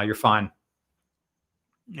 You're fine.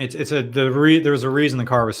 There's a reason the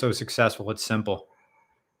car was so successful. It's simple.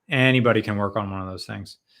 Anybody can work on one of those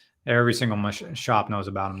things. Every single shop knows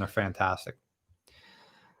about them. They're fantastic.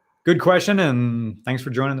 Good question, and thanks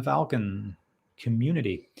for joining the Falcon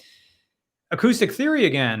community. Acoustic Theory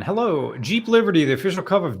again. Hello. Jeep Liberty, the official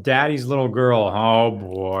cover of Daddy's Little Girl. Oh,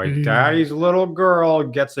 boy. Daddy's Little Girl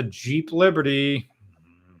gets a Jeep Liberty.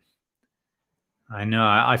 I know.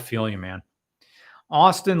 I feel you, man.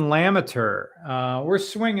 Austin Lamiter. We're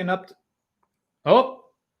swinging up. Oh.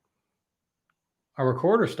 Our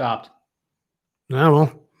recorder stopped.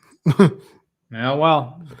 Oh, well. Yeah,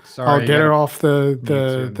 well. Sorry. I'll get it off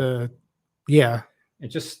yeah. It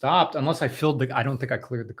just stopped unless I filled I don't think I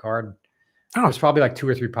cleared the card. Oh, There's probably like 2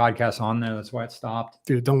 or 3 podcasts on there. That's why it stopped.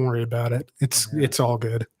 dude, don't worry about it. It's all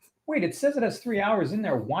good. Wait, it says it has 3 hours in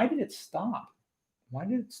there. Why did it stop? Why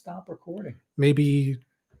did it stop recording? Maybe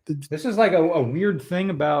This is like a weird thing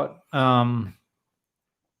about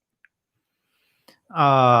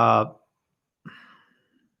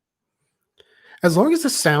as long as the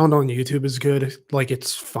sound on YouTube is good, like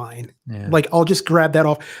it's fine. yeah. Like I'll just grab that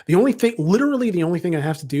off. Literally the only thing I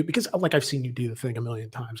have to do, because like I've seen you do the thing a million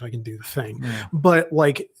times, I can do the thing. Yeah. But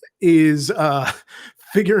like is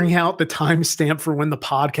figuring out the timestamp for when the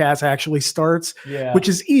podcast actually starts, Yeah. which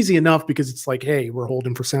is easy enough because it's like, hey, we're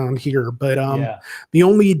holding for sound here. But yeah. the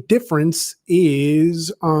only difference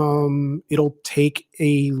is it'll take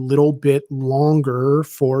a little bit longer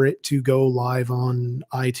for it to go live on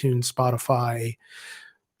iTunes, Spotify,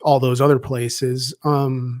 all those other places.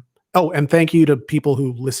 Oh, and thank you to people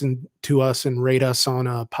who listen to us and rate us on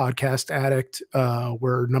a Podcast Addict.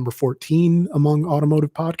 We're number 14 among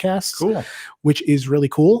automotive podcasts, Cool. which is really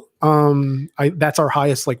cool. That's our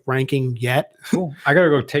highest like ranking yet. Cool. I gotta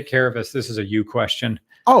go take care of this. This is a you question.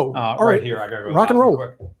 Oh, all right. Here, I gotta go. Rock and roll.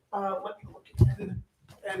 quick. Let me look at it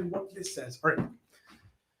and what this says. All right.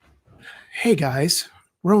 Hey guys,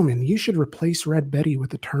 Roman, you should replace Red Betty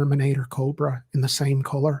with the Terminator Cobra in the same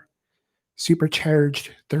color. Supercharged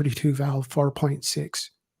 32 valve 4.6.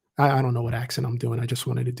 I don't know what accent I'm doing. I just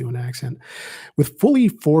wanted to do an accent. With fully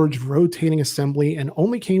forged rotating assembly and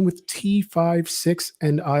only came with T5, 6,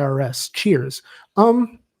 and IRS. Cheers. I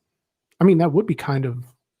mean, that would be kind of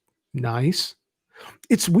nice.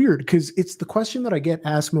 It's weird because it's the question that I get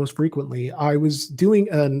asked most frequently. I was doing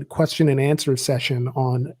a question and answer session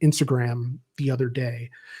on Instagram the other day.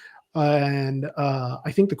 And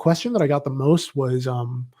I think the question that I got the most was,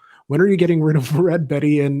 when are you getting rid of Red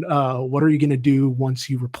Betty and what are you going to do once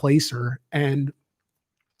you replace her? And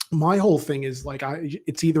my whole thing is like,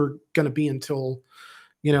 it's either going to be until,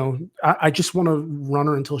 I just want to run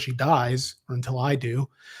her until she dies or until I do.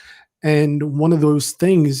 And one of those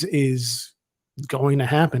things is going to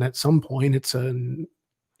happen at some point.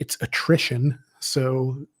 It's attrition.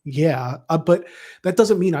 So yeah, but that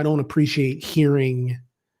doesn't mean I don't appreciate hearing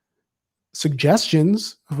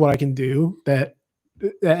suggestions of what I can do that,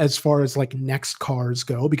 as far as like next cars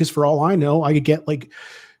go, because for all I know, I could get like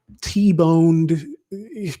T-boned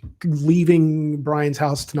leaving Brian's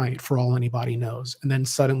house tonight for all anybody knows. And then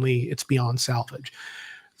suddenly it's beyond salvage.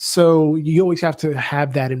 So you always have to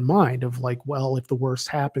have that in mind of like, well, if the worst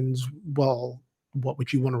happens, well, what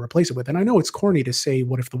would you want to replace it with? And I know it's corny to say,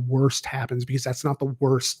 what if the worst happens? Because that's not the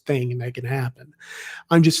worst thing that can happen.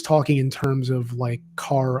 I'm just talking in terms of like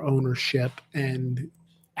car ownership and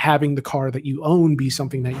having the car that you own be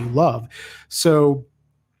something that you love. So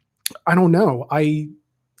I don't know. I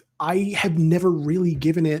have never really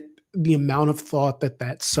given it the amount of thought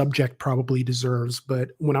that subject probably deserves.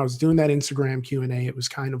 But when I was doing that Instagram Q&A, it was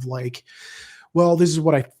kind of like, well, this is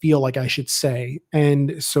what I feel like I should say.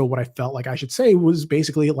 And so what I felt like I should say was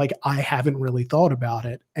basically like, I haven't really thought about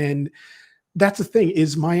it. And that's the thing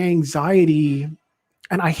is my anxiety.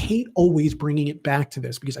 And I hate always bringing it back to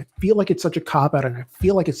this because I feel like it's such a cop-out and I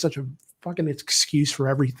feel like it's such a fucking excuse for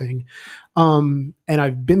everything. And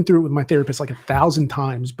I've been through it with my therapist like 1,000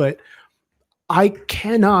 times, but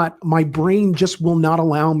my brain just will not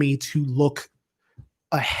allow me to look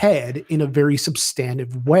ahead in a very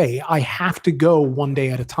substantive way. I have to go one day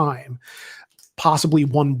at a time, possibly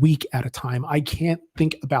 1 week at a time. I can't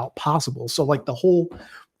think about possible. So like the whole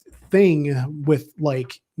thing with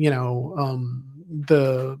like,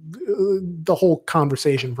 the whole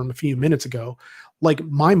conversation from a few minutes ago, like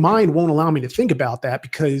my mind won't allow me to think about that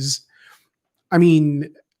because I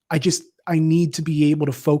mean, I need to be able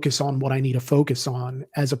to focus on what I need to focus on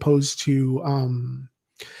as opposed to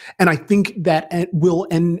and I think that it will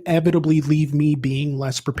inevitably leave me being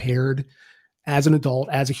less prepared as an adult,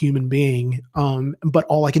 as a human being. But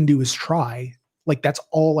all I can do is try. Like that's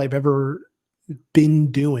all I've ever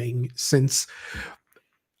been doing since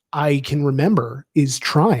I can remember is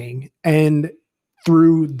trying. And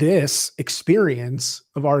through this experience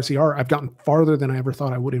of RCR, I've gotten farther than I ever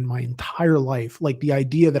thought I would in my entire life. Like the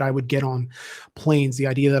idea that I would get on planes, the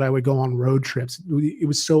idea that I would go on road trips, it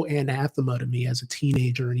was so anathema to me as a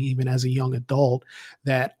teenager and even as a young adult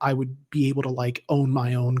that I would be able to like own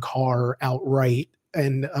my own car outright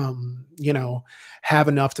and, have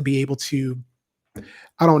enough to be able to,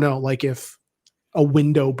 I don't know, like if a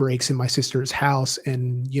window breaks in my sister's house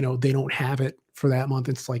and, they don't have it for that month,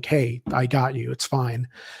 it's like, hey, I got you, it's fine.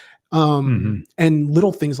 And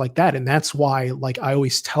little things like that. And that's why, like, I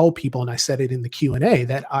always tell people, and I said it in the Q&A,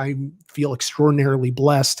 that I feel extraordinarily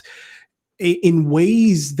blessed in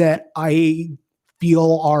ways that I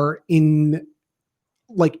feel are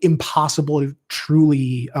impossible to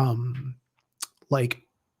truly like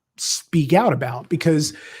speak out about,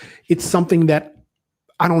 because it's something that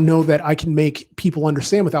I don't know that I can make people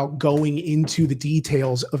understand without going into the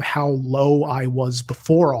details of how low I was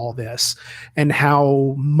before all this and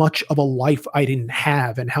how much of a life I didn't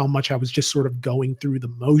have and how much I was just sort of going through the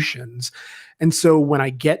motions. And so when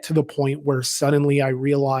I get to the point where suddenly I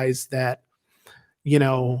realize that,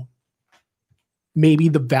 maybe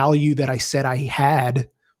the value that I said I had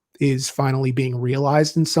is finally being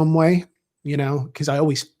realized in some way, because I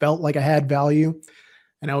always felt like I had value.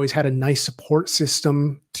 And I always had a nice support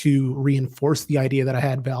system to reinforce the idea that I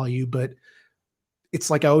had value. But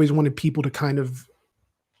it's like I always wanted people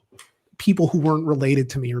who weren't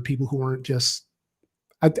related to me or people who weren't just,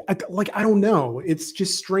 I don't know. It's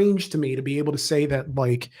just strange to me to be able to say that,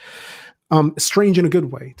 like, strange in a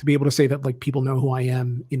good way, to be able to say that, like, people know who I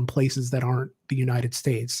am in places that aren't the United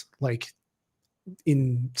States, like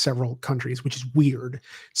in several countries, which is weird,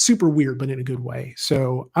 super weird, but in a good way.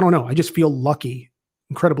 So I don't know. I just feel lucky,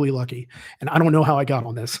 incredibly lucky. And I don't know how I got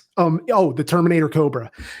on this. The Terminator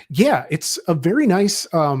Cobra. Yeah, it's a very nice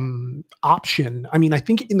option. I mean, I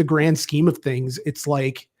think in the grand scheme of things, it's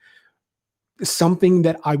like something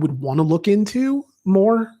that I would want to look into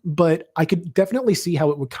more, but I could definitely see how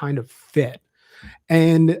it would kind of fit.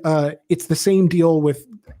 And it's the same deal with,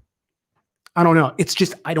 I don't know. It's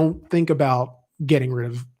just, I don't think about getting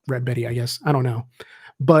rid of Red Betty, I guess. I don't know.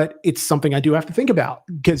 But it's something I do have to think about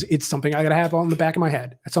because it's something I got to have on the back of my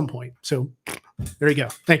head at some point. So there you go.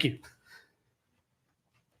 Thank you.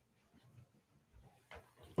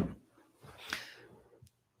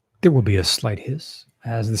 There will be a slight hiss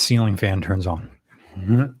as the ceiling fan turns on.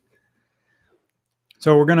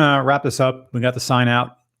 So we're going to wrap this up. We got the sign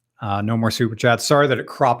out. No more super chats. Sorry that it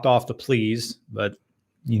cropped off the please, but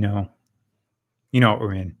you know what we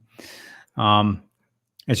mean.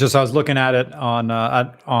 It's just I was looking at it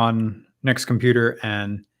on Nick's computer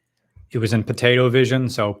and it was in Potato Vision.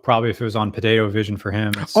 So probably if it was on Potato Vision for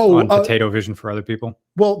him, it's on Potato Vision for other people.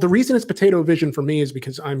 Well, the reason it's Potato Vision for me is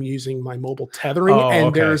because I'm using my mobile tethering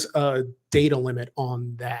and there's a data limit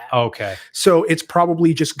on that. Okay. So it's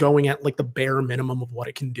probably just going at like the bare minimum of what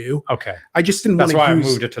it can do. Okay. I just didn't That's why I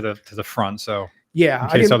moved it to the front. So yeah, in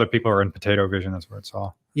case other people are in Potato Vision, that's where it's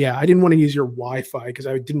all. Yeah, I didn't want to use your Wi-Fi because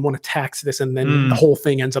I didn't want to tax this and then the whole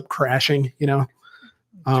thing ends up crashing, Turn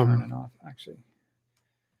it off, actually.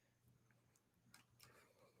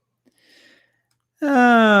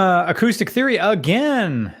 Acoustic Theory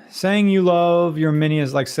again. Saying you love your mini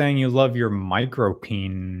is like saying you love your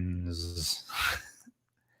micropeens.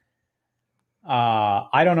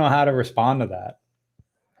 I don't know how to respond to that.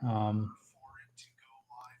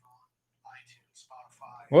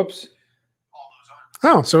 Whoops.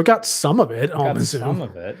 Oh, so it got some of it. Got some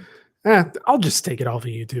of it. I'll just take it off of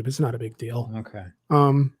YouTube. It's not a big deal. Okay.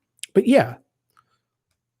 But yeah.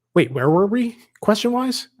 Wait, where were we? Question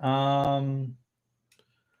wise?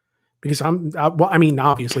 Because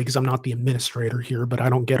obviously, because I'm not the administrator here, but I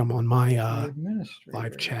don't get them on my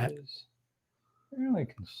live chat. Really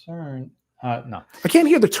concerned. No, I can't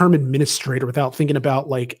hear the term administrator without thinking about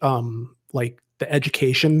like the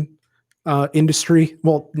education industry.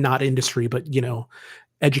 Well, not industry, but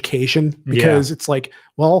education, because it's like,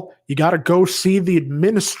 well, you got to go see the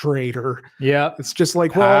administrator. Yeah. It's just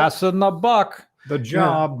like, well, Passing the buck, the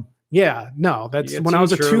job. yeah, no, that's Be a when I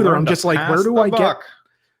was a teacher, tutor, learn I'm to just like, pass where do the I get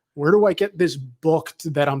buck. this book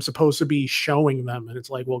that I'm supposed to be showing them? And it's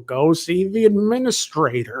like, well, go see the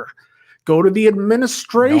administrator. Go to the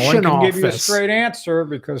administration No one can office. give you a straight answer,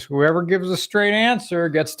 because whoever gives a straight answer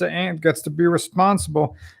gets to be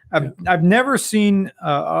responsible. I've never seen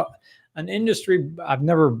an industry. I've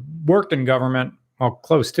never worked in government. Well,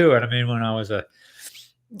 close to it. I mean, when I was a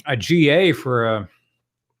GA for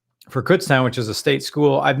Kutztown, which is a state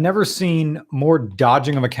school, I've never seen more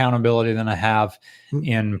dodging of accountability than I have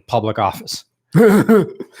in public office. Yeah.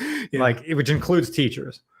 Like, which includes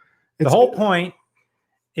teachers. The whole point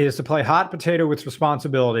is to play hot potato with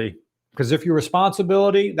responsibility, because if you're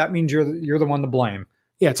responsibility, that means you're the one to blame.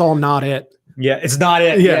 Yeah, it's all not it. Yeah, it's not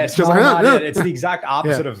it. Yeah, Yeah, it's it's just just like, not it. It's the exact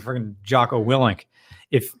opposite of freaking Jocko Willink.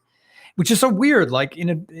 Which is so weird. Like,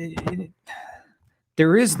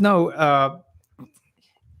 there is no.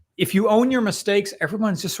 If you own your mistakes,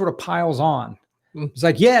 everyone just sort of piles on. It's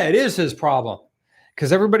like, yeah, it is his problem,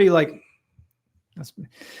 because everybody's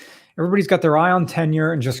got their eye on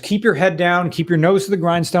tenure, and just keep your head down, keep your nose to the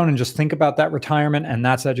grindstone, and just think about that retirement. And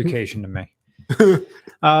that's education to me.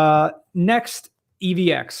 Next,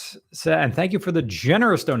 EVX, and thank you for the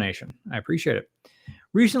generous donation. I appreciate it.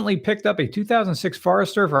 Recently picked up a 2006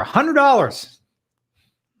 Forester for $100.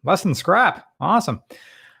 Less than scrap. Awesome.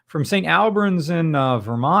 From St. Albans in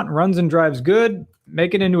Vermont. Runs and drives good.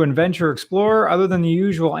 Make it into an Adventure Explorer, other than the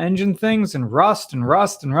usual engine things and rust.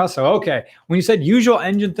 So, okay. When you said usual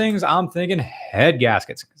engine things, I'm thinking head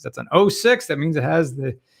gaskets, because that's an 06. That means it has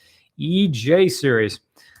the EJ series.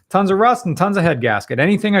 Tons of rust and tons of head gasket.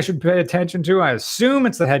 Anything I should pay attention to? I assume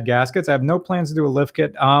it's the head gaskets. I have no plans to do a lift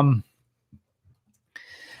kit.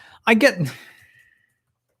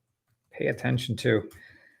 Pay attention to.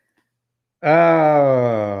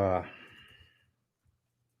 I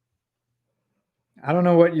don't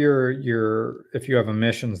know what if you have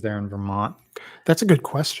emissions there in Vermont. That's a good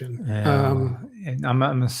question. And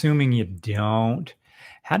I'm assuming you don't.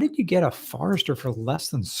 How did you get a Forester for less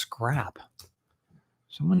than scrap?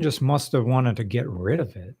 Someone just must have wanted to get rid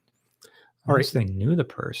of it. All Unless they knew the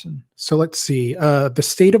person. So let's see. The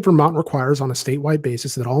state of Vermont requires on a statewide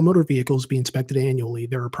basis that all motor vehicles be inspected annually.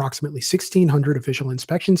 There are approximately 1,600 official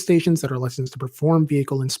inspection stations that are licensed to perform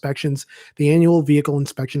vehicle inspections. The annual vehicle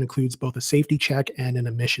inspection includes both a safety check and an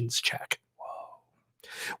emissions check.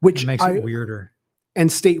 Whoa. Which makes it weirder. And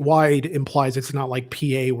statewide implies it's not like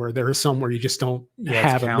PA, where there is somewhere you just don't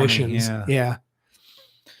have emissions. Yeah.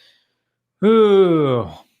 Ooh.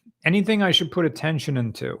 Anything I should put attention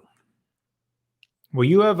into? Well,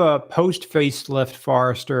 you have a post-facelift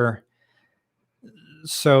Forester,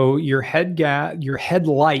 so your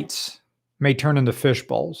headlights may turn into fish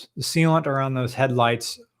bowls. The sealant around those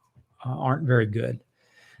headlights aren't very good.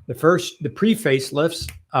 The pre-facelifts,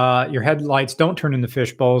 your headlights don't turn into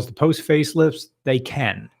fish bowls. The post-facelifts, they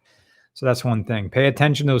can. So that's one thing. Pay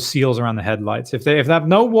attention to those seals around the headlights. If they have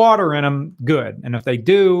no water in them, good. And if they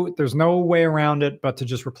do, there's no way around it but to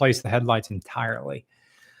just replace the headlights entirely.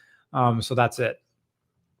 So that's it.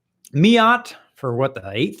 Miat, for what, the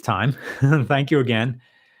 8th time. Thank you again.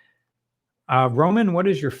 Roman, what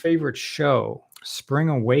is your favorite show? Spring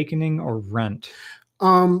Awakening or Rent?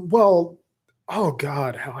 Well, oh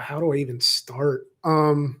God, how do I even start?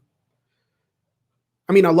 I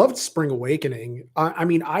mean, I loved Spring Awakening. I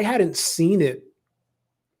mean, I hadn't seen it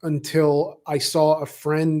until I saw a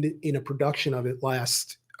friend in a production of it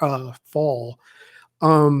last fall.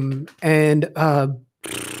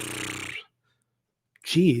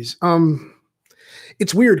 Geez.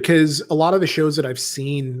 It's weird because a lot of the shows that I've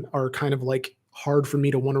seen are kind of like hard for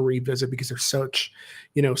me to want to revisit because they're such,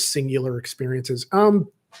 singular experiences.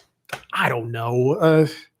 I don't know.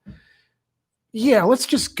 Yeah, let's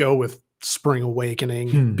just go with Spring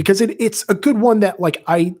Awakening because it's a good one that like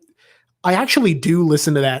I actually do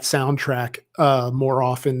listen to that soundtrack more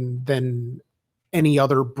often than any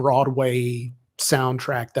other Broadway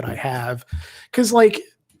soundtrack that I have. Cause like,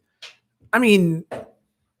 I mean,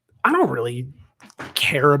 I don't really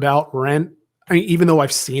care about Rent. I mean, even though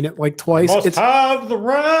I've seen it like twice. You must have the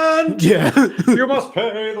rent. Yeah. You must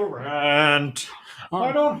pay the rent.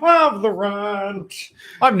 I don't have the rent.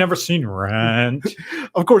 I've never seen Rent.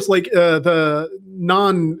 Of course, like the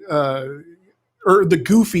or the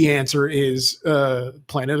goofy answer is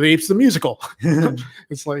Planet of the Apes the musical.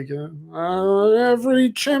 It's like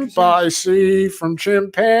every chimp I see, from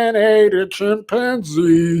chimpanzee to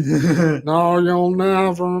chimpanzee, no, you'll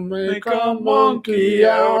never make a monkey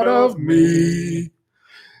out of me.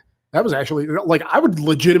 That was actually like I would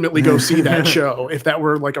legitimately go see that show if that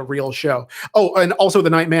were like a real show. Oh, and also The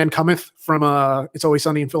Night Man Cometh from It's Always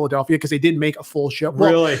Sunny in Philadelphia, because they did make a full show.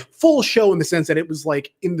 Well, Really? full show in the sense that it was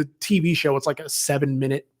like in the TV show, it's like a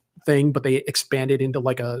 7-minute thing, but they expanded into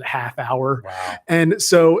like a half hour. Wow. And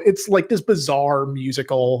so it's like this bizarre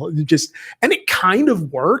musical, just, and it kind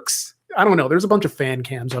of works. I don't know. There's a bunch of fan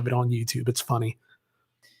cams of it on YouTube. It's funny.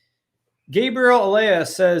 Gabriel Alea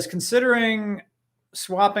says, considering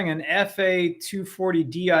swapping an FA 240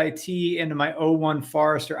 DIT into my 01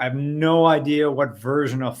 Forester, I have no idea what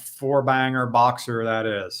version of 4-banger boxer that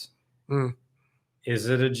is. Mm. Is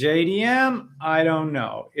it a JDM? I don't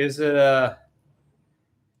know. Is it an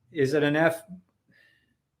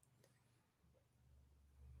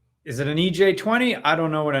EJ20? I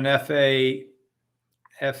don't know what an FA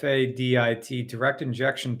DIT, direct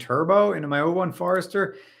injection turbo, into my 01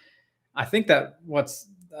 Forester. I think that what's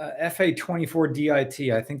FA24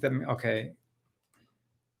 DIT. I think that, okay.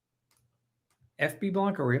 FB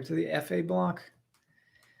block, are we up to the FA block?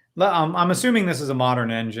 I'm assuming this is a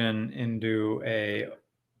modern engine into a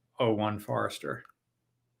 01 Forester.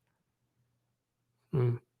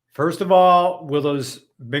 Hmm. First of all, will those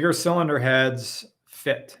bigger cylinder heads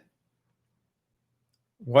fit?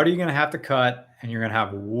 What are you going to have to cut? And you're going to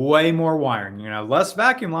have way more wiring. You're going to have less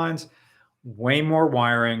vacuum lines, way more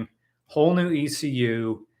wiring, whole new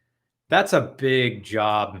ECU. That's a big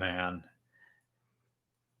job, man.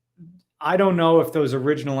 I don't know if those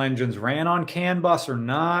original engines ran on CAN bus or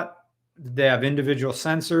not. Did they have individual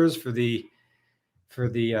sensors for the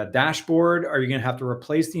dashboard? Are you going to have to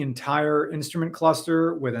replace the entire instrument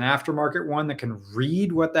cluster with an aftermarket one that can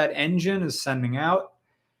read what that engine is sending out?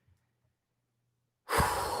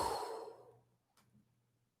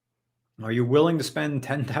 Are you willing to spend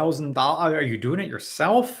 $10,000? Are you doing it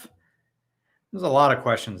yourself? There's a lot of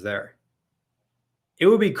questions there. It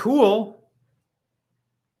would be cool.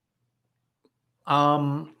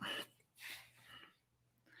 How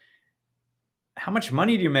much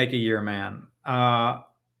money do you make a year, man? I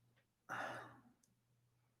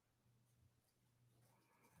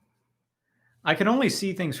can only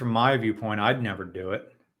see things from my viewpoint. I'd never do it.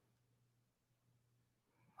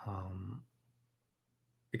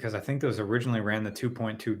 Because I think those originally ran the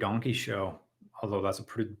 2.2 Donkey Show, although that's a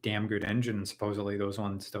pretty damn good engine. And supposedly those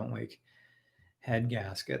ones don't leak head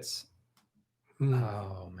gaskets.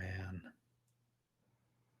 Oh, man.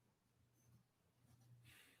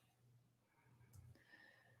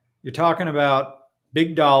 You're talking about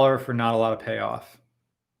big dollar for not a lot of payoff.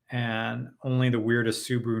 And only the weirdest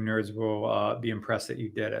Subaru nerds will be impressed that you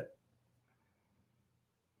did it.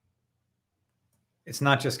 It's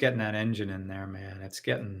not just getting that engine in there, man. It's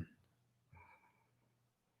getting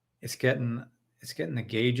the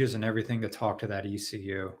gauges and everything to talk to that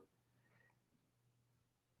ECU.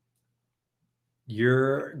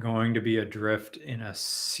 You're going to be adrift in a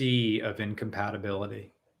sea of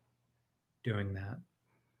incompatibility doing that.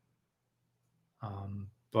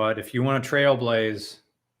 But if you want to trailblaze,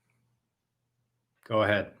 go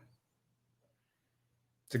ahead.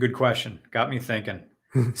 It's a good question. Got me thinking.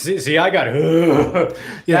 See, I got it.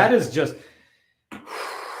 Yeah. That is just.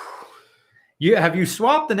 Have you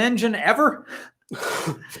swapped an engine ever?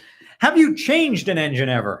 Have you changed an engine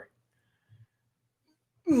ever?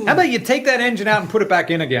 How about you take that engine out and put it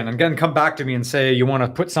back in again, and then come back to me and say you want to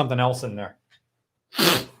put something else in there?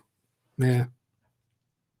 Yeah.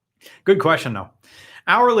 Good question, though.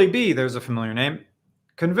 Hourly B, there's a familiar name.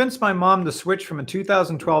 Convinced my mom to switch from a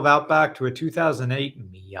 2012 Outback to a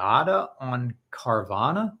 2008 Miata on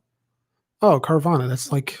Carvana. Oh, Carvana.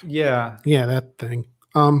 That's like, Yeah. that thing.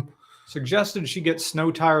 Suggested she get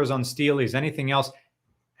snow tires on Steelies. Anything else?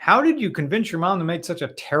 How did you convince your mom to make such a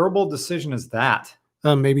terrible decision as that?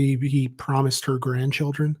 Maybe he promised her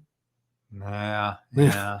grandchildren. Yeah.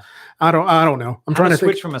 I don't know. I'm trying to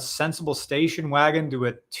switch think. from a sensible station wagon to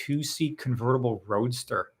a 2-seat convertible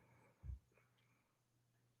roadster.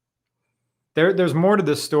 There's more to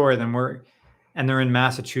this story than and they're in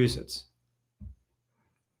Massachusetts.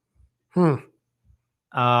 That's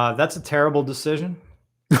a terrible decision.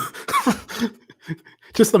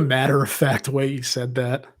 Just the matter of fact way you said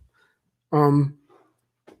that. I mean,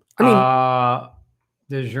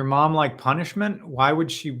 does your mom like punishment? Why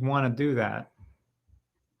would she want to do that?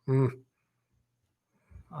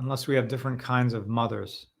 Unless we have different kinds of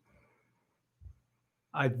mothers.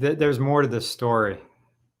 There's more to this story.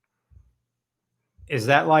 Is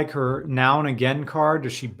that like her now and again car?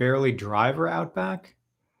 Does she barely drive her Outback?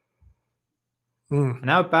 An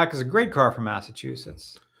Outback is a great car for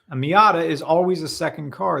Massachusetts. A Miata is always a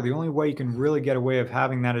second car. The only way you can really get away with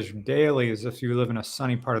having that as your daily is if you live in a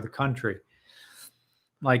sunny part of the country.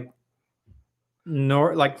 Like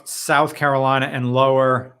like South Carolina and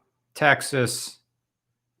lower Texas.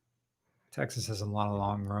 Texas has a lot of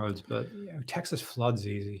long roads, but Texas floods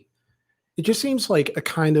easy. It just seems like a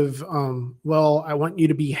kind of, well, I want you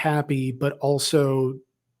to be happy, but also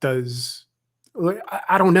does,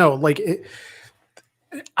 I don't know, like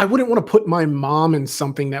I wouldn't want to put my mom in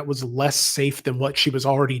something that was less safe than what she was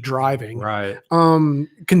already driving. Right.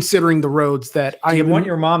 Considering the roads that Do you want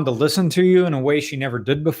your mom to listen to you in a way she never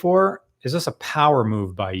did before? Is this a power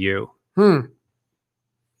move by you?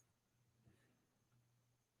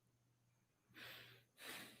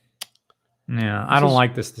 Yeah, I don't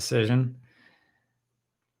like this decision.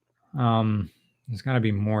 There's got to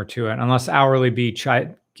be more to it, unless Hourly B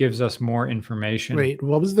gives us more information. Wait,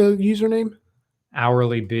 what was the username?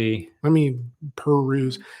 Hourly B. Let me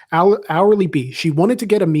peruse. Hourly B. She wanted to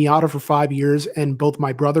get a Miata for 5 years, and both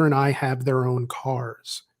my brother and I have their own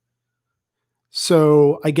cars.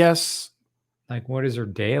 So I guess, like, what is her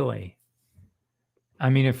daily? I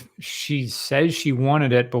mean, if she says she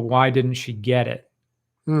wanted it, but why didn't she get it?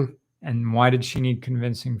 And why did she need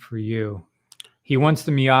convincing for you? He wants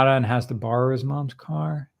the Miata and has to borrow his mom's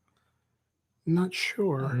car. Not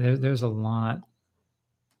sure. There's a lot.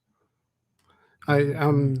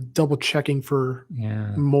 I'm double checking for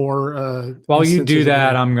more. While you do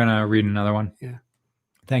that, I'm gonna read another one. Yeah.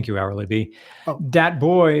 Thank you, Hourly B. Dat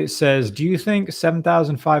Boy says, do you think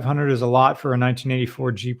 7,500 is a lot for a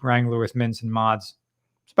 1984 Jeep Wrangler with mints and mods?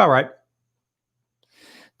 It's about right.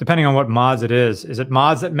 Depending on what mods it is. Is it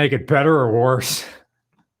mods that make it better or worse?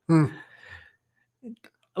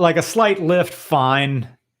 Like a slight lift, fine.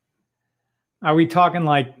 Are we talking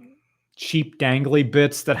like cheap dangly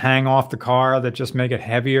bits that hang off the car that just make it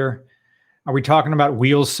heavier? Are we talking about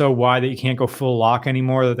wheels so wide that you can't go full lock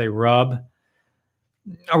anymore, that they rub?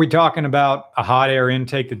 Are we talking about a hot air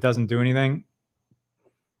intake that doesn't do anything?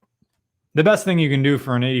 The best thing you can do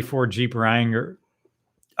for an 84 Jeep Wrangler,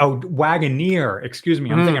 Wagoneer, excuse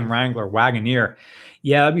me, I'm thinking Wrangler, Wagoneer.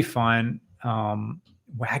 Yeah, that'd be fine.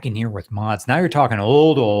 Wagoneer with mods. Now you're talking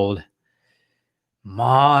old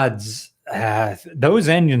mods. Those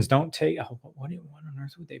engines don't take. What on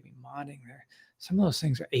earth would they be modding there? Some of those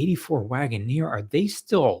things are 84 Wagoneer. Are they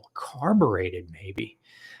still carbureted? Maybe.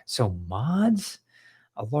 So mods,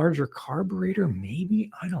 a larger carburetor, maybe.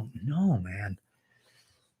 I don't know, man.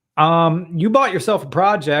 You bought yourself a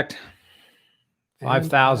project.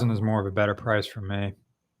 5,000 is more of a better price for me.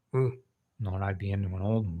 No, I'd be into an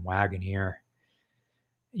old Wagoneer.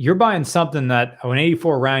 You're buying something that an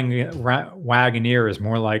 84 Wagoneer is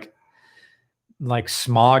more like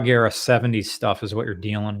smog era 70s stuff is what you're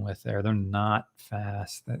dealing with there. They're not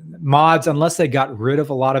fast. Mods, unless they got rid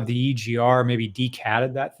of a lot of the EGR, maybe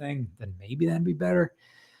decatted that thing, then maybe that'd be better.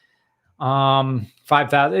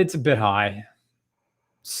 5,000, it's a bit high.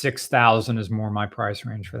 6,000 is more my price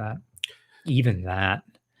range for that. Even that.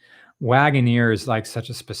 Wagoneer is like such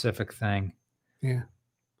a specific thing. Yeah.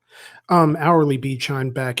 Hourly B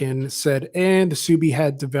chimed back in, said, and the Subi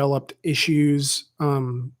had developed issues,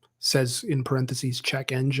 says in parentheses,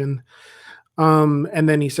 check engine. And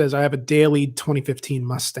then he says, I have a daily 2015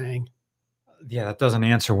 Mustang. Yeah, that doesn't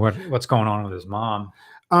answer what's going on with his mom.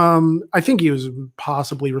 I think he was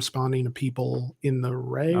possibly responding to people in the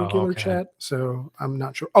regular chat, so I'm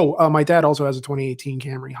not sure. My dad also has a 2018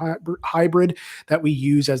 Camry hybrid that we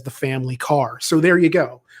use as the family car. So there you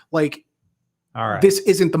go. Like, all right, this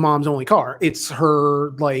isn't the mom's only car. It's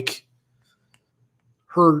her, like,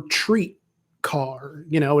 her treat car.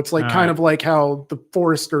 You know, it's like kind of like how the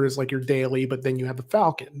Forester is like your daily, but then you have the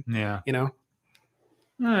Falcon. Yeah. You know?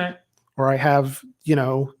 All right. Or I have,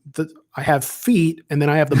 I have feet, and then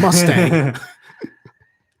I have the Mustang.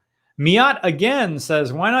 Miat again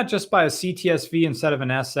says, why not just buy a CTSV instead of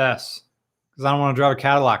an SS? Because I don't want to drive a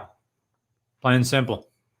Cadillac. Plain and simple.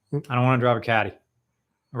 I don't want to drive a Caddy. I'd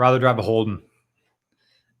rather drive a Holden.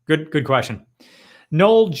 Good question.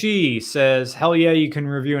 Noel G says, hell yeah, you can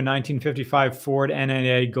review a 1955 Ford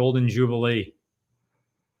NNA Golden Jubilee.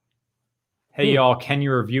 Hey, y'all, can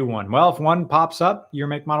you review one? Well, if one pops up, your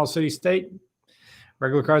make, model, city, state,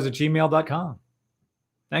 regularcars@gmail.com.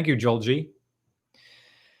 Thank you, Joel G.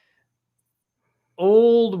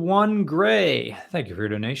 Old One Gray, thank you for your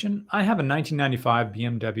donation. I have a 1995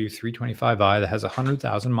 BMW 325i that has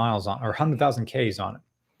 100,000 miles on, or 100,000 Ks on it,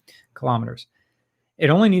 kilometers. It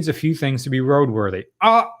only needs a few things to be roadworthy.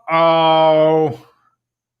 Uh-oh.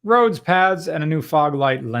 Roads, pads, and a new fog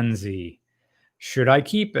light lensy. Should I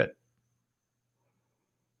keep it?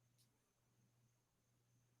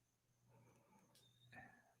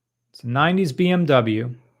 It's a 90s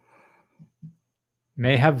BMW.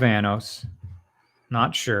 May have Vanos.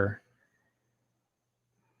 Not sure.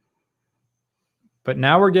 But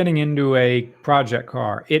now we're getting into a project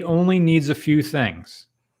car. It only needs a few things.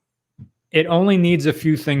 It only needs a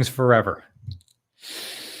few things forever.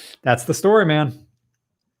 That's the story, man.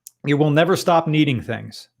 You will never stop needing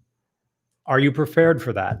things. Are you prepared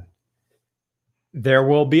for that? There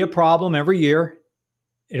will be a problem every year.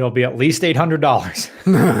 It'll be at least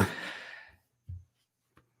 $800.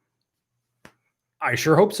 I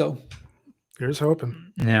sure hope so. Here's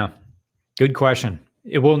hoping. Yeah. Good question.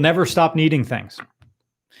 It will never stop needing things.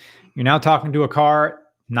 You're now talking to a car,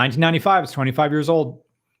 1995, it's 25 years old.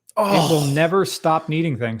 Oh, It will never stop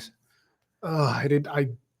needing things. I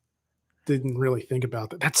didn't really think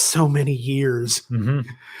about that. That's so many years. Mm-hmm.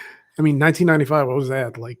 I mean, 1995, what was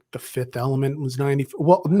that? Like the Fifth Element was 90.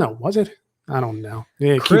 Well, no, was it? I don't know.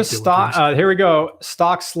 Yeah, Chris Stock. Here we go.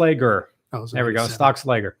 Stockslager. There we go.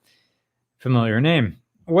 Stockslager. Familiar name.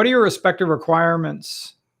 What are your respective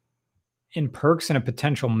requirements in perks and a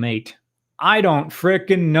potential mate? I don't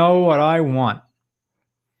frickin' know what I want.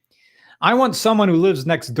 I want someone who lives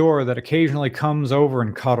next door that occasionally comes over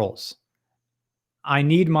and cuddles. I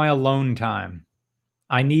need my alone time.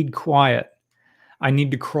 I need quiet. I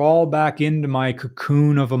need to crawl back into my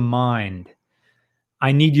cocoon of a mind.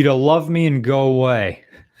 I need you to love me and go away.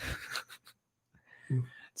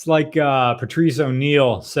 It's like Patrice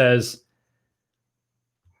O'Neill says,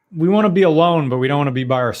 we want to be alone, but we don't want to be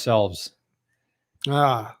by ourselves.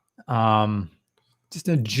 Just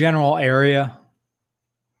a general area.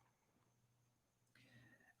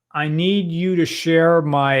 I need you to share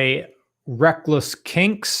my reckless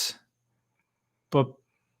kinks, but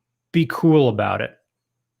be cool about it.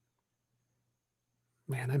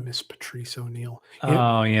 Man, I miss Patrice O'Neill.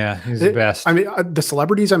 Oh, yeah. He's the best. I mean, the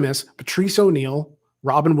celebrities I miss, Patrice O'Neill,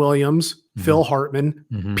 Robin Williams, Phil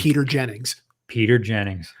Hartman, Peter Jennings. Peter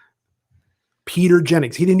Jennings. Peter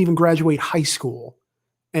Jennings. He didn't even graduate high school.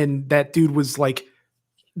 And that dude was like,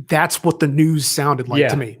 that's what the news sounded like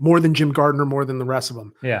to me. More than Jim Gardner, more than the rest of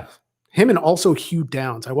them. Yeah. Him and also Hugh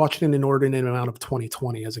Downs. I watched an inordinate amount of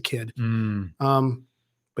 2020 as a kid.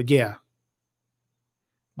 But yeah.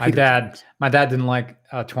 My dad didn't like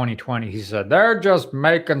 2020. He said, they're just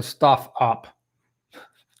making stuff up.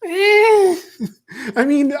 I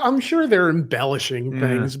mean, I'm sure they're embellishing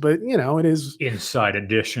things, but you know, it is Inside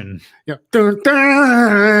Edition. Yeah. Dun,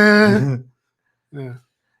 dun. Yeah.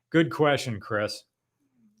 Good question, Chris.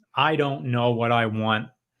 I don't know what I want.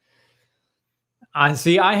 I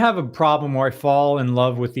have a problem where I fall in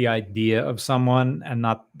love with the idea of someone and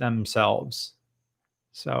not themselves.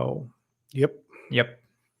 So, Yep.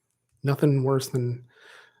 Nothing worse than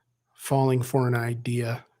falling for an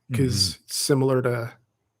idea, because it's similar to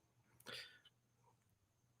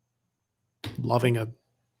loving a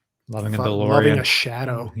DeLorean. loving a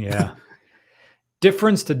shadow. Yeah.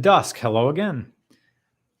 Difference to Dusk. Hello again.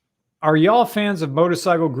 Are y'all fans of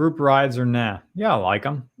motorcycle group rides or nah? Yeah, I like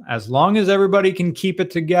them. As long as everybody can keep it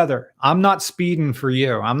together. I'm not speeding for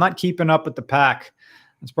you. I'm not keeping up with the pack.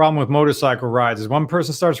 That's the problem with motorcycle rides is one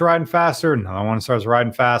person starts riding faster, another one starts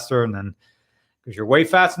riding faster, and then because you're way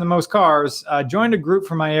faster than most cars. Joined a group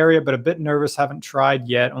from my area, but a bit nervous. Haven't tried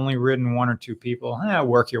yet. Only ridden one or two people.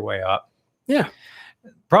 Work your way up. Yeah.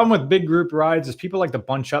 Problem with big group rides is people like to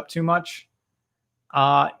bunch up too much.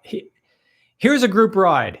 Here's a group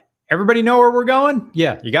ride. Everybody know where we're going?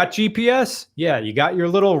 Yeah. You got GPS? Yeah. You got your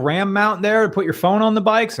little RAM mount there to put your phone on the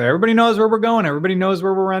bike. So everybody knows where we're going. Everybody knows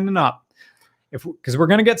where we're ending up. Because we're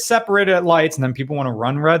going to get separated at lights and then people want to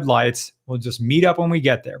run red lights. We'll just meet up when we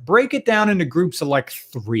get there. Break it down into groups of like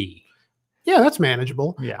 3. Yeah, that's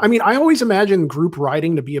manageable. Yeah. I mean, I always imagine group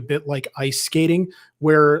riding to be a bit like ice skating,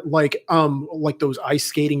 where like those ice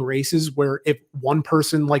skating races where if one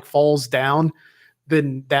person like falls down,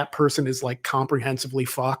 then that person is like comprehensively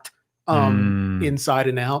fucked inside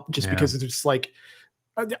and out, just because it's just like,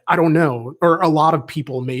 I don't know, or a lot of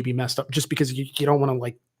people may be messed up just because you don't want to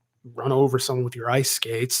like run over someone with your ice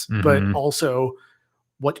skates, but also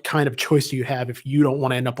what kind of choice do you have if you don't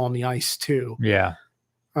want to end up on the ice too? Yeah.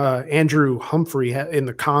 Andrew Humphrey in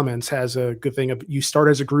the comments has a good thing of you start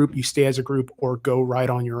as a group, you stay as a group, or go ride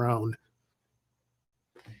on your own.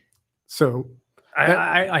 So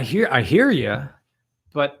I hear you,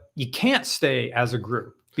 but you can't stay as a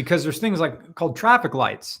group because there's things like called traffic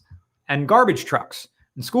lights and garbage trucks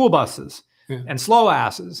and school buses and slow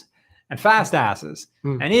asses and fast asses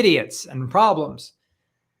and idiots and problems.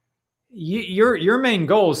 Your main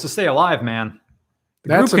goal is to stay alive, man.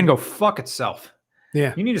 The group can go fuck itself.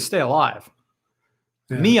 Yeah. You need to stay alive.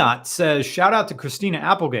 Yeah. Miat says, shout out to Christina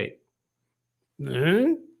Applegate.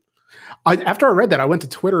 After I read that, I went to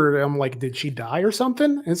Twitter and I'm like, did she die or something?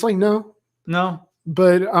 And it's like, no. No.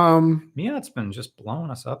 But Miat's been just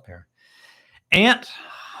blowing us up here. Aunt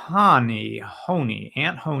Honey.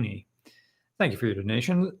 Thank you for your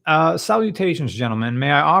donation. Salutations, gentlemen.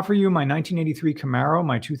 May I offer you my 1983 Camaro,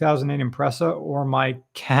 my 2008 Impreza, or my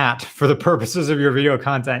cat for the purposes of your video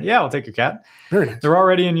content? Yeah, I'll take your cat. Very nice. They're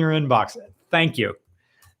already in your inbox. Thank you.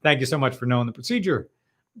 Thank you so much for knowing the procedure.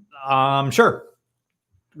 Sure.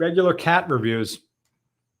 Regular cat reviews.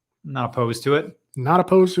 Not opposed to it. Not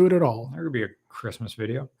opposed to it at all. There could be a Christmas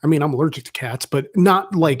video. I mean, I'm allergic to cats, but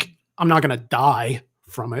not like I'm not going to die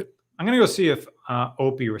from it. I'm going to go see if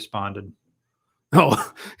Opie responded.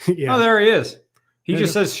 Oh, yeah. Oh, there he is. He There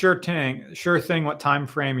just you says, sure thing. What time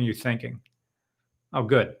frame are you thinking? Oh,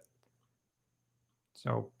 good.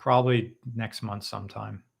 So probably next month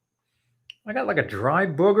sometime. I got like a dry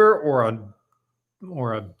booger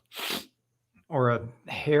or a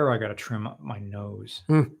hair I got to trim up my nose.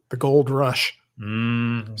 The gold rush.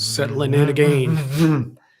 Settling in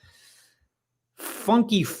again.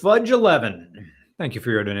 Funky Fudge 11. Thank you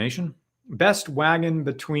for your donation. Best wagon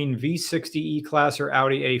between V60 E-Class or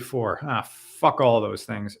Audi A4? Fuck all those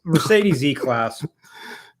things. Mercedes E-Class.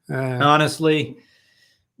 Honestly.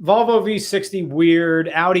 Volvo V60 weird.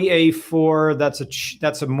 Audi A4,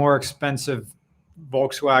 that's a more expensive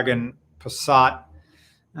Volkswagen Passat.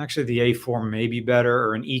 Actually, the A4 may be better,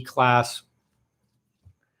 or an E-Class.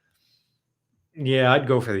 Yeah, I'd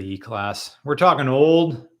go for the E-Class. We're talking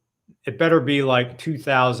old. It better be like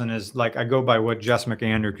 2000 is like, I go by what Jess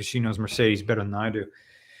McAndrew, because she knows Mercedes better than I do,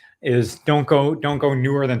 is don't go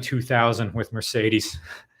newer than 2000 with Mercedes.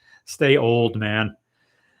 Stay old, man.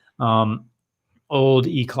 Old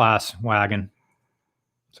E-Class wagon.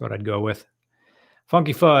 That's what I'd go with.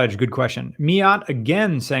 Funky Fudge, good question. Miat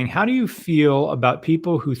again saying, how do you feel about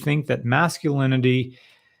people who think that masculinity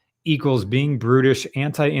equals being brutish,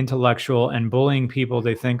 anti-intellectual, and bullying people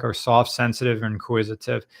they think are soft, sensitive, and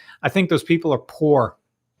inquisitive? I think those people are poor.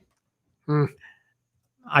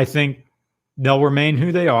 I think they'll remain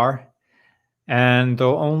who they are, and they'll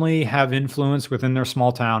only have influence within their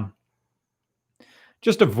small town.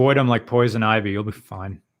 Just avoid them like poison ivy. You'll be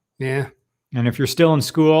fine. Yeah. And if you're still in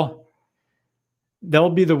school,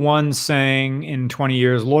 they'll be the ones saying in 20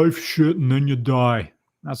 years, life shit, and then you die.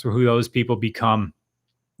 That's who those people become.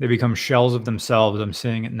 They become shells of themselves. I'm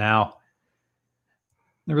seeing it now.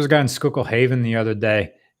 There was a guy in Schuylkill Haven the other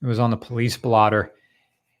day. It was on the police blotter.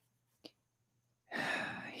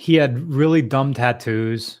 He had really dumb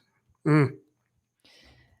tattoos. And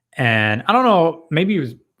I don't know, maybe he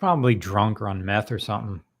was probably drunk or on meth or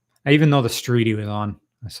something. I even know the street he was on.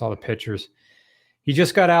 I saw the pictures. He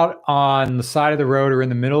just got out on the side of the road or in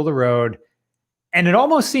the middle of the road. And it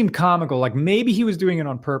almost seemed comical, like maybe he was doing it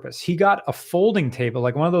on purpose. He got a folding table,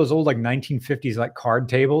 like one of those old like 1950s like card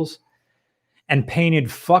tables, and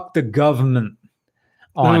painted "fuck the government"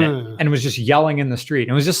 on it, and was just yelling in the street.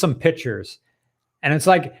 And it was just some pictures. And it's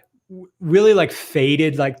like really like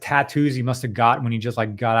faded like tattoos he must have got when he just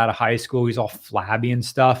like got out of high school. He's all flabby and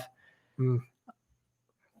stuff.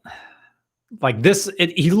 Like this,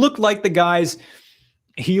 he looked like the guys,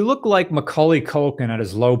 he looked like Macaulay Culkin at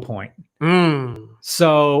his low point.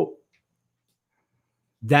 So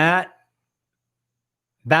that's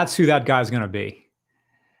who that guy's going to be.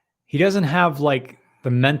 He doesn't have like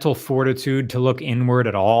the mental fortitude to look inward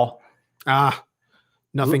at all.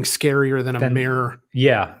 Nothing scarier than a mirror.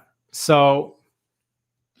 Yeah. So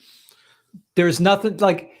there's nothing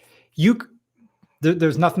like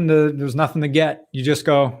there's nothing to get. You just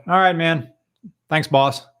go, all right, man. Thanks,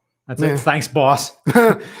 boss. That's it. Thanks, boss.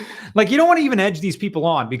 Like, you don't want to even edge these people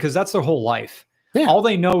on because that's their whole life. Yeah. All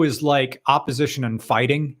they know is like opposition and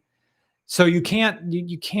fighting. So you can't,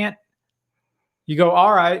 you go,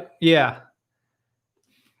 all right. Yeah.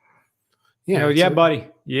 Yeah. You know, yeah, buddy.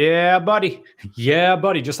 Yeah, buddy. Yeah,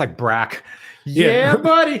 buddy. Just like Brack. Yeah,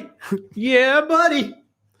 buddy. Yeah, buddy.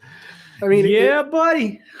 I mean, yeah,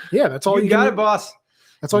 buddy. Yeah. That's all you got it, boss.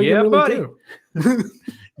 That's all you really buddy. do.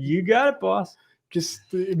 You got it, boss. Just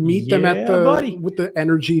meet them at with the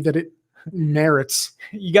energy that it merits.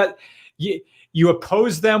 You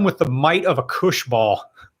oppose them with the might of a cush ball.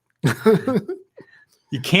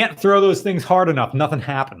 You can't throw those things hard enough. Nothing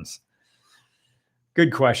happens.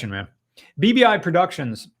 Good question, man. BBI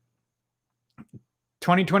Productions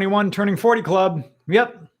 2021 Turning 40 Club.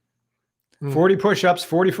 Yep. 40 push-ups,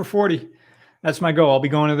 40 for 40. That's my goal. I'll be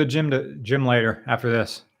going to the gym later after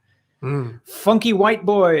this. Funky White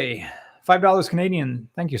Boy. $5 Canadian.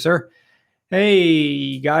 Thank you, sir.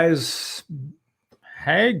 Hey, guys.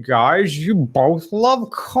 Hey, guys, you both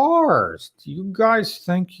love cars. Do you guys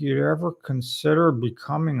think you'd ever consider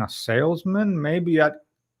becoming a salesman? Maybe at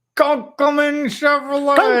Conkelman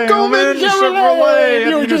Chevrolet. Conkelman Chevrolet.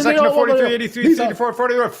 At the intersection of 4383, He's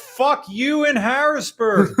 3440. Fuck you in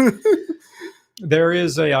Harrisburg. There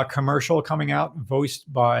is a commercial coming out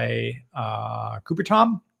voiced by Cooper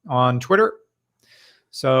Tom on Twitter.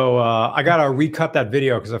 So I got to recut that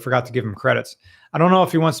video because I forgot to give him credits. I don't know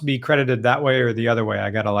if he wants to be credited that way or the other way. I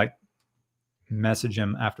got to like message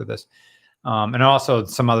him after this. And also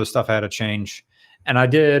some other stuff I had to change. And I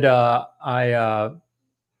did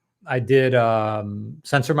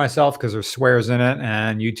censor myself because there's swears in it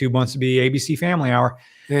and YouTube wants to be ABC Family Hour.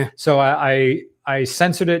 Yeah. So I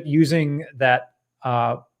censored it using that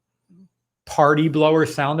party blower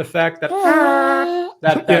sound effect. That's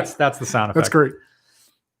the sound effect. That's great.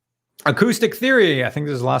 Acoustic Theory. I think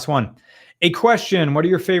this is the last one. A question. What are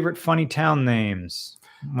your favorite funny town names?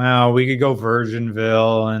 Well, we could go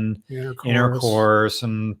Virginville and Intercourse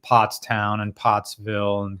and Pottstown and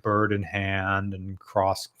Pottsville and Bird in Hand and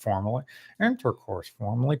Intercourse,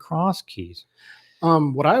 formerly Cross Keys.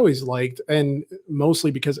 What I always liked, and mostly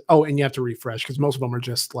because, and you have to refresh because most of them are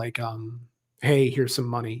just like, hey, here's some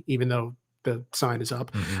money, even though the sign is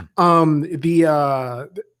up. Mm-hmm.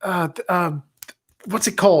 What's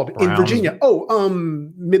it called Browns. in Virginia?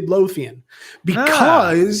 Midlothian,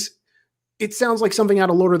 because it sounds like something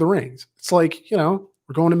out of Lord of the Rings. It's like, we're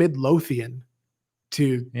going to Midlothian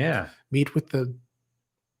to meet with the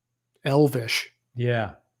Elvish.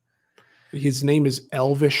 Yeah. His name is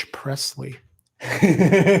Elvish Presley.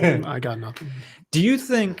 I got nothing. Do you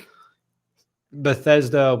think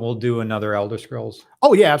Bethesda will do another Elder Scrolls?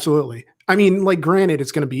 Oh yeah, absolutely. I mean, like, granted,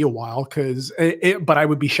 it's going to be a while but I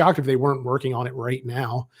would be shocked if they weren't working on it right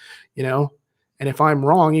now, And if I'm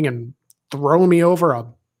wrong, you can throw me over a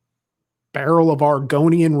barrel of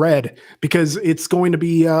Argonian red because it's going to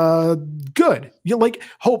be good.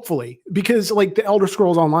 Hopefully, because like the Elder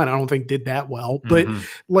Scrolls Online, I don't think did that well, but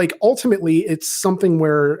like ultimately, it's something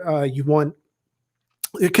where you want.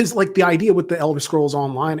 Because like the idea with the Elder Scrolls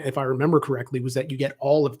Online, if I remember correctly, was that you get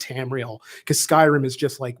all of Tamriel, because Skyrim is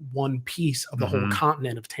just like one piece of the whole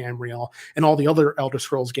continent of Tamriel, and all the other Elder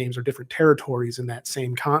Scrolls games are different territories in that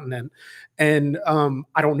same continent. And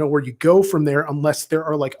I don't know where you go from there unless there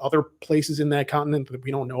are like other places in that continent that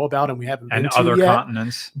we don't know about and we haven't been to other yet.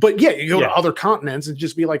 Continents. But yeah, you go to other continents and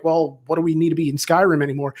just be like, well, what do we need to be in Skyrim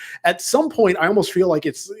anymore? At some point, I almost feel like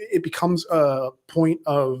it becomes a point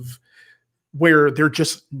of where they're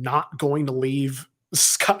just not going to leave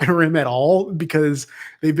Skyrim at all because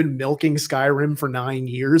they've been milking Skyrim for 9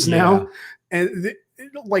 years now. And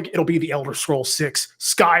it'll be the Elder Scrolls 6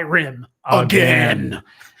 Skyrim again.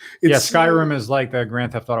 Skyrim is like the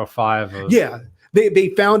Grand Theft Auto 5. They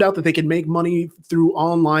found out that they could make money through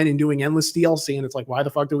online and doing endless DLC. And it's like, why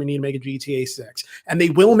the fuck do we need to make a GTA 6? And they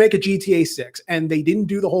will make a GTA 6. And they didn't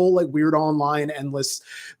do the whole like weird online endless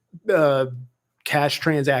cash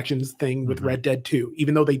transactions thing with Red Dead 2,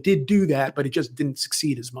 even though they did do that, but it just didn't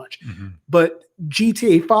succeed as much. But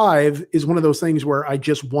GTA 5 is one of those things where I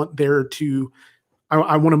just want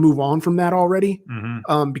I want to move on from that already.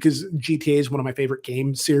 Because GTA is one of my favorite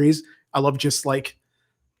game series. I love just like,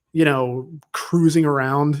 cruising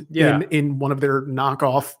around in one of their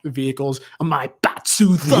knockoff vehicles, my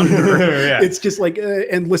Batsu Thunder. It's just like,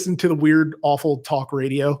 and listen to the weird, awful talk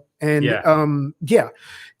radio. And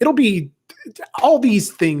it'll be, all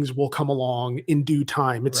these things will come along in due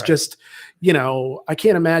time. It's just, I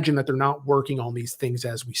can't imagine that they're not working on these things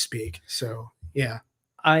as we speak. So, yeah.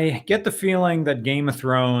 I get the feeling that Game of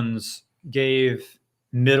Thrones gave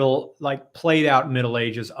played out Middle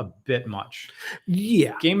Ages a bit much.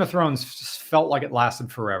 Yeah. Game of Thrones just felt like it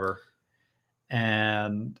lasted forever.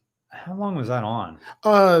 And how long was that on?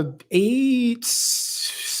 8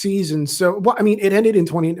 seasons. So, well, I mean, it ended in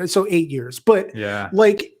 8 years. But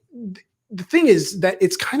like, the thing is that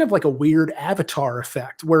it's kind of like a weird Avatar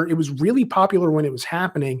effect where it was really popular when it was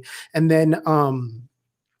happening. And then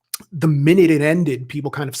the minute it ended, people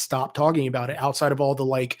kind of stopped talking about it outside of all the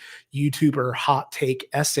like YouTuber hot take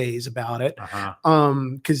essays about it.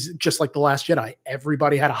 Because just like The Last Jedi,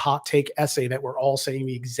 everybody had a hot take essay that were all saying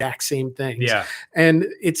the exact same things. And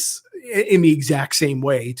it's in the exact same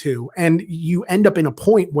way too. And you end up in a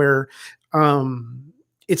point where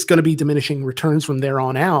it's going to be diminishing returns from there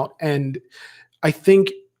on out. And I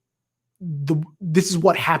think this is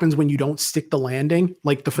what happens when you don't stick the landing.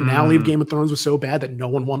 Like the finale of Game of Thrones was so bad that no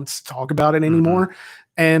one wants to talk about it anymore.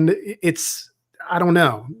 And I don't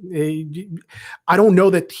know. I don't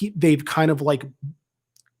know that they've kind of like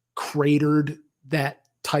cratered that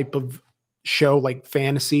type of show, like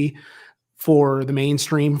fantasy, for the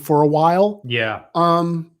mainstream for a while.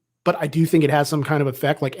 but I do think it has some kind of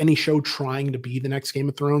effect. Like any show trying to be the next Game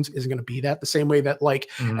of Thrones isn't going to be that, the same way that like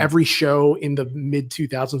every show in the mid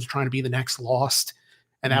 2000s was trying to be the next Lost,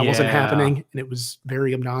 and that wasn't happening, and it was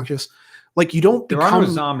very obnoxious. Like you don't There are no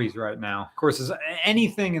zombies right now. Of course, is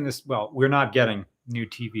anything in this? Well, we're not getting new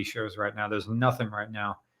TV shows right now. There's nothing right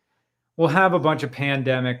now. We'll have a bunch of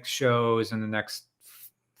pandemic shows in the next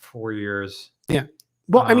 4 years. Yeah.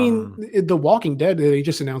 Well, I mean, The Walking Dead, they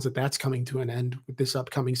just announced that that's coming to an end with this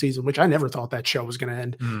upcoming season, which I never thought that show was going to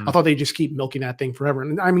end. I thought they'd just keep milking that thing forever.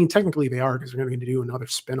 And I mean, technically they are, because they're going to do another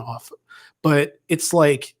spinoff. But it's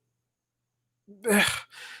like,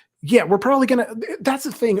 yeah, we're probably going to, that's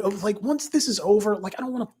the thing of like, once this is over, like, I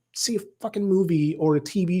don't want to see a fucking movie or a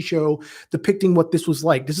TV show depicting what this was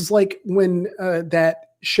like. This is like when that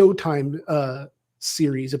Showtime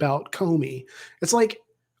series about Comey, it's like,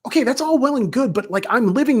 okay, that's all well and good, but like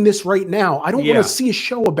I'm living this right now. I don't want to see a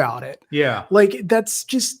show about it. Yeah. Like that's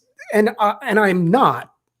just, and I'm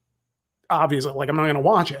not, obviously, like I'm not going to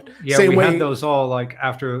watch it. Yeah, we had those all like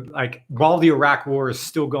after, like while the Iraq war is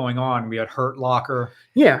still going on, we had Hurt Locker.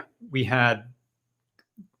 Yeah. We had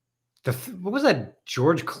what was that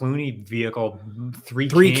George Clooney vehicle? Three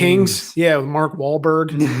Kings. Yeah, with Mark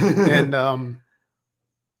Wahlberg. And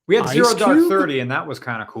we had Ice Zero Dark Cube? 30, and that was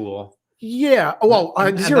kind of cool. Yeah. Well,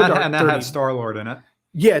 Zero Dark 30. And that had Star-Lord in it.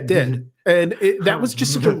 Yeah, it did. And that was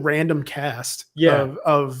just such a random cast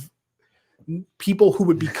of people who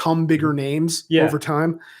would become bigger names over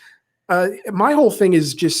time. My whole thing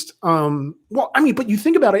is just, well, I mean, but you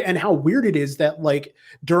think about it and how weird it is that like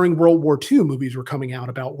during World War II movies were coming out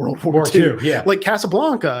about World War II. Yeah. Like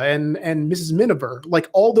Casablanca and Mrs. Miniver, like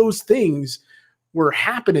all those things were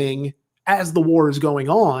happening as the war is going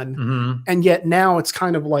on. And yet now it's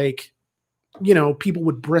kind of like, you know, people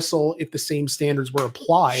would bristle if the same standards were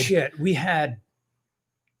applied. Shit, we had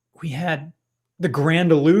The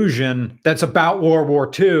Grand Illusion that's about World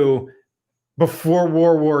War II before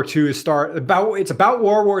World War II start. It's about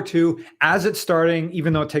World War II as it's starting,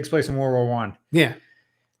 even though it takes place in World War I. Yeah.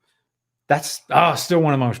 That's still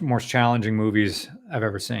one of the most challenging movies I've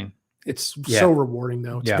ever seen. It's so rewarding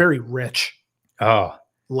though. It's very rich. Oh.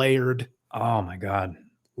 Layered. Oh my God.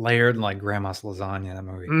 Layered like grandma's lasagna, that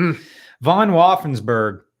movie. Von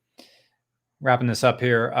Waffensberg, wrapping this up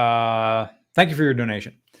here. Thank you for your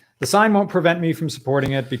donation. The sign won't prevent me from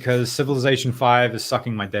supporting it because Civilization 5 is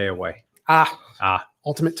sucking my day away.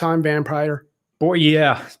 Ultimate Time Vampire. Boy,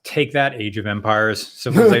 yeah. Take that, Age of Empires.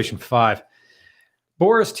 Civilization 5.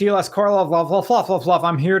 Boris TLS Karlov,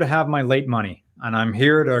 I'm here to have my late money, and I'm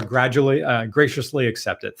here to graciously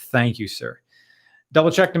accept it. Thank you, sir. Double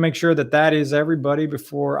check to make sure that is everybody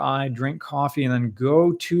before I drink coffee and then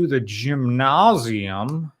go to the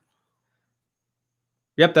gymnasium.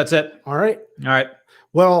 Yep, that's it. All right. All right.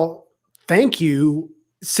 Well, thank you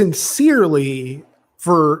sincerely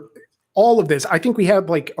for all of this. I think we have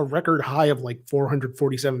like a record high of like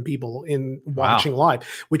 447 people in watching live,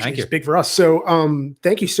 which is big for us. So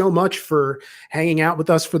thank you so much for hanging out with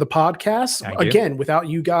us for the podcast. Again, without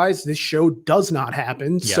you guys, this show does not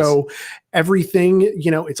happen. Yes. So everything, you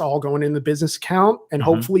know, it's all going in the business account. And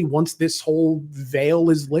hopefully once this whole veil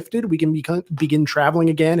is lifted, we can begin traveling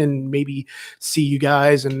again and maybe see you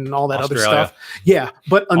guys and all that other stuff. Yeah.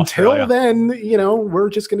 But until then, you know, we're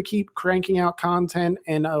just going to keep cranking out content,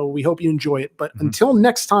 and we hope you enjoy it. But until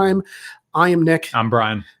next time, I am Nick. I'm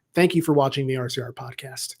Brian. Thank you for watching the RCR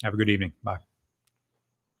podcast. Have a good evening. Bye.